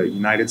Australia,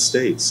 United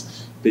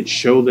States, that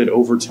show that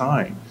over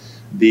time,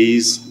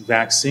 these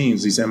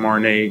vaccines, these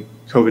mRNA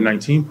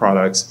COVID-19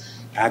 products,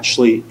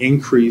 actually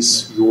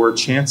increase your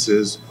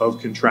chances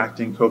of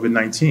contracting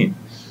COVID-19.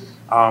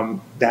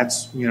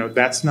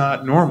 That's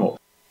not normal.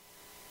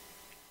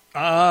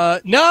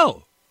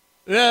 No,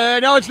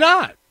 it's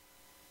not.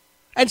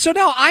 And so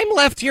now I'm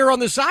left here on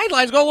the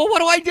sidelines going, well, what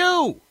do I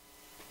do?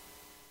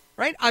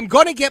 Right? I'm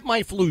going to get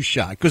my flu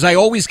shot because I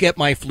always get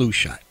my flu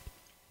shot.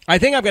 I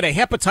think I've got a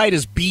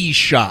hepatitis B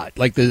shot.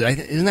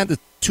 Isn't that the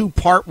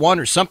 2-part one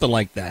or something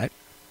like that?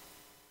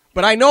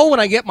 But I know when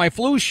I get my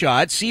flu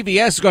shot,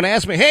 CVS is going to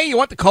ask me, hey, you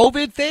want the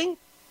COVID thing?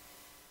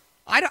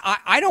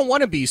 I don't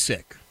want to be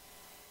sick.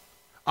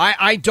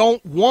 I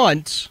don't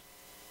want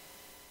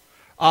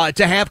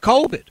to have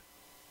COVID.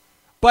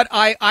 But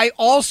I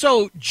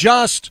also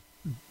I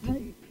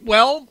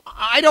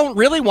don't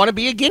really want to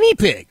be a guinea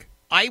pig.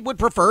 I would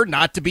prefer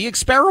not to be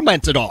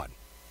experimented on.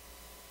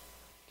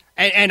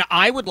 And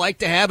I would like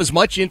to have as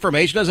much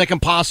information as I can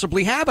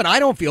possibly have, and I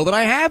don't feel that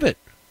I have it.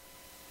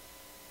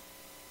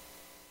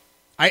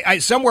 I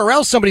somewhere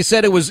else somebody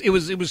said it was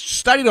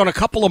studied on a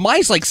couple of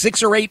mice, like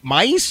 6 or 8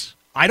 mice.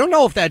 I don't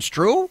know if that's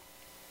true.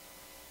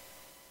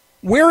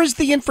 Where is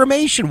the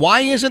information?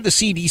 Why isn't the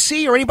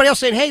CDC or anybody else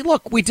saying, hey,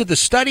 look, we did the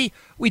study.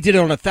 We did it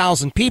on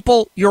 1,000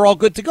 people. You're all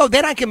good to go.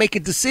 Then I can make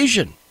a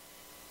decision.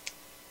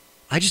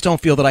 I just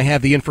don't feel that I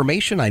have the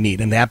information I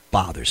need, and that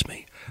bothers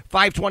me.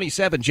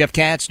 527, Jeff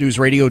Katz, News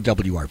Radio,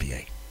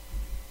 WRVA.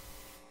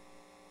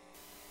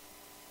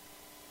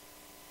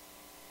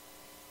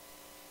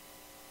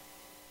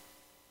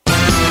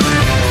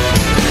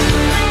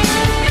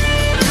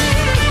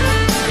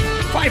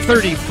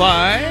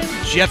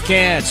 6:35, Jeff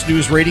Katz,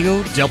 News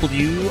Radio,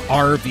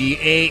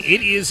 WRVA.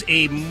 It is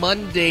a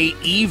Monday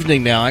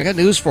evening now. I got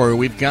news for you.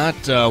 We've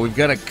got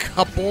a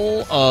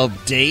couple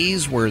of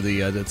days where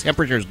the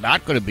temperature is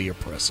not going to be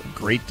oppressive.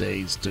 Great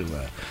days to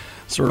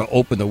sort of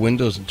open the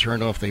windows and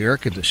turn off the air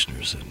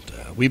conditioners,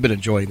 and we've been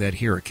enjoying that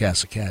here at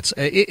Casa Katz.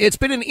 It's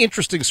been an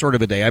interesting sort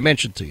of a day. I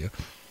mentioned to you,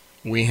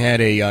 we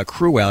had a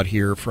crew out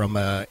here from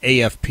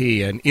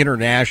AFP, an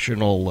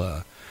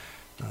international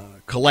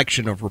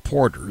collection of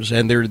reporters,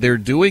 and they're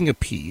doing a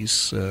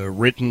piece,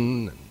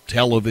 written, and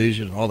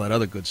television, and all that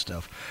other good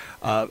stuff,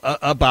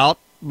 about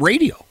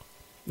radio,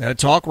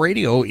 talk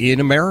radio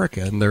in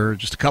America. And there are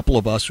just a couple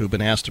of us who have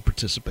been asked to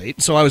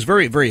participate. So I was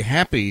very, very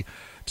happy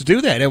to do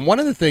that. And one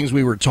of the things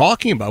we were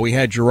talking about, we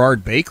had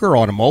Gerard Baker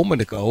on a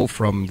moment ago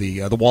from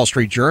the Wall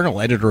Street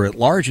Journal, editor at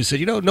large, who said,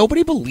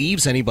 nobody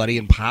believes anybody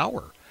in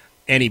power,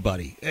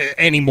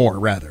 anymore,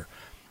 rather.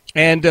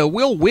 And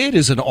Will Whit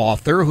is an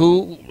author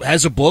who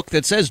has a book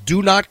that says,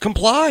 "Do not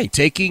comply,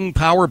 taking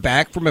power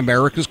back from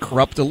America's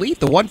corrupt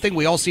elite." The one thing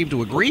we all seem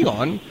to agree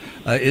on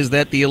is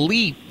that the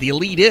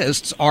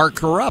elitists are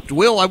corrupt.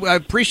 Will, I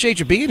appreciate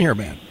you being here,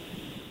 man.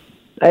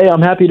 Hey,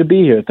 I'm happy to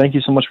be here. Thank you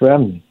so much for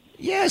having me.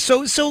 Yeah,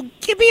 so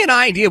give me an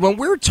idea. When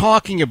we're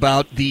talking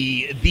about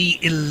the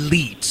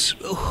elite,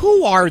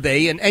 who are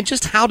they, and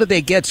just how do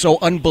they get so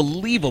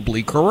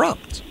unbelievably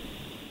corrupt?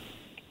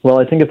 Well,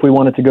 I think if we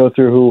wanted to go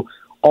through who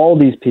all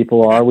these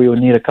people are, we would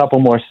need a couple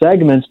more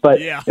segments. But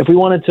if we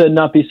wanted to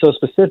not be so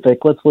specific,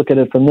 let's look at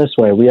it from this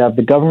way. We have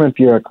the government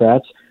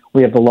bureaucrats,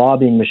 we have the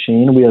lobbying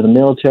machine, we have the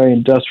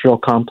military-industrial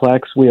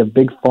complex, we have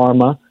big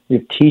pharma, we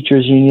have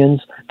teachers' unions,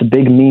 the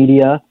big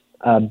media,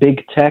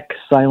 big tech,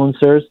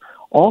 silencers,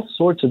 all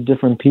sorts of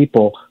different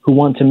people who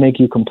want to make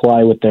you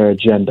comply with their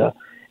agenda.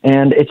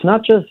 And it's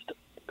not just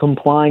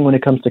complying when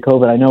it comes to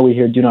COVID. I know we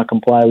hear do not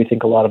comply. We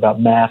think a lot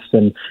about masks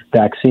and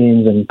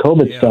vaccines and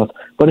COVID stuff,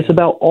 but it's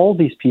about all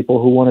these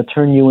people who want to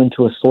turn you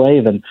into a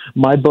slave. And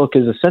my book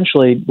is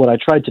essentially, what I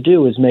tried to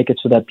do is make it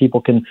so that people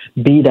can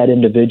be that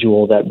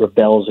individual that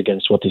rebels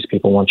against what these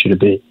people want you to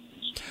be.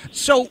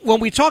 So when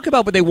we talk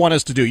about what they want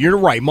us to do, you're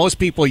right. Most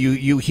people,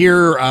 you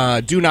hear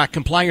do not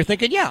comply, you're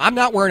thinking, yeah, I'm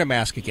not wearing a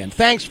mask again.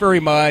 Thanks very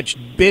much.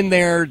 Been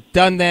there,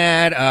 done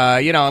that.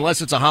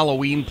 Unless it's a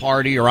Halloween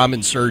party or I'm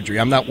in surgery,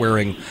 I'm not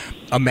wearing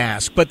a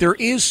mask. But there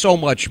is so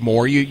much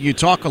more. You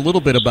talk a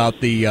little bit about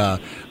the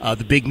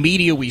big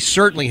media. We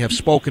certainly have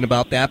spoken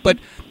about that. But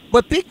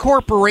big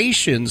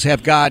corporations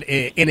have got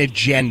an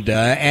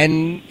agenda,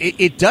 and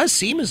it does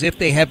seem as if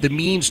they have the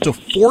means to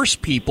force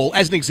people,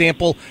 as an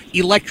example,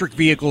 electric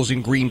vehicles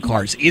and green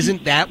cars.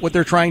 Isn't that what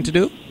they're trying to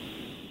do?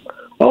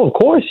 Oh, of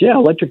course, yeah.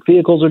 Electric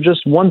vehicles are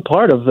just one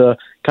part of the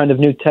kind of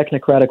new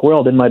technocratic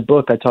world. In my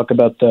book, I talk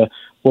about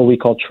what we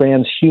call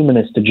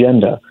transhumanist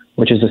agenda,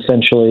 which is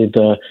essentially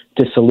the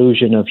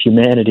dissolution of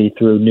humanity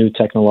through new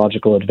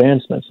technological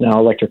advancements. Now,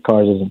 electric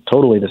cars isn't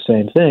totally the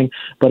same thing,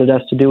 but it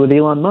has to do with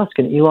Elon Musk.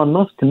 And Elon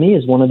Musk, to me,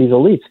 is one of these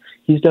elites.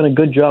 He's done a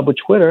good job with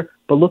Twitter,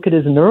 but look at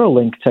his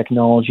Neuralink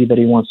technology that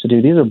he wants to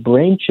do. These are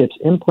brain chips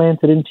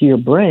implanted into your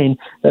brain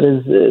that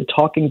is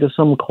talking to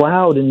some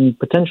cloud in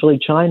potentially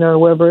China or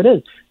wherever it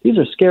is. These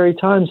are scary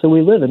times that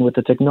we live in with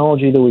the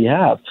technology that we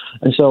have.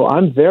 And so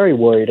I'm very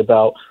worried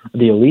about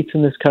the elites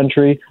in this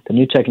country, the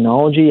new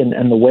technology,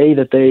 and the way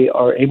that they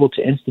are able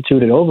to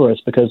institute it over us,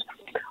 because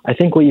I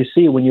think what you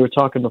see when you were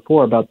talking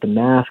before about the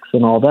masks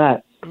and all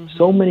that,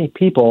 so many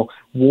people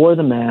wore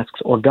the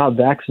masks or got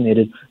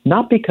vaccinated,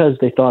 not because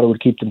they thought it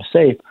would keep them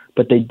safe,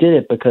 but they did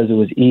it because it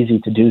was easy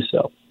to do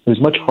so. It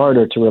was much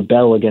harder to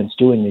rebel against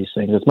doing these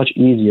things. It's much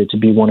easier to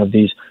be one of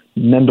these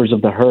members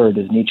of the herd,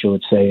 as Nietzsche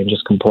would say, and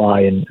just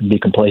comply and be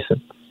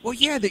complacent. Well,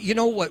 yeah,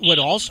 what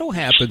also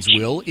happens,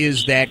 Will,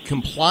 is that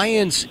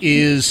compliance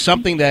is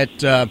something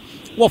that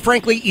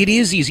frankly, it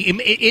is easy.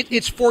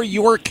 It's for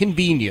your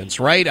convenience,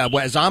 right?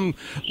 As I'm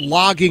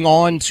logging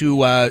on to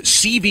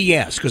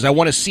CVS because I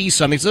want to see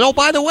something, it says, oh,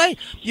 by the way,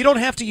 you don't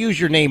have to use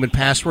your name and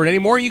password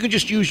anymore. You can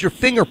just use your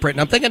fingerprint.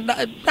 And I'm thinking,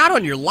 not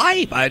on your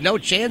life. I had no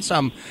chance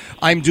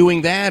I'm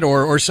doing that.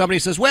 Or somebody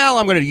says, well,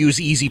 I'm going to use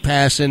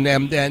EasyPass,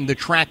 and the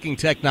tracking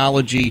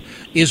technology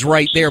is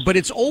right there. But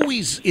it's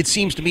always, it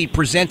seems to me,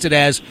 presented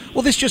as,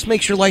 well, this just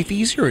makes your life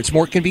easier. It's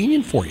more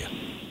convenient for you.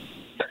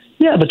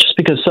 Yeah, but just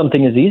because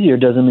something is easier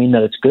doesn't mean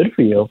that it's good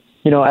for you.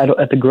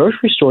 At the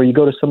grocery store, you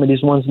go to some of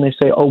these ones and they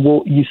say, oh,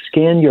 well, you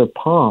scan your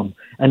palm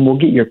and we'll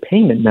get your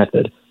payment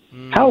method.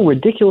 How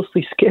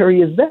ridiculously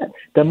scary is that?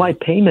 That my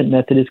payment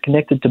method is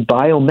connected to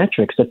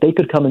biometrics, that they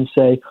could come and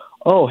say,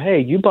 oh, hey,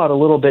 you bought a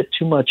little bit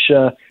too much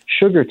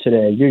sugar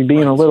today. You're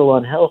being a little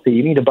unhealthy.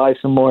 You need to buy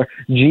some more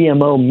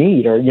GMO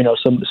meat or,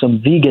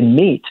 some vegan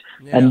meat.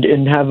 Yeah.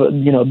 And have,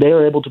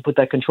 they're able to put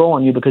that control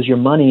on you because your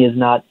money is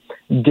not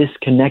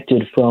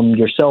disconnected from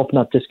yourself,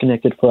 not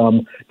disconnected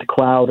from the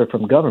cloud or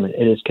from government.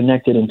 It is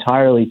connected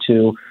entirely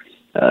to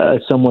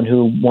someone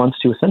who wants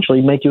to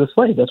essentially make you a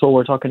slave. That's what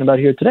we're talking about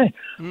here today.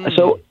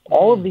 So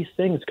all of these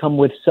things come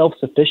with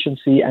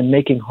self-sufficiency and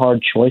making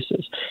hard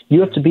choices. You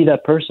have to be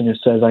that person who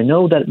says, I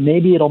know that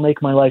maybe it'll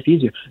make my life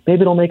easier.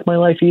 Maybe it'll make my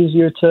life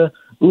easier to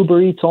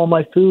Uber Eats all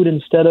my food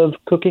instead of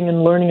cooking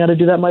and learning how to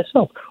do that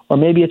myself. Or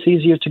maybe it's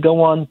easier to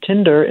go on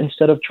Tinder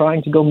instead of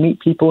trying to go meet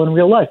people in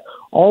real life.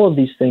 All of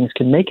these things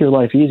can make your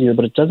life easier,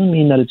 but it doesn't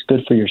mean that it's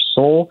good for your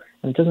soul,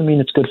 and it doesn't mean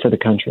it's good for the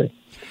country.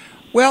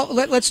 Well,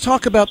 let's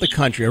talk about the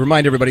country. I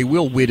remind everybody,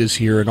 Will Whit is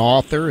here, an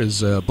author.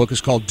 His book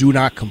is called Do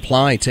Not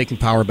Comply, Taking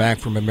Power Back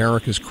from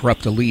America's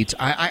Corrupt Elites.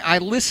 I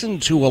listen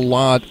to a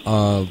lot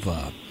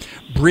of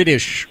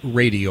British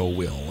radio,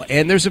 Will,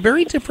 and there's a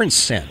very different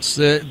sense.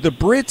 The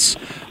Brits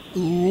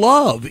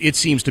love, it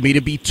seems to me,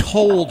 to be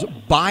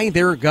told by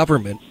their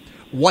government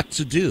what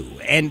to do.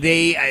 And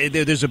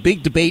there's a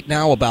big debate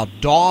now about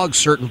dogs,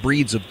 certain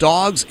breeds of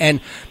dogs,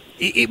 and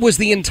it was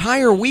the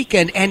entire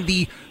weekend, and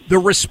the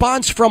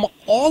response from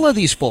all of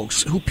these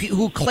folks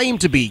who claim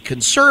to be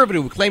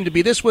conservative, who claim to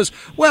be this, was,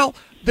 well,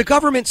 the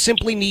government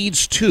simply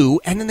needs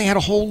to, and then they had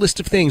a whole list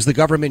of things the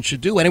government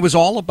should do, and it was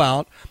all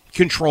about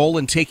control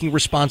and taking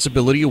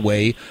responsibility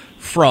away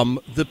from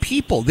the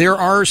people. There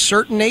are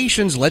certain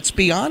nations, let's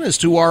be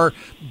honest, who are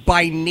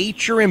by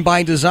nature and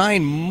by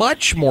design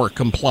much more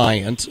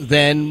compliant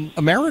than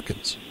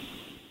Americans.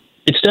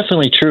 It's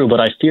definitely true, but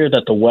I fear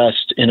that the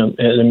West,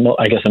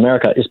 I guess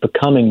America, is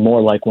becoming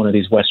more like one of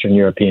these Western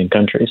European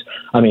countries.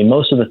 I mean,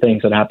 most of the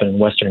things that happen in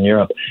Western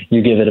Europe,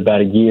 you give it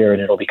about a year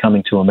and it'll be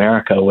coming to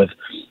America with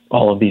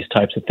all of these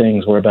types of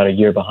things. We're about a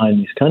year behind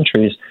these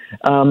countries.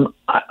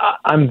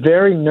 I'm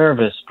very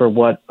nervous for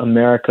what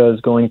America is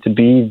going to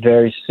be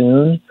very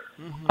soon.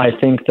 I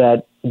think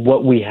that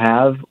what we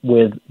have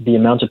with the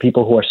amount of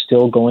people who are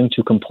still going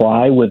to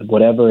comply with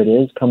whatever it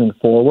is coming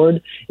forward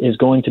is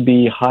going to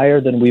be higher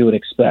than we would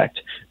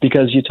expect.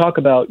 Because you talk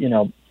about,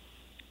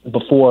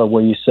 before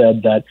where you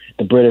said that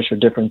the British are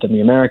different than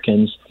the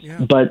Americans,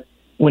 but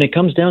when it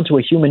comes down to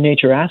a human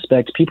nature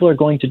aspect, people are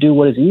going to do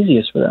what is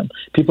easiest for them.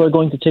 People are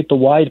going to take the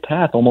wide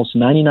path almost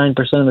 99%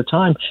 of the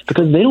time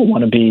because they don't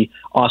want to be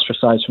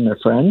ostracized from their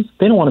friends.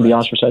 They don't want to be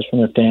ostracized from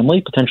their family,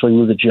 potentially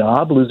lose a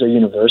job, lose their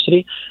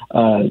university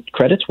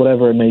credits,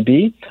 whatever it may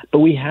be.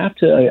 But we have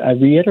to, I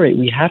reiterate,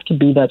 we have to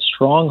be that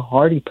strong,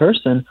 hardy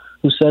person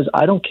who says,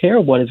 I don't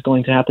care what is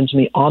going to happen to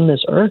me on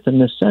this earth in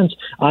this sense.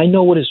 I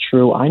know what is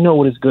true. I know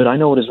what is good. I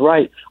know what is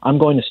right. I'm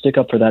going to stick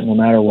up for that no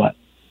matter what.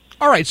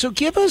 All right, so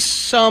give us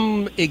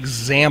some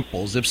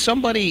examples. If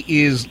somebody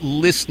is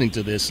listening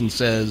to this and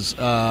says,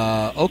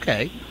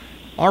 okay,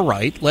 all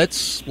right,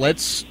 let's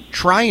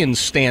try and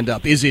stand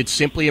up. Is it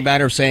simply a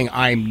matter of saying,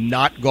 I'm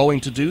not going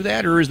to do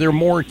that, or is there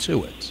more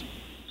to it?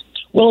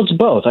 Well, it's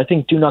both. I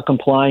think do not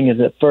complying is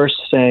at first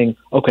saying,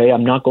 okay,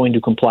 I'm not going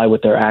to comply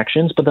with their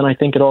actions, but then I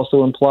think it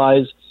also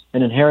implies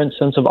an inherent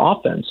sense of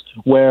offense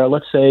where,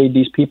 let's say,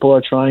 these people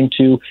are trying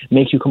to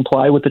make you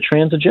comply with the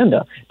trans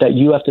agenda, that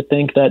you have to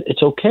think that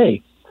it's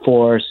okay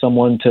for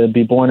someone to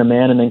be born a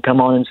man and then come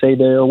on and say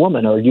they're a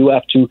woman, or you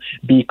have to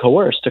be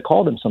coerced to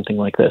call them something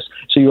like this.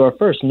 So you are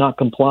first not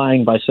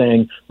complying by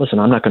saying, listen,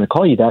 I'm not going to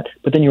call you that,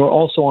 but then you are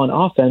also on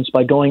offense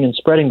by going and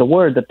spreading the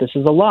word that this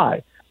is a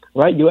lie,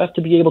 right? You have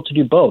to be able to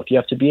do both. You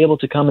have to be able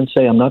to come and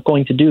say, I'm not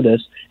going to do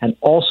this, and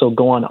also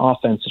go on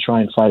offense to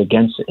try and fight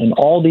against it in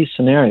all these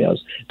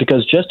scenarios,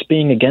 because just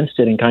being against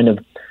it and kind of,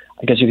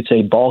 I guess you could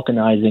say,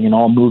 balkanizing and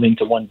all moving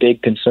to one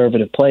big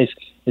conservative place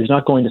is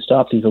not going to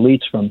stop these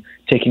elites from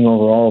taking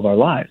over all of our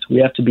lives. We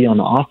have to be on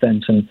the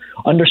offense and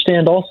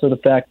understand also the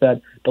fact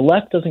that the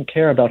left doesn't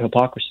care about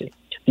hypocrisy.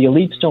 The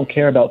elites don't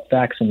care about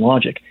facts and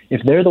logic.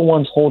 If they're the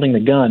ones holding the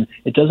gun,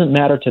 it doesn't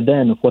matter to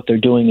them if what they're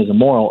doing is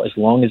immoral as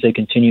long as they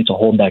continue to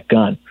hold that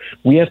gun.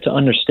 We have to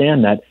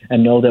understand that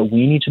and know that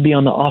we need to be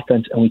on the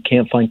offense, and we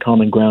can't find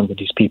common ground with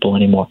these people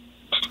anymore.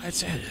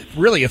 That's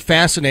really a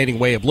fascinating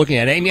way of looking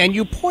at it. And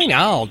you point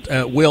out,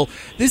 Will,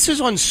 this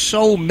is on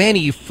so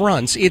many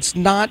fronts. It's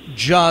not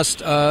just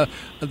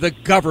the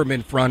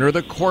government front or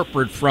the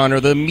corporate front or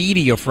the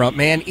media front,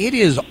 man. It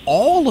is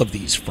all of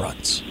these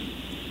fronts.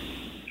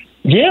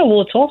 Yeah,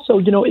 well, it's also,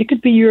 it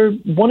could be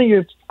one of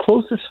your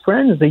closest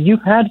friends that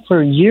you've had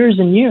for years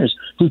and years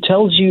who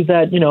tells you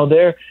that,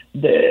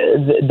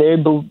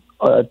 they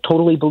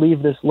totally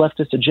believe this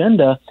leftist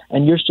agenda,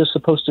 and you're just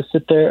supposed to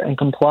sit there and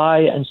comply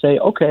and say,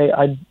 okay,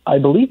 I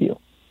believe you.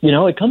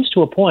 It comes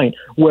to a point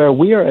where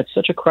we are at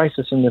such a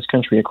crisis in this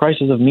country, a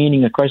crisis of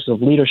meaning, a crisis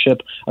of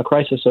leadership, a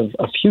crisis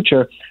of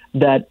future,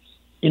 that,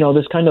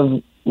 this kind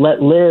of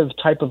let live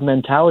type of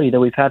mentality that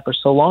we've had for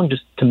so long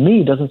just, to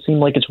me, doesn't seem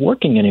like it's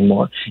working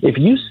anymore. If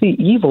you see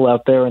evil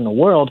out there in the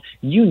world,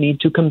 you need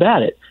to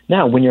combat it.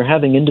 Now, when you're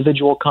having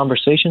individual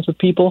conversations with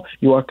people,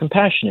 you are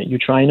compassionate. You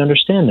try and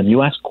understand them.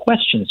 You ask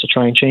questions to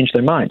try and change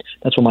their mind.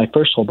 That's what my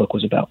first whole book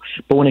was about.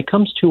 But when it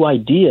comes to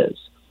ideas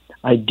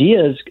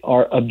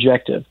are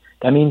objective.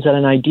 That means that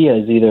an idea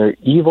is either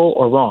evil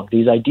or wrong.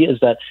 These ideas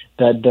that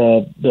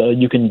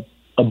you can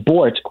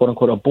abort, quote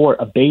unquote, abort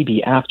a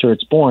baby after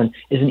it's born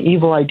is an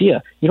evil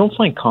idea. You don't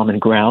find common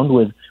ground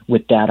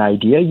with that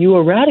idea. You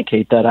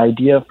eradicate that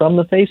idea from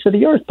the face of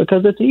the earth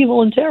because it's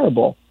evil and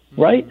terrible,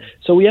 right?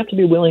 So we have to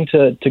be willing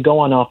to go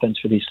on offense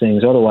for these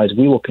things. Otherwise,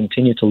 we will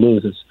continue to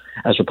lose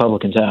as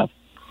Republicans have.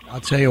 I'll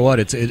tell you what,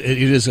 it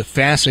is a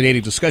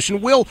fascinating discussion.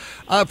 Will,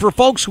 for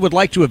folks who would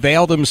like to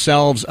avail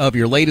themselves of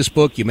your latest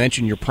book, you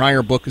mentioned your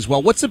prior book as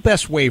well, what's the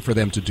best way for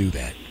them to do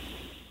that?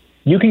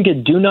 You can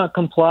get Do Not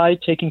Comply,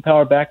 Taking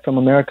Power Back from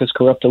America's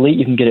Corrupt Elite.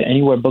 You can get it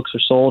anywhere books are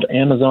sold,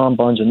 Amazon,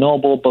 Barnes &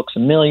 Noble, Books A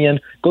Million.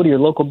 Go to your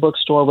local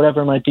bookstore,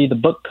 whatever it might be. The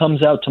book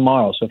comes out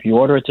tomorrow, so if you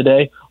order it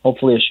today,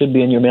 hopefully it should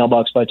be in your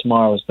mailbox by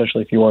tomorrow,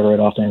 especially if you order it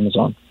off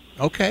Amazon.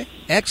 Okay,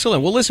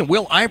 excellent. Well, listen,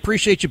 Will, I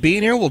appreciate you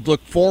being here. We'll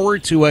look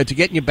forward to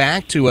getting you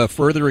back to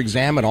further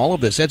examine all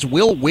of this. That's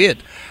Will Whit.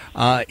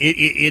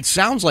 It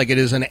sounds like it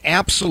is an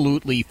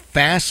absolutely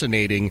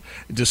fascinating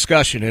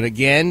discussion. And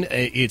again,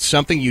 it's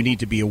something you need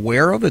to be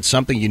aware of. It's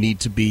something you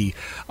need to be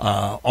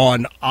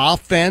on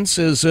offense,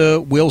 as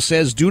Will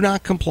says. Do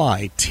not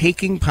comply.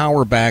 Taking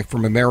power back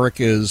from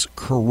America's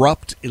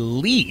corrupt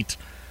elite.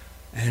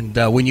 And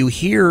when you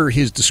hear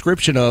his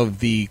description of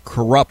the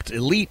corrupt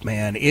elite,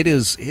 man, it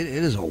is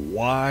a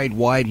wide,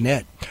 wide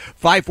net.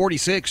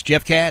 546,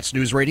 Jeff Katz,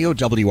 News Radio,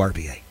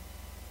 WRVA.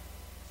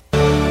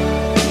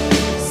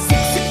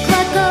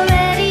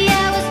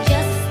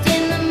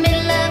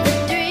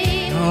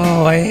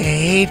 Oh, I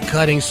hate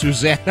cutting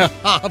Susanna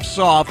Hoffs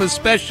off,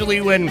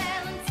 especially when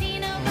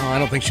I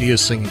don't think she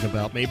is singing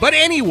about me. But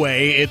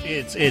anyway,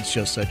 it's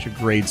just such a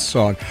great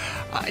song.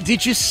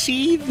 Did you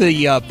see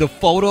the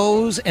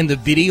photos and the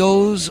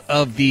videos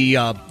of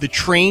the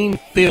train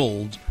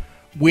filled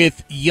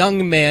with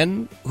young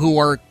men who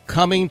are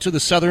coming to the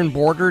southern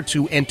border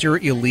to enter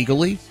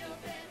illegally?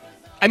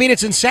 I mean,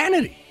 it's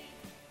insanity.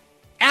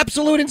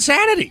 Absolute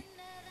insanity.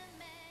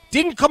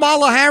 Didn't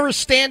Kamala Harris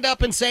stand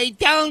up and say,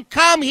 "Don't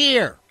come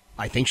here"?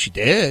 I think she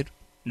did.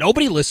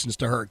 Nobody listens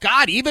to her.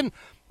 God,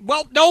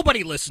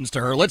 nobody listens to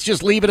her. Let's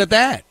just leave it at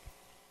that.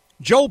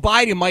 Joe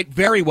Biden might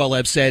very well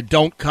have said,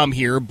 "Don't come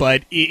here,"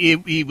 but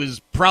he was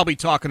probably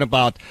talking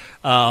about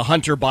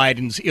Hunter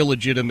Biden's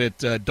illegitimate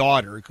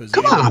daughter.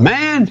 Come on,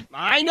 man.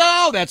 I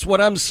know. That's what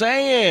I'm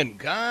saying.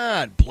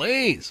 God,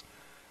 please.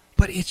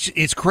 But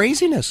it's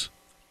craziness.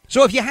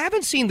 So if you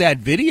haven't seen that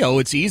video,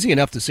 it's easy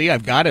enough to see.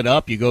 I've got it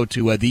up. You go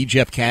to The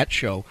Jeff Katz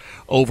Show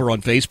over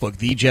on Facebook,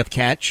 The Jeff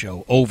Katz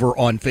Show over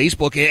on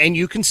Facebook, and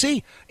you can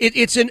see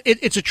it's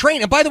a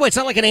train. And by the way, it's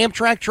not like an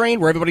Amtrak train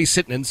where everybody's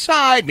sitting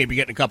inside, maybe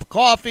getting a cup of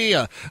coffee,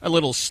 a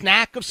little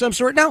snack of some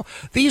sort. No,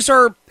 these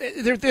are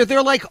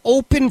they're like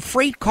open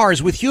freight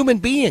cars with human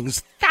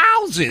beings,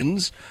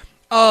 thousands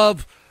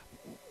of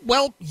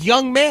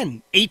young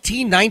men,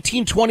 18,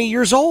 19, 20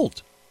 years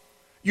old.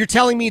 You're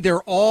telling me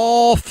they're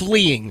all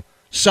fleeing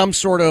some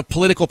sort of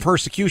political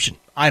persecution?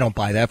 I don't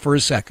buy that for a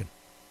second.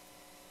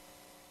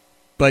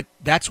 But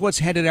that's what's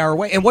headed our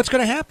way. And what's going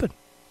to happen?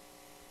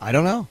 I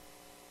don't know.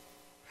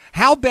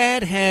 How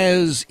bad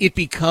has it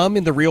become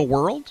in the real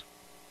world?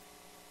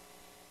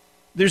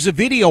 There's a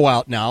video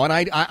out now, and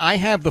I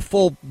have the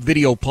full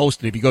video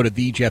posted if you go to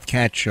The Jeff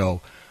Katz Show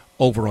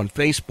over on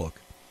Facebook.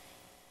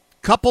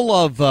 Couple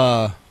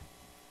of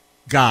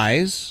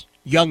guys,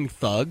 young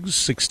thugs,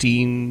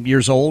 16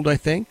 years old, I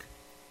think.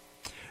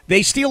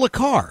 They steal a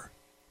car.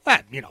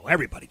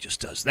 Everybody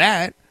just does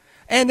that.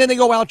 And then they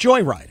go out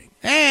joyriding.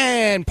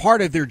 And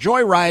part of their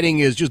joyriding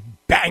is just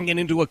banging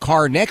into a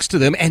car next to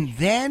them. And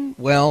then,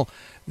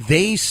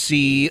 they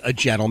see a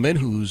gentleman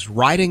who's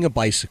riding a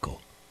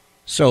bicycle.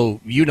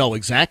 So you know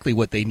exactly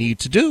what they need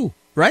to do,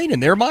 right? In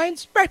their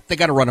minds, right? They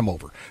got to run him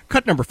over.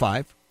 Cut number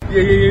 5. Yeah.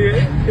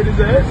 Hit his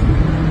ass.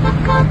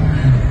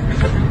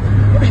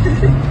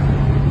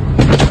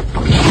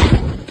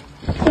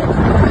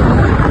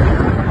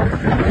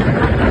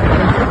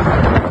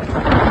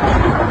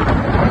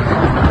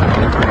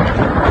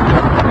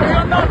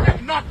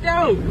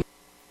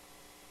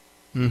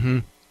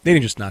 They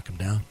didn't just knock him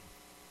down.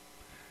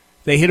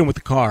 They hit him with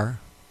the car.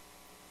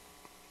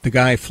 The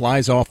guy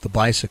flies off the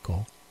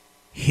bicycle,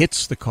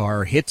 hits the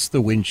car, hits the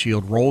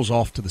windshield, rolls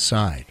off to the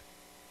side.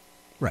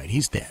 Right,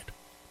 he's dead.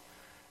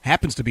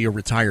 Happens to be a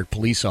retired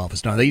police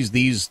officer. Now,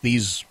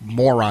 these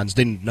morons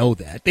didn't know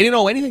that. They didn't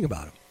know anything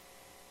about him.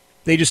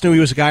 They just knew he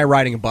was a guy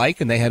riding a bike,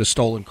 and they had a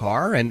stolen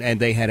car, and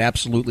they had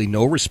absolutely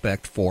no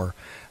respect for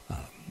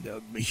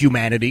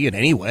humanity in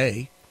any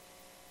way.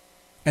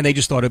 And they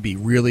just thought it'd be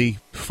really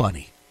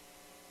funny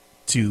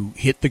to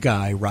hit the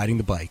guy riding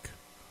the bike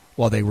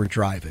while they were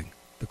driving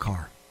the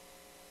car.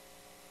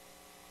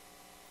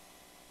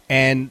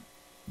 And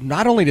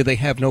not only did they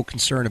have no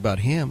concern about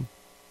him,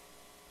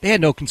 they had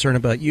no concern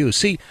about you.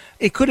 See,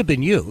 it could have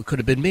been you. It could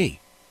have been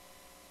me.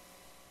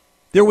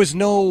 There was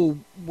no,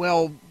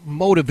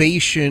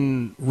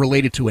 motivation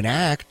related to an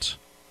act.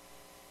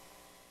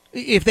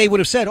 If they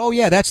would have said, "Oh,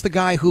 yeah, that's the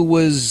guy who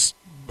was,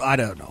 I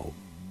don't know,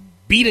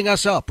 beating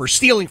us up or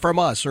stealing from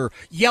us or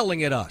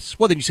yelling at us,"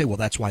 well, then you say, well,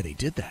 that's why they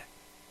did that.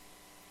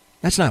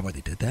 That's not why they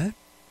did that.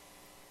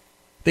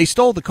 They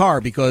stole the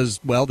car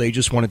because, they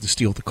just wanted to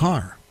steal the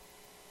car.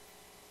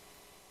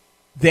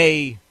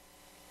 They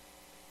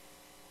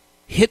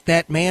hit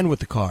that man with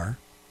the car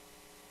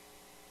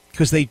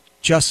because they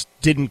just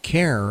didn't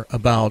care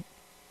about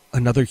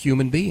another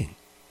human being.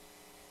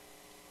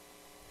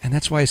 And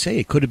that's why I say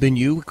it could have been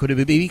you, it could have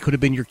been me, it could have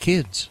been your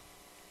kids.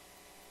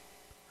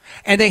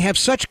 And they have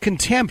such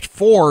contempt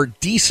for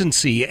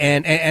decency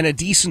and a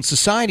decent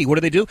society.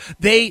 What do?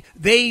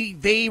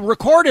 They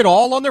record it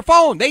all on their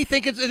phone. They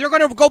think they're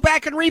going to go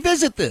back and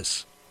revisit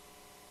this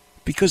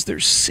because they're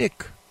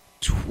sick,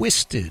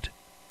 twisted,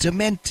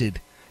 demented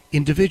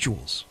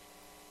individuals.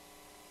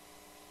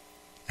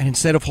 And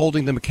instead of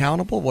holding them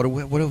accountable,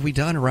 what have we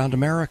done around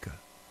America?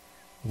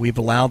 We've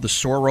allowed the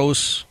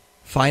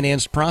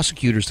Soros-financed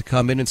prosecutors to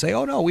come in and say,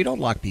 "Oh no, we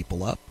don't lock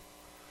people up.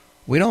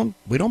 We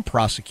don't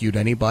prosecute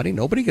anybody.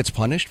 Nobody gets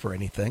punished for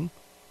anything."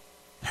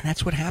 And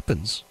that's what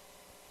happens.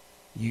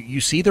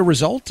 You see the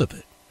result of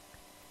it.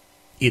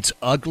 It's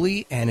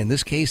ugly, and in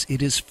this case,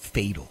 it is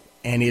fatal.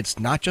 And it's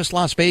not just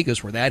Las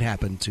Vegas where that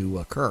happened to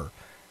occur.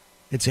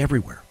 It's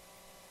everywhere.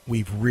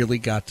 We've really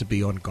got to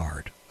be on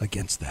guard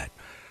against that.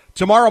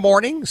 Tomorrow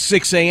morning,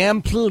 6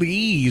 a.m.,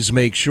 please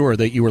make sure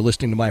that you are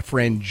listening to my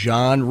friend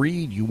John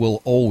Reed. You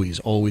will always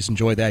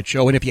enjoy that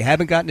show. And if you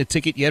haven't gotten a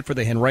ticket yet for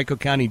the Henrico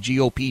County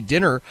GOP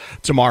dinner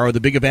tomorrow,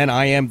 the big event,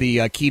 I am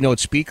the keynote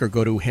speaker.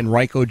 Go to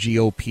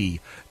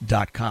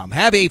henricogop.com.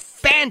 Have a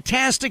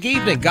fantastic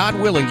evening. God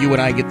willing, you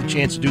and I get the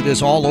chance to do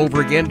this all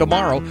over again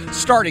tomorrow,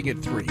 starting at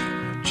 3.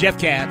 Jeff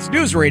Katz,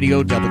 News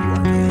Radio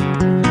WRVA.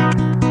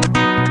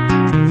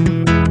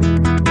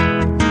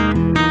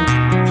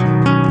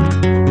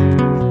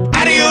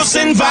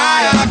 And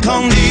via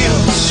con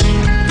Dios,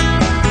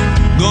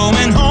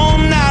 going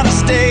home now to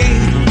stay.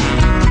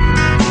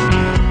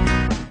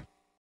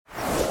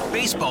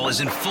 Baseball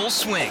is in full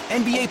swing.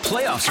 NBA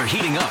playoffs are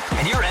heating up,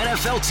 and your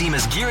NFL team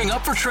is gearing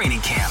up for training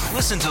camp.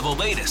 Listen to the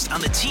latest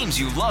on the teams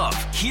you love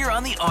here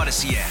on the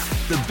Odyssey app.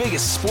 The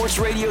biggest sports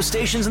radio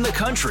stations in the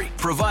country,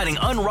 providing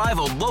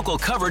unrivaled local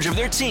coverage of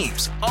their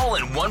teams, all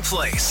in one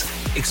place.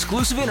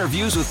 Exclusive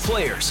interviews with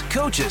players,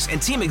 coaches,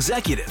 and team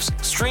executives,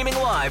 streaming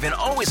live and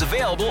always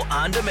available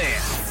on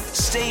demand.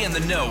 Stay in the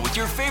know with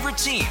your favorite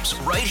teams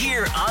right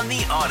here on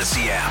the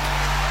Odyssey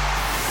app.